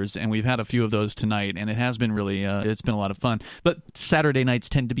regulars, and we've had a few of those tonight, and it has been really it's been a lot of fun. But Saturday nights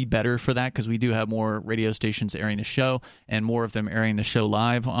tend to be better for that because we do have more radio stations airing the show, and more of them airing the show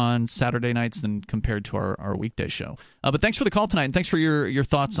live on Saturday nights than compared to our weekday show. But thanks for the call tonight, and thanks for your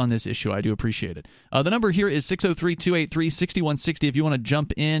thoughts on this issue. I do appreciate it. The number here is 603-283-6160. If you want to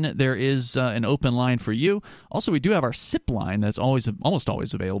jump in, there is an open line for you. Also, we do have our SIP line that's almost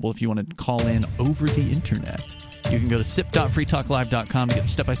always available if you want to call in over the internet. You can go to sip.freetalklive.com to get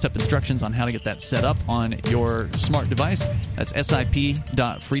step-by-step instructions on how to get that set up on your smart device. That's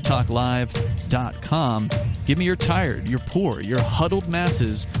sip.freetalklive.com. Give me your tired, your poor, your huddled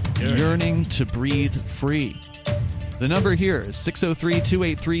masses yearning to breathe free. The number here is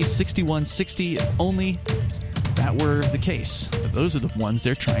 603-283-6160. If only that were the case. But those are the ones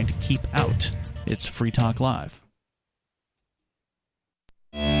they're trying to keep out. It's Free Talk Live.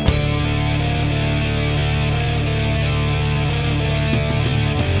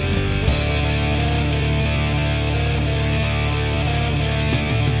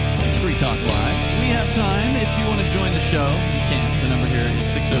 Free Talk Live. We have time. If you want to join the show, you can. The number here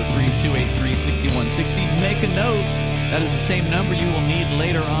is 603-283-6160. Make a note. That is the same number you will need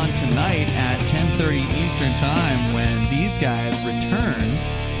later on tonight at 10:30 Eastern Time when these guys return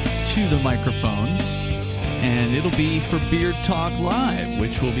to the microphones. And it'll be for Beard Talk Live,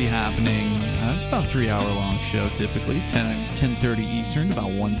 which will be happening, it's about a 3-hour-long show typically, 10:30 Eastern,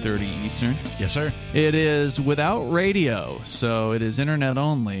 about 1:30 Eastern. Yes, sir. It is without radio, so it is internet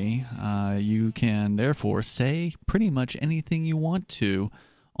only. You can, therefore, say pretty much anything you want to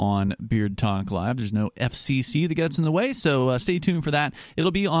on Beard Talk Live. There's no FCC that gets in the way, so stay tuned for that.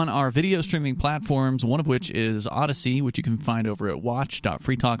 It'll be on our video streaming platforms, one of which is Odyssey, which you can find over at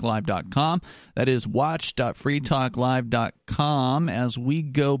watch.freetalklive.com. That is watch.freetalklive.com. As we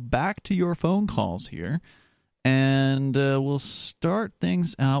go back to your phone calls here, and we'll start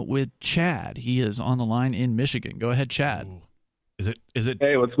things out with Chad. He is on the line in Michigan. Go ahead, Chad. Ooh. Is it?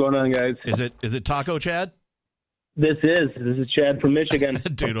 Hey, what's going on, guys? Is it Taco Chad? This is Chad from Michigan.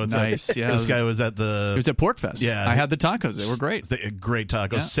 Dude, what's nice. up? Yeah, this guy was at It was at Porkfest. Yeah, I had the tacos. They were great. Great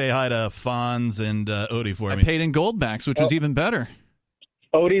tacos. Yeah. Say hi to Fonz and Odie for me. I paid in Goldbacks, which was even better.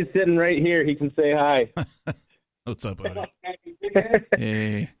 Odie's sitting right here. He can say hi. What's up, Odie?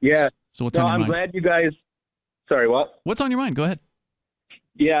 Hey. Yeah. So what's on your mind? I'm glad you guys. Sorry, what? What's on your mind? Go ahead.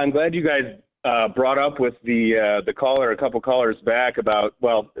 Yeah, I'm glad you guys brought up with the caller a couple callers back about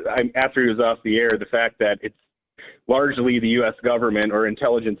after he was off the air, the fact that it's largely the U.S. government or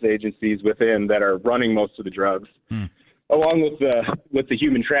intelligence agencies within that are running most of the drugs. Along with the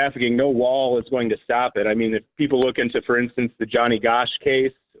human trafficking, no wall is going to stop it. I mean, if people look into, for instance, the Johnny Gosch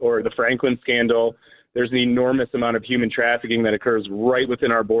case or the Franklin scandal, there's an enormous amount of human trafficking that occurs right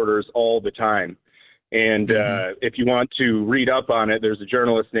within our borders all the time. And if you want to read up on it, there's a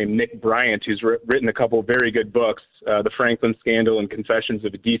journalist named Nick Bryant who's written a couple of very good books, The Franklin Scandal and Confessions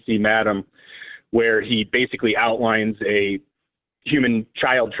of a D.C. Madam, where he basically outlines a human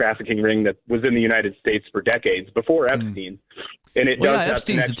child trafficking ring that was in the United States for decades before Epstein. And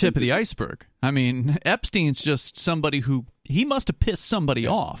Epstein's the tip of the iceberg. I mean, Epstein's just somebody who he must have pissed somebody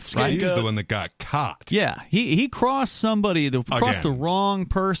off, right? He's the one that got caught. Yeah, he crossed somebody, crossed the wrong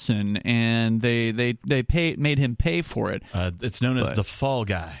person, and they made him pay for it. It's known as the fall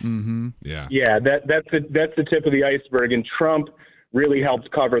guy. Mm-hmm. Yeah. That's the tip of the iceberg, and Trump really helped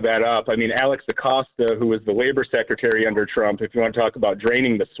cover that up. I mean, Alex Acosta, who was the labor secretary under Trump, if you want to talk about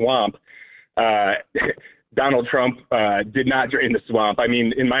draining the swamp, Donald Trump did not drain the swamp. I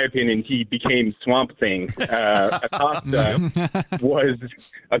mean, in my opinion, he became Swamp Thing. Acosta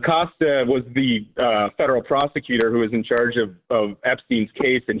was the federal prosecutor who was in charge of Epstein's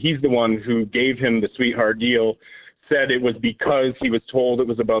case, and he's the one who gave him the sweetheart deal, said it was because he was told it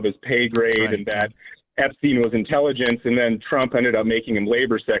was above his pay grade and that Epstein was intelligence, and then Trump ended up making him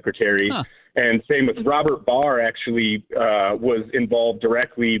labor secretary. And same with Robert Barr, actually was involved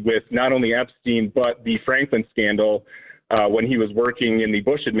directly with not only Epstein, but the Franklin scandal when he was working in the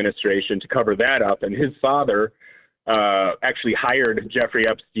Bush administration to cover that up. And his father actually hired Jeffrey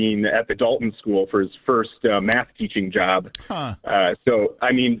Epstein at the Dalton School for his first math teaching job. So,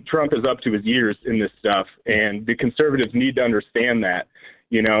 I mean, Trump is up to his ears in this stuff, and the conservatives need to understand that.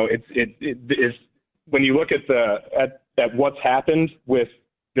 You know, it's when you look at what's happened with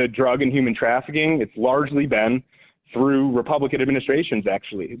the drug and human trafficking, it's largely been through Republican administrations,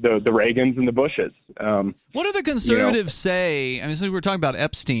 actually, the Reagans and the Bushes. What do the conservatives say? I mean, so we're talking about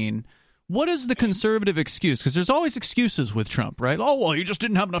Epstein. what is the conservative excuse? Because there's always excuses with Trump, right? Oh, well, he just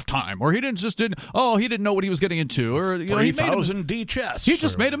didn't have enough time, or he didn't know what he was getting into, or 3,000 D chess. He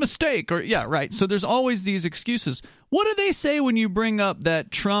just made a mistake, or yeah, right. So there's always these excuses. What do they say when you bring up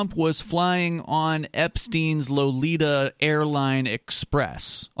that Trump was flying on Epstein's Lolita Airline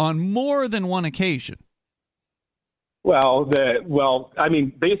Express on more than one occasion?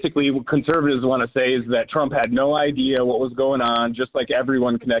 Basically what conservatives want to say is that Trump had no idea what was going on, just like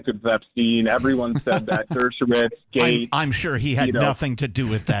everyone connected with Epstein. Everyone said that Dershowitz, Gates. I'm sure he had nothing to do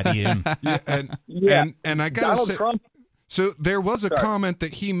with that, Ian. And I gotta say, Trump, so there was a comment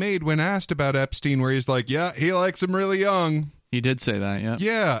that he made when asked about Epstein, where he's like, "Yeah, he likes him really young." He did say that, yeah.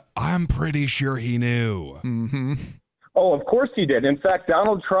 Yeah, I'm pretty sure he knew. Mm-hmm. Oh, of course he did. In fact,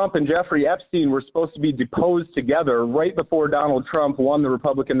 Donald Trump and Jeffrey Epstein were supposed to be deposed together right before Donald Trump won the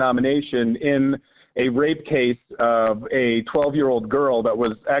Republican nomination in a rape case of a 12-year-old girl that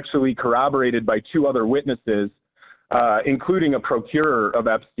was actually corroborated by two other witnesses, including a procurer of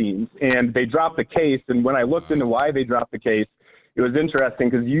Epstein's. And they dropped the case. And when I looked into why they dropped the case, it was interesting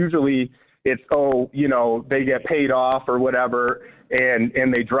because usually it's, they get paid off or whatever, and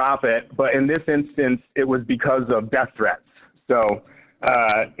they drop it. But in this instance, it was because of death threats. So,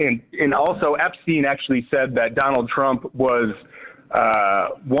 and also Epstein actually said that Donald Trump was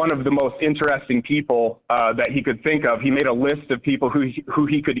one of the most interesting people that he could think of. He made a list of people who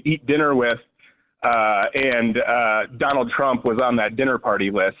he could eat dinner with, and Donald Trump was on that dinner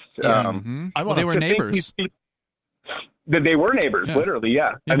party list. They were neighbors. That they were neighbors, literally,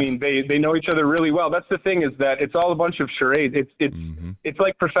 yeah. I mean, they know each other really well. That's the thing, is that it's all a bunch of charades. It's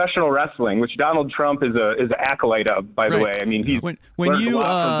like professional wrestling, which Donald Trump is an acolyte of, by the way. I mean, he's when you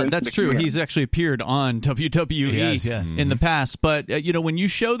that's true. He's actually appeared on WWE in the past. But when you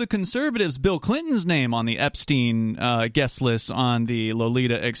show the conservatives Bill Clinton's name on the Epstein guest list on the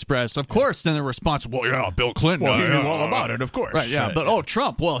Lolita Express, of course, then the response, well, yeah, Bill Clinton, he knew all about it, of course, right? Yeah, but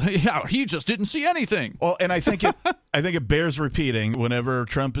Trump, well, yeah, he just didn't see anything. Well, and I think it bears repeating whenever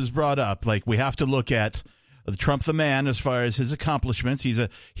Trump is brought up. Like, we have to look at Trump the man as far as his accomplishments.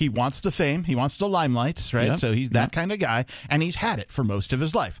 He wants the fame, he wants the limelight, right? So he's that kind of guy, and he's had it for most of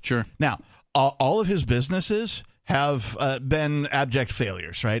his life. Sure. Now, all of his businesses have been abject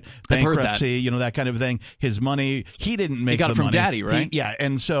failures, right? Bankruptcy, that kind of thing. His money, he didn't make. He got the it from money. Daddy, right?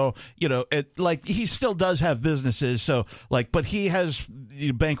 And so he still does have businesses. So but he has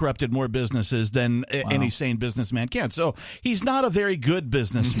bankrupted more businesses than any sane businessman can. So he's not a very good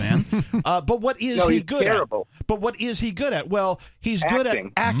businessman. But what is he good terrible. at? But what is he good at? Well, he's good at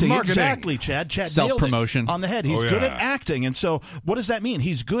acting. Marketing. Exactly, Chad. Self-promotion on the head. He's good at acting, and so what does that mean?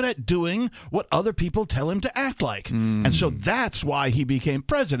 He's good at doing what other people tell him to act like. And so that's why he became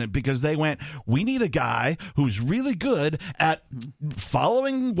president, because they went, we need a guy who's really good at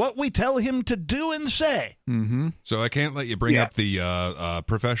following what we tell him to do and say. Mm-hmm. So I can't let you bring up the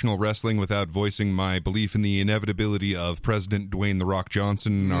professional wrestling without voicing my belief in the inevitability of President Dwayne "The Rock"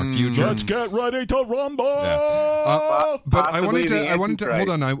 Johnson in our future. Let's get ready to rumble. But I wanted to hold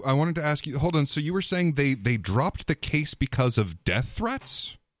on. I wanted to ask you. Hold on. So you were saying they dropped the case because of death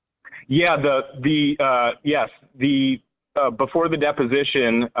threats? Yeah, before the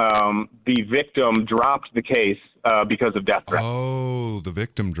deposition, the victim dropped the case because of death threats. Oh, the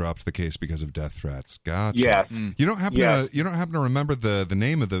victim dropped the case because of death threats. Gotcha. Yes. You don't happen to remember the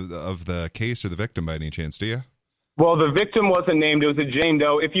name of the case or the victim by any chance, do you? Well, the victim wasn't named. It was a Jane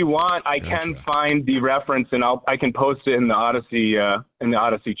Doe. If you want, I can find the reference and I can post it in the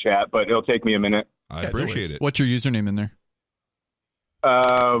Odyssey chat, but it'll take me a minute. I appreciate it. What's your username in there?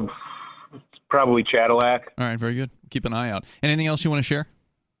 Probably Cadillac. All right, very good. Keep an eye out. Anything else you want to share?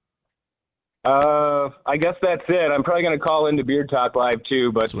 I guess that's it. I'm probably going to call into Beard Talk Live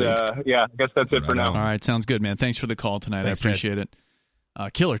too, but I guess that's it for now. All right, sounds good, man. Thanks for the call tonight. Thanks, I appreciate it.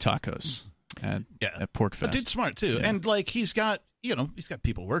 Killer tacos at PorkFest. Dude's smart too, and he's got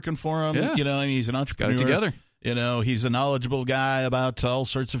people working for him. Yeah. He's an entrepreneur. Got it together. He's a knowledgeable guy about all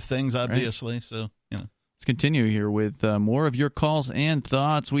sorts of things, obviously. Right. So Let's continue here with more of your calls and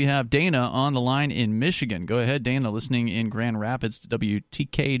thoughts. We have Dana on the line in Michigan. Go ahead, Dana, listening in Grand Rapids to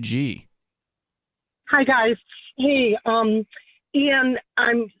WTKG. Hi, guys. Hey, Ian,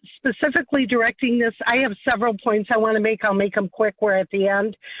 I'm specifically directing this. I have several points I want to make. I'll make them quick. We're at the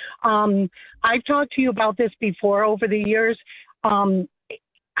end. I've talked to you about this before over the years.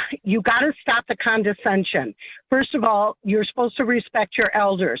 You got to stop the condescension. First of all, you're supposed to respect your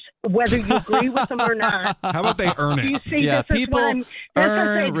elders, whether you agree with them or not. How about they earn it? You see, Yeah, this is people what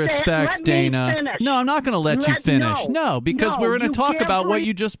earn respect, let me Dana. finish. No, I'm not going to let you finish. No, because we're going you to talk give about what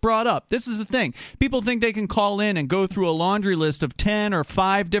you just brought up. This is the thing. People think they can call in and go through a laundry list of 10 or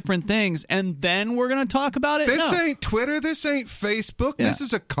 5 different things, and then we're going to talk about it. This No. ain't Twitter. This ain't Facebook. Yeah. This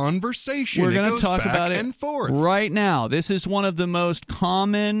is a conversation. We're going to talk back about it and forth right now. This is one of the most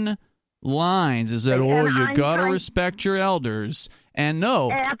common lines is that, And you got to respect your elders. And no,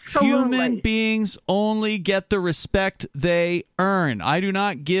 Absolutely. human beings only get the respect they earn. I do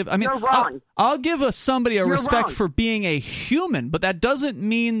not give. I mean, You're wrong. I'll give somebody a You're respect wrong. for being a human, but that doesn't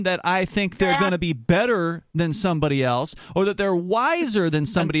mean that I think they're going to be better than somebody else or that they're wiser than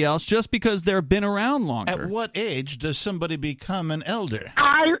somebody else just because they've been around longer. At what age does somebody become an elder?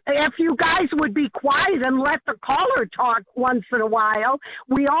 If you guys would be quiet and let the caller talk once in a while,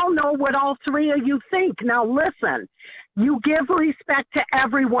 we all know what all three of you think. Now listen. You give respect to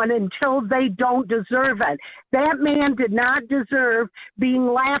everyone until they don't deserve it. That man did not deserve being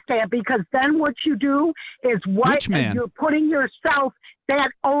laughed at, because then what you do is Which man? You're putting yourself, that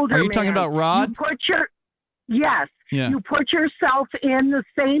older man. Are you talking about Rod? Yes. Yeah. You put yourself in the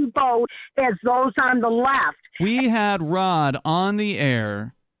same boat as those on the left. We had Rod on the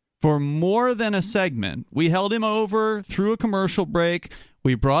air for more than a segment. We held him over through a commercial break.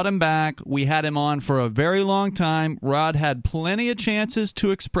 We brought him back. We had him on for a very long time. Rod had plenty of chances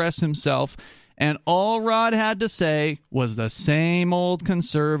to express himself, and all Rod had to say was the same old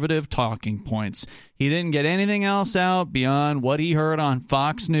conservative talking points. He didn't get anything else out beyond what he heard on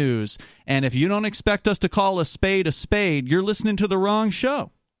Fox News. And if you don't expect us to call a spade, you're listening to the wrong show.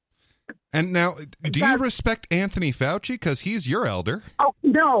 And now, do you respect Anthony Fauci because he's your elder? Oh,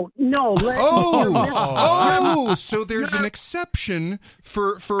 no. So there's an exception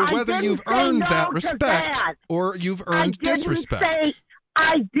for whether you've earned that respect or you've earned disrespect.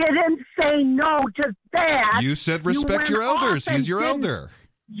 I didn't say no to that. You said respect your elders. He's your elder.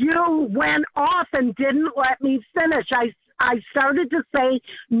 You went off and didn't let me finish. I started to say,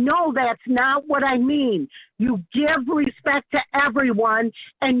 no, that's not what I mean. You give respect to everyone,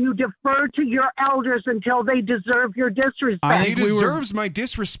 and you defer to your elders until they deserve your disrespect. He deserves my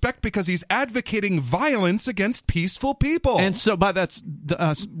disrespect because he's advocating violence against peaceful people. And so, but that's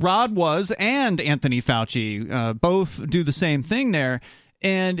Rod and Anthony Fauci both do the same thing there.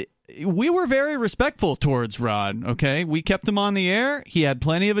 And we were very respectful towards Rod, okay? We kept him on the air. He had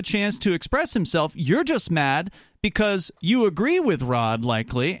plenty of a chance to express himself. You're just mad because you agree with Rod,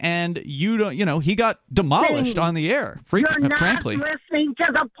 likely, and you don't. He got demolished on the air. You're not frankly, listening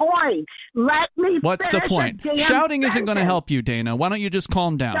to the point. Let me. What's the finish point? a damn Shouting isn't going to sentence. help you, Dana. Why don't you just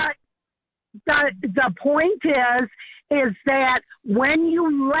calm down? The point is that when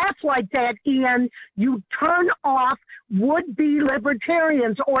you laugh like that, Ian, you turn off would-be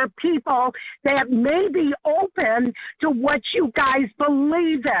libertarians or people that may be open to what you guys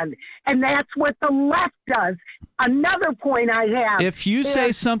believe in. And that's what the left does. Another point I have. If you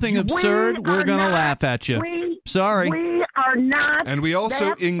say something absurd, we're going to laugh at you. Sorry. We are not. And we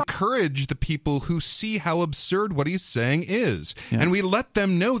also encourage the people who see how absurd what he's saying is. Yeah. And we let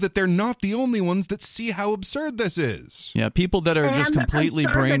them know that they're not the only ones that see how absurd this is. Yeah, people that are just completely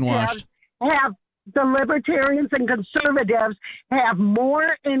brainwashed. The libertarians and conservatives have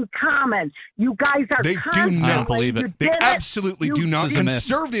more in common. You guys are. They do not. I don't believe it. They absolutely do not.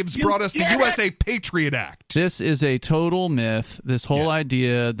 Conservatives brought us the USA Patriot Act. This is a total myth. This whole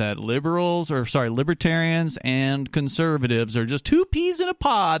idea that libertarians and conservatives are just two peas in a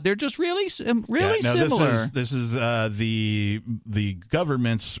pod. They're just really similar. This is the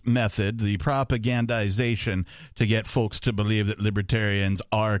government's method, the propagandization to get folks to believe that libertarians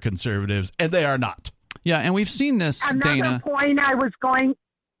are conservatives, and they are not. Yeah, and we've seen this, Another Dana.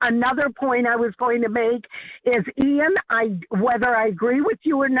 Another point I was going to make is, Ian, whether I agree with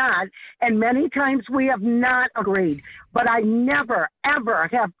you or not, and many times we have not agreed, but I never, ever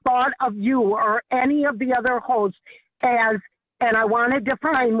have thought of you or any of the other hosts as, and I want to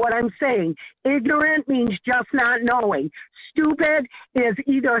define what I'm saying, ignorant means just not knowing. Stupid is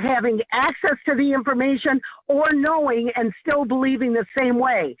either having access to the information or knowing and still believing the same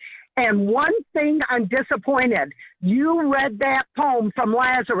way. And one thing I'm disappointed, you read that poem from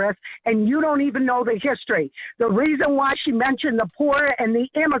Lazarus and you don't even know the history. The reason why she mentioned the poor and the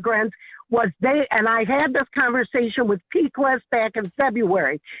immigrants was and I had this conversation with Peakless back in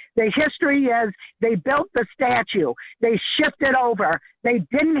February. The history is they built the statue. They shifted over. They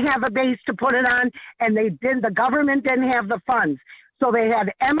didn't have a base to put it on, and the government didn't have the funds. So they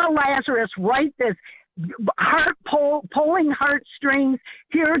had Emma Lazarus write this pulling heartstrings,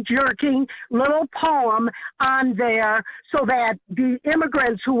 tear-jerking little poem on there so that the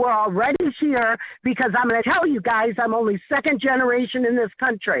immigrants who are already here, because I'm going to tell you guys, I'm only second generation in this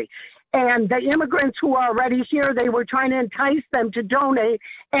country. And the immigrants who are already here, they were trying to entice them to donate,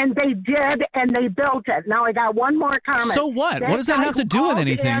 and they did, and they built it. Now, I got one more comment. So what? What does that have to do with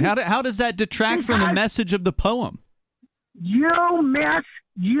anything? How does that detract from the message of the poem? You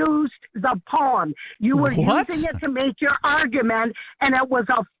misused the poem. You were using it to make your argument, and it was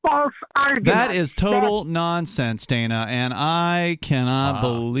a false argument. That is total nonsense, Dana, and I cannot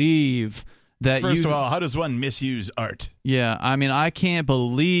believe that First of all, how does one misuse art? Yeah, I mean, I can't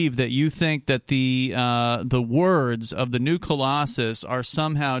believe that you think that the words of the new Colossus are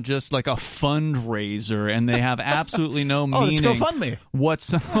somehow just like a fundraiser, and they have absolutely no meaning. Let's go fund me.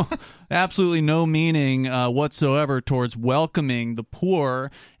 Absolutely no meaning whatsoever towards welcoming the poor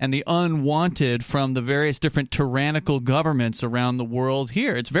and the unwanted from the various different tyrannical governments around the world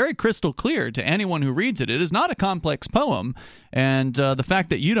here. It's very crystal clear to anyone who reads it. It is not a complex poem, and the fact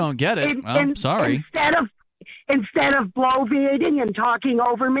that you don't get it, I'm sorry. Instead of bloviating and talking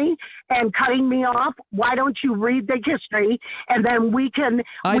over me and cutting me off, why don't you read the history, and then we can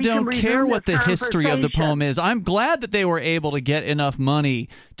I don't care what the history of the poem is. I'm glad that they were able to get enough money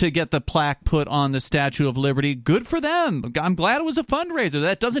to get the plaque put on the Statue of Liberty. Good for them. I'm glad it was a fundraiser.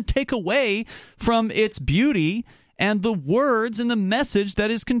 That doesn't take away from its beauty and the words and the message that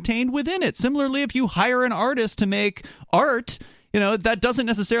is contained within it. Similarly, if you hire an artist to make art, that doesn't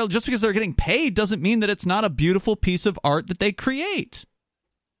necessarily, just because they're getting paid doesn't mean that it's not a beautiful piece of art that they create.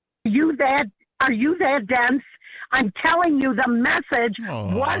 Are you that dense? I'm telling you, the message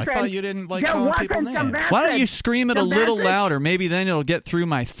wasn't. I thought you didn't like calling people names. Why don't you scream it a little louder? Maybe then it'll get through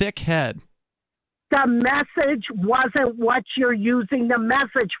my thick head. The message wasn't what you're using the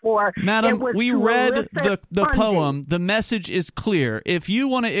message for. Madam, we read the poem. The message is clear. If you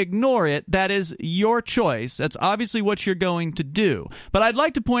want to ignore it, that is your choice. That's obviously what you're going to do. But I'd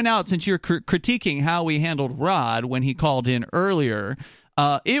like to point out, since you're critiquing how we handled Rod when he called in earlier,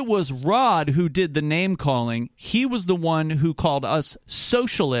 it was Rod who did the name-calling. He was the one who called us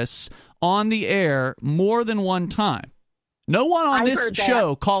socialists on the air more than one time. No one on this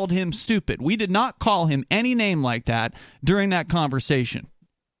show called him stupid. We did not call him any name like that during that conversation.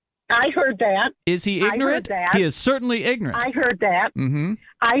 I heard that. Is he ignorant? I heard that. He is certainly ignorant. I heard that. Mm-hmm.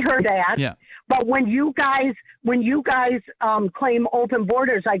 I heard that. Yeah. But when you guys claim open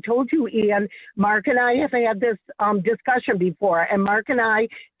borders, I told you, Ian, Mark and I have had this discussion before, and Mark and I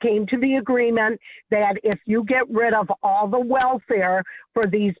came to the agreement that if you get rid of all the welfare for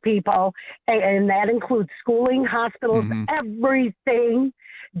these people, and that includes schooling, hospitals, everything,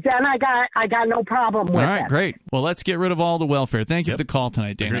 then I got no problem with it. All right, great. Well, let's get rid of all the welfare. Thank you for the call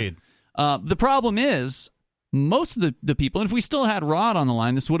tonight, Dana. Agreed. The problem is, most of the people, and if we still had Rod on the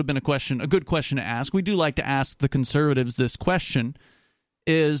line, this would have been a good question to ask. We do like to ask the conservatives this question,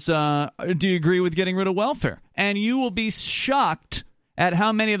 is do you agree with getting rid of welfare? And you will be shocked at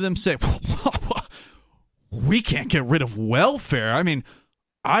how many of them say, we can't get rid of welfare. I mean,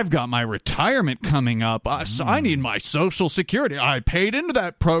 I've got my retirement coming up. So I need my Social Security. I paid into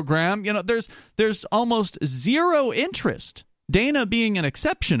that program. There's almost zero interest, Dana being an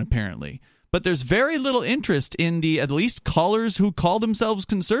exception, apparently. But there's very little interest in the, at least callers who call themselves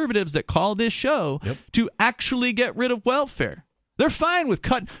conservatives that call this show, to actually get rid of welfare. They're fine with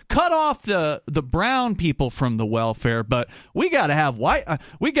cut off the brown people from the welfare, but we got to have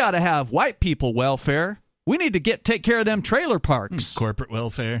white people welfare. We need to take care of them trailer parks. Corporate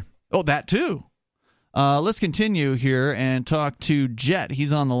welfare. Oh, that too. Let's continue here and talk to Jet.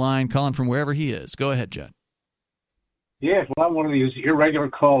 He's on the line, calling from wherever he is. Go ahead, Jet. Yes, well, I'm one of these irregular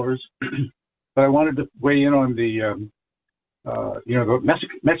callers. But I wanted to weigh in on the, the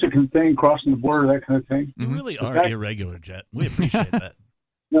Mexican thing, crossing the border, that kind of thing. You really are irregular, Jet. We appreciate that.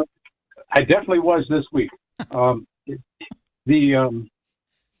 I definitely was this week.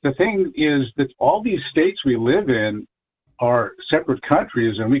 The thing is that all these states we live in are separate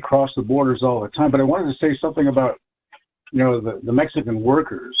countries, and we cross the borders all the time. But I wanted to say something about, the Mexican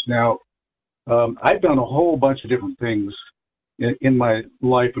workers. Now, I've done a whole bunch of different things in my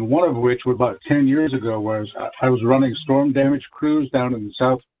life, and one of which was about 10 years ago was I was running storm damage crews down in the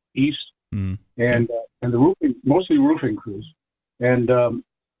southeast, and the mostly roofing crews, and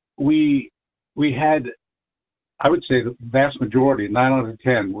we had, I would say, the vast majority, 9 out of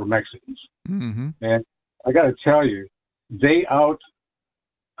 10, were Mexicans, and I got to tell you, they outworked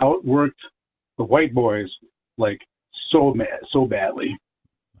the white boys like so badly.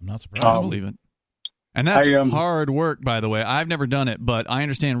 I'm not surprised. I believe it. And that's hard work, by the way. I've never done it, but I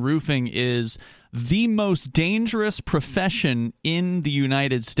understand roofing is the most dangerous profession in the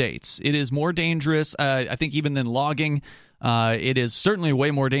United States. It is more dangerous, I think, even than logging. It is certainly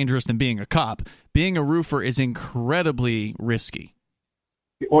way more dangerous than being a cop. Being a roofer is incredibly risky.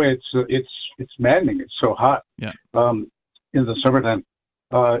 Oh, it's maddening. It's so hot. Yeah. In the summertime.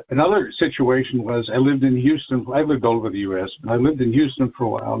 Another situation was I lived in Houston. I lived all over the U.S. I lived in Houston for a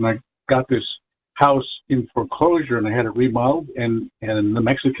while, and I got this house in foreclosure, and I had it remodeled, and the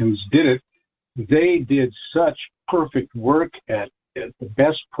Mexicans did it. They did such perfect work at the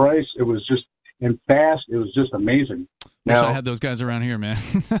best price. It was just, and fast. It was just amazing. Wish I had those guys around here, man.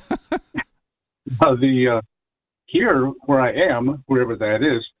 Here where I am, wherever that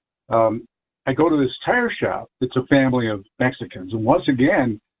is, I go to this tire shop. It's a family of Mexicans, and once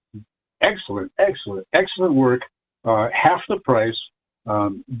again, excellent work. Half the price.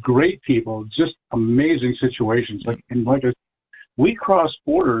 Great people, just amazing situations. We cross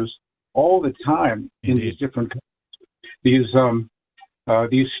borders all the time in these different countries.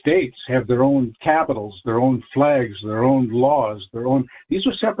 These states have their own capitals, their own flags, their own laws, these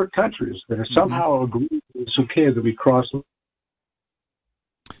are separate countries that are somehow agreed it's okay that we cross.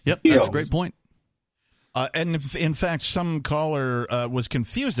 Yep, that's a great point. And in fact, some caller was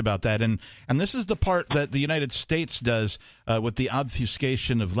confused about that, and this is the part that the United States does with the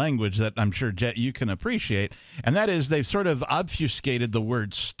obfuscation of language that I'm sure, Jet, you can appreciate, and that is they've sort of obfuscated the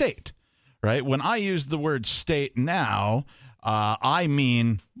word state, right? When I use the word state now, I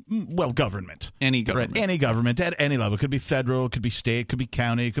mean, well, government. Any government. Right? Any government at any level. It could be federal, it could be state, it could be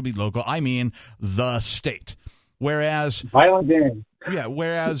county, it could be local. I mean the state. Whereas violent game. Yeah,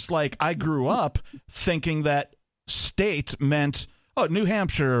 whereas like I grew up thinking that state meant New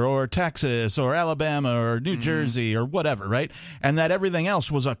Hampshire or Texas or Alabama or New Jersey or whatever, right? And that everything else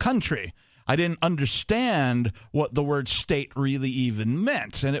was a country. I didn't understand what the word state really even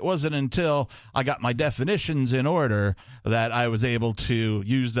meant. And it wasn't until I got my definitions in order that I was able to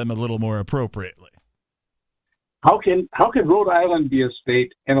use them a little more appropriately. How can Rhode Island be a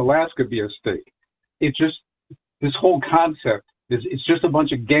state and Alaska be a state? It's just this whole concept. It's just a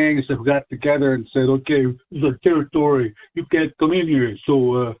bunch of gangs that got together and said, okay, it's our territory. You can't come in here,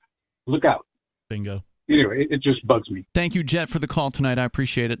 so look out. Bingo. Anyway, it just bugs me. Thank you, Jet, for the call tonight. I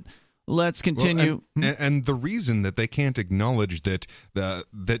appreciate it. Let's continue. Well, and the reason that they can't acknowledge that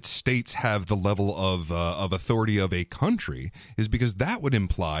that states have the level of authority of a country is because that would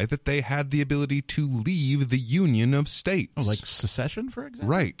imply that they had the ability to leave the union of states. Oh, like secession, for example?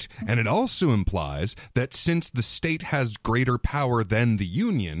 Right. And it also implies that since the state has greater power than the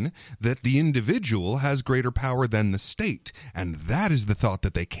union, that the individual has greater power than the state. And that is the thought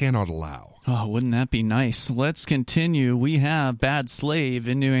that they cannot allow. Oh, wouldn't that be nice? Let's continue. We have Bad Slave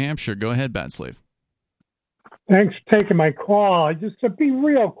in New Hampshire. Go ahead, Bad Slave. Thanks for taking my call. Just to be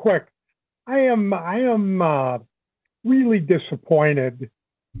real quick, I am really disappointed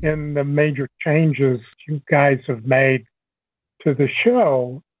in the major changes you guys have made to the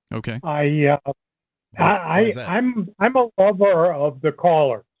show. Okay. I'm a lover of the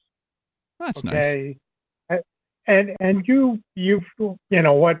callers. That's okay? Nice. And you've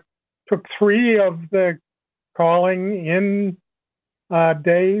what? Took 3 of the calling in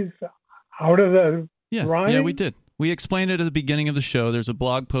days out of the running? Yeah, we did. We explained it at the beginning of the show. There's a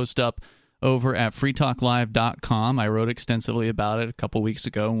blog post up over at freetalklive.com. I wrote extensively about it a couple weeks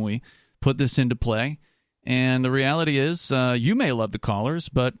ago when we put this into play. And the reality is you may love the callers,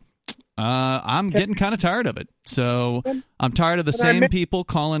 but I'm getting kind of tired of it. So I'm tired of the same people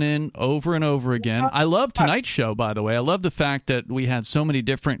calling in over and over again. I love tonight's show, by the way. I love the fact that we had so many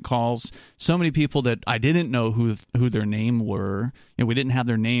different calls, so many people that I didn't know who their name were. We didn't have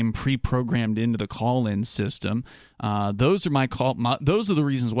their name pre-programmed into the call-in system. Those are those are the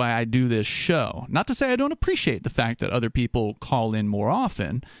reasons why I do this show. Not to say I don't appreciate the fact that other people call in more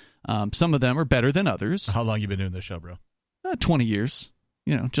often. Some of them are better than others. How long you been doing this show, bro? 20 years.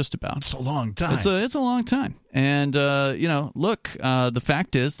 Just about. It's a long time. It's a long time. And, look, the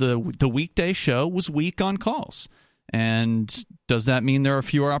fact is the weekday show was weak on calls. And does that mean there are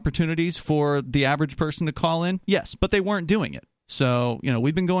fewer opportunities for the average person to call in? Yes, but they weren't doing it. So,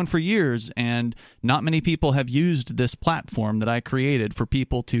 we've been going for years, and not many people have used this platform that I created for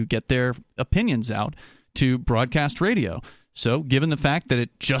people to get their opinions out to broadcast radio. So, given the fact that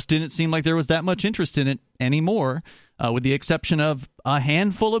it just didn't seem like there was that much interest in it anymore, with the exception of a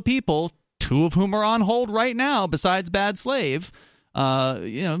handful of people, 2 of whom are on hold right now, besides Bad Slave,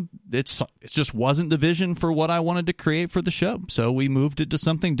 it just wasn't the vision for what I wanted to create for the show. So we moved it to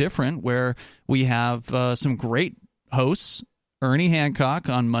something different, where we have some great hosts Ernie Hancock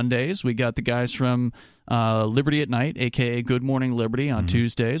on Mondays. We got the guys from Liberty at Night, a.k.a. Good Morning Liberty, on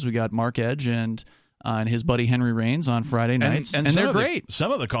Tuesdays. We got Mark Edge and his buddy Henry Rains on Friday nights, and they're great.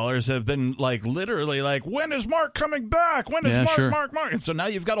 Some of the callers have been literally when is Mark coming back? When is Mark? And so now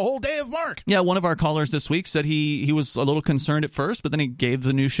you've got a whole day of Mark. Yeah, one of our callers this week said he was a little concerned at first, but then he gave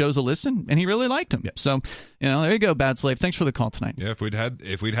the new shows a listen, and he really liked them. Yep. So, there you go, Bad Slave. Thanks for the call tonight. Yeah, if we'd had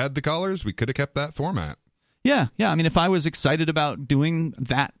the callers, we could have kept that format. Yeah. I mean, if I was excited about doing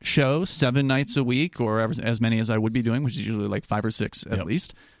that show 7 nights a week, or as many as I would be doing, which is usually 5 or 6 at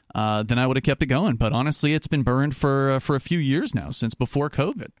least, then I would have kept it going. But honestly, it's been burned for a few years now, since before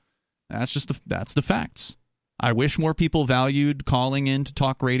COVID. That's the facts. I wish more people valued calling in to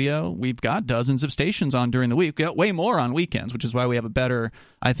talk radio. We've got dozens of stations on during the week. We've got way more on weekends, which is why we have a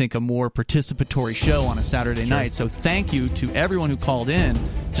more participatory show on a Saturday night. So thank you to everyone who called in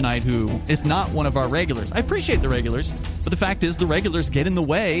tonight who is not one of our regulars. I appreciate the regulars, but the fact is the regulars get in the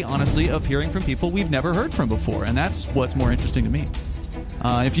way, honestly, of hearing from people we've never heard from before, and that's what's more interesting to me.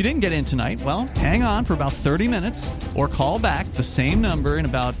 If you didn't get in tonight, well, hang on for about 30 minutes or call back the same number in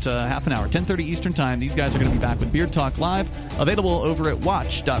about half an hour, 10:30 Eastern Time. These guys are going to be back with Beard Talk Live, available over at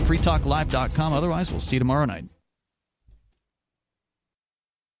watch.freetalklive.com. Otherwise, we'll see you tomorrow night.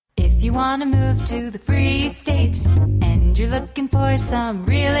 If you want to move to the Free State and you're looking for some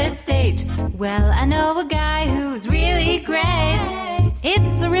real estate, well, I know a guy who's really great.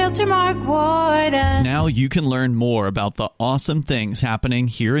 It's the Realtor Mark Warden. Now you can learn more about the awesome things happening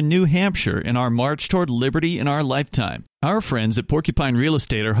here in New Hampshire in our march toward liberty in our lifetime. Our friends at Porcupine Real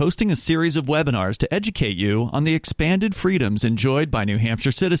Estate are hosting a series of webinars to educate you on the expanded freedoms enjoyed by New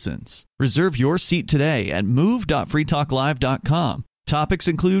Hampshire citizens. Reserve your seat today at move.freetalklive.com. Topics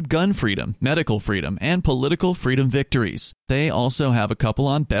include gun freedom, medical freedom, and political freedom victories. They also have a couple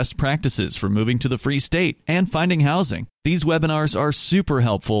on best practices for moving to the Free State and finding housing. These webinars are super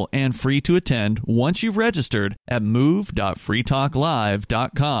helpful and free to attend once you've registered at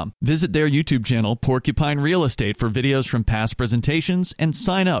move.freetalklive.com. Visit their YouTube channel, Porcupine Real Estate, for videos from past presentations and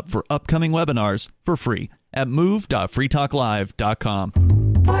sign up for upcoming webinars for free at move.freetalklive.com.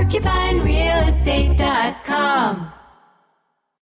 PorcupineRealEstate.com.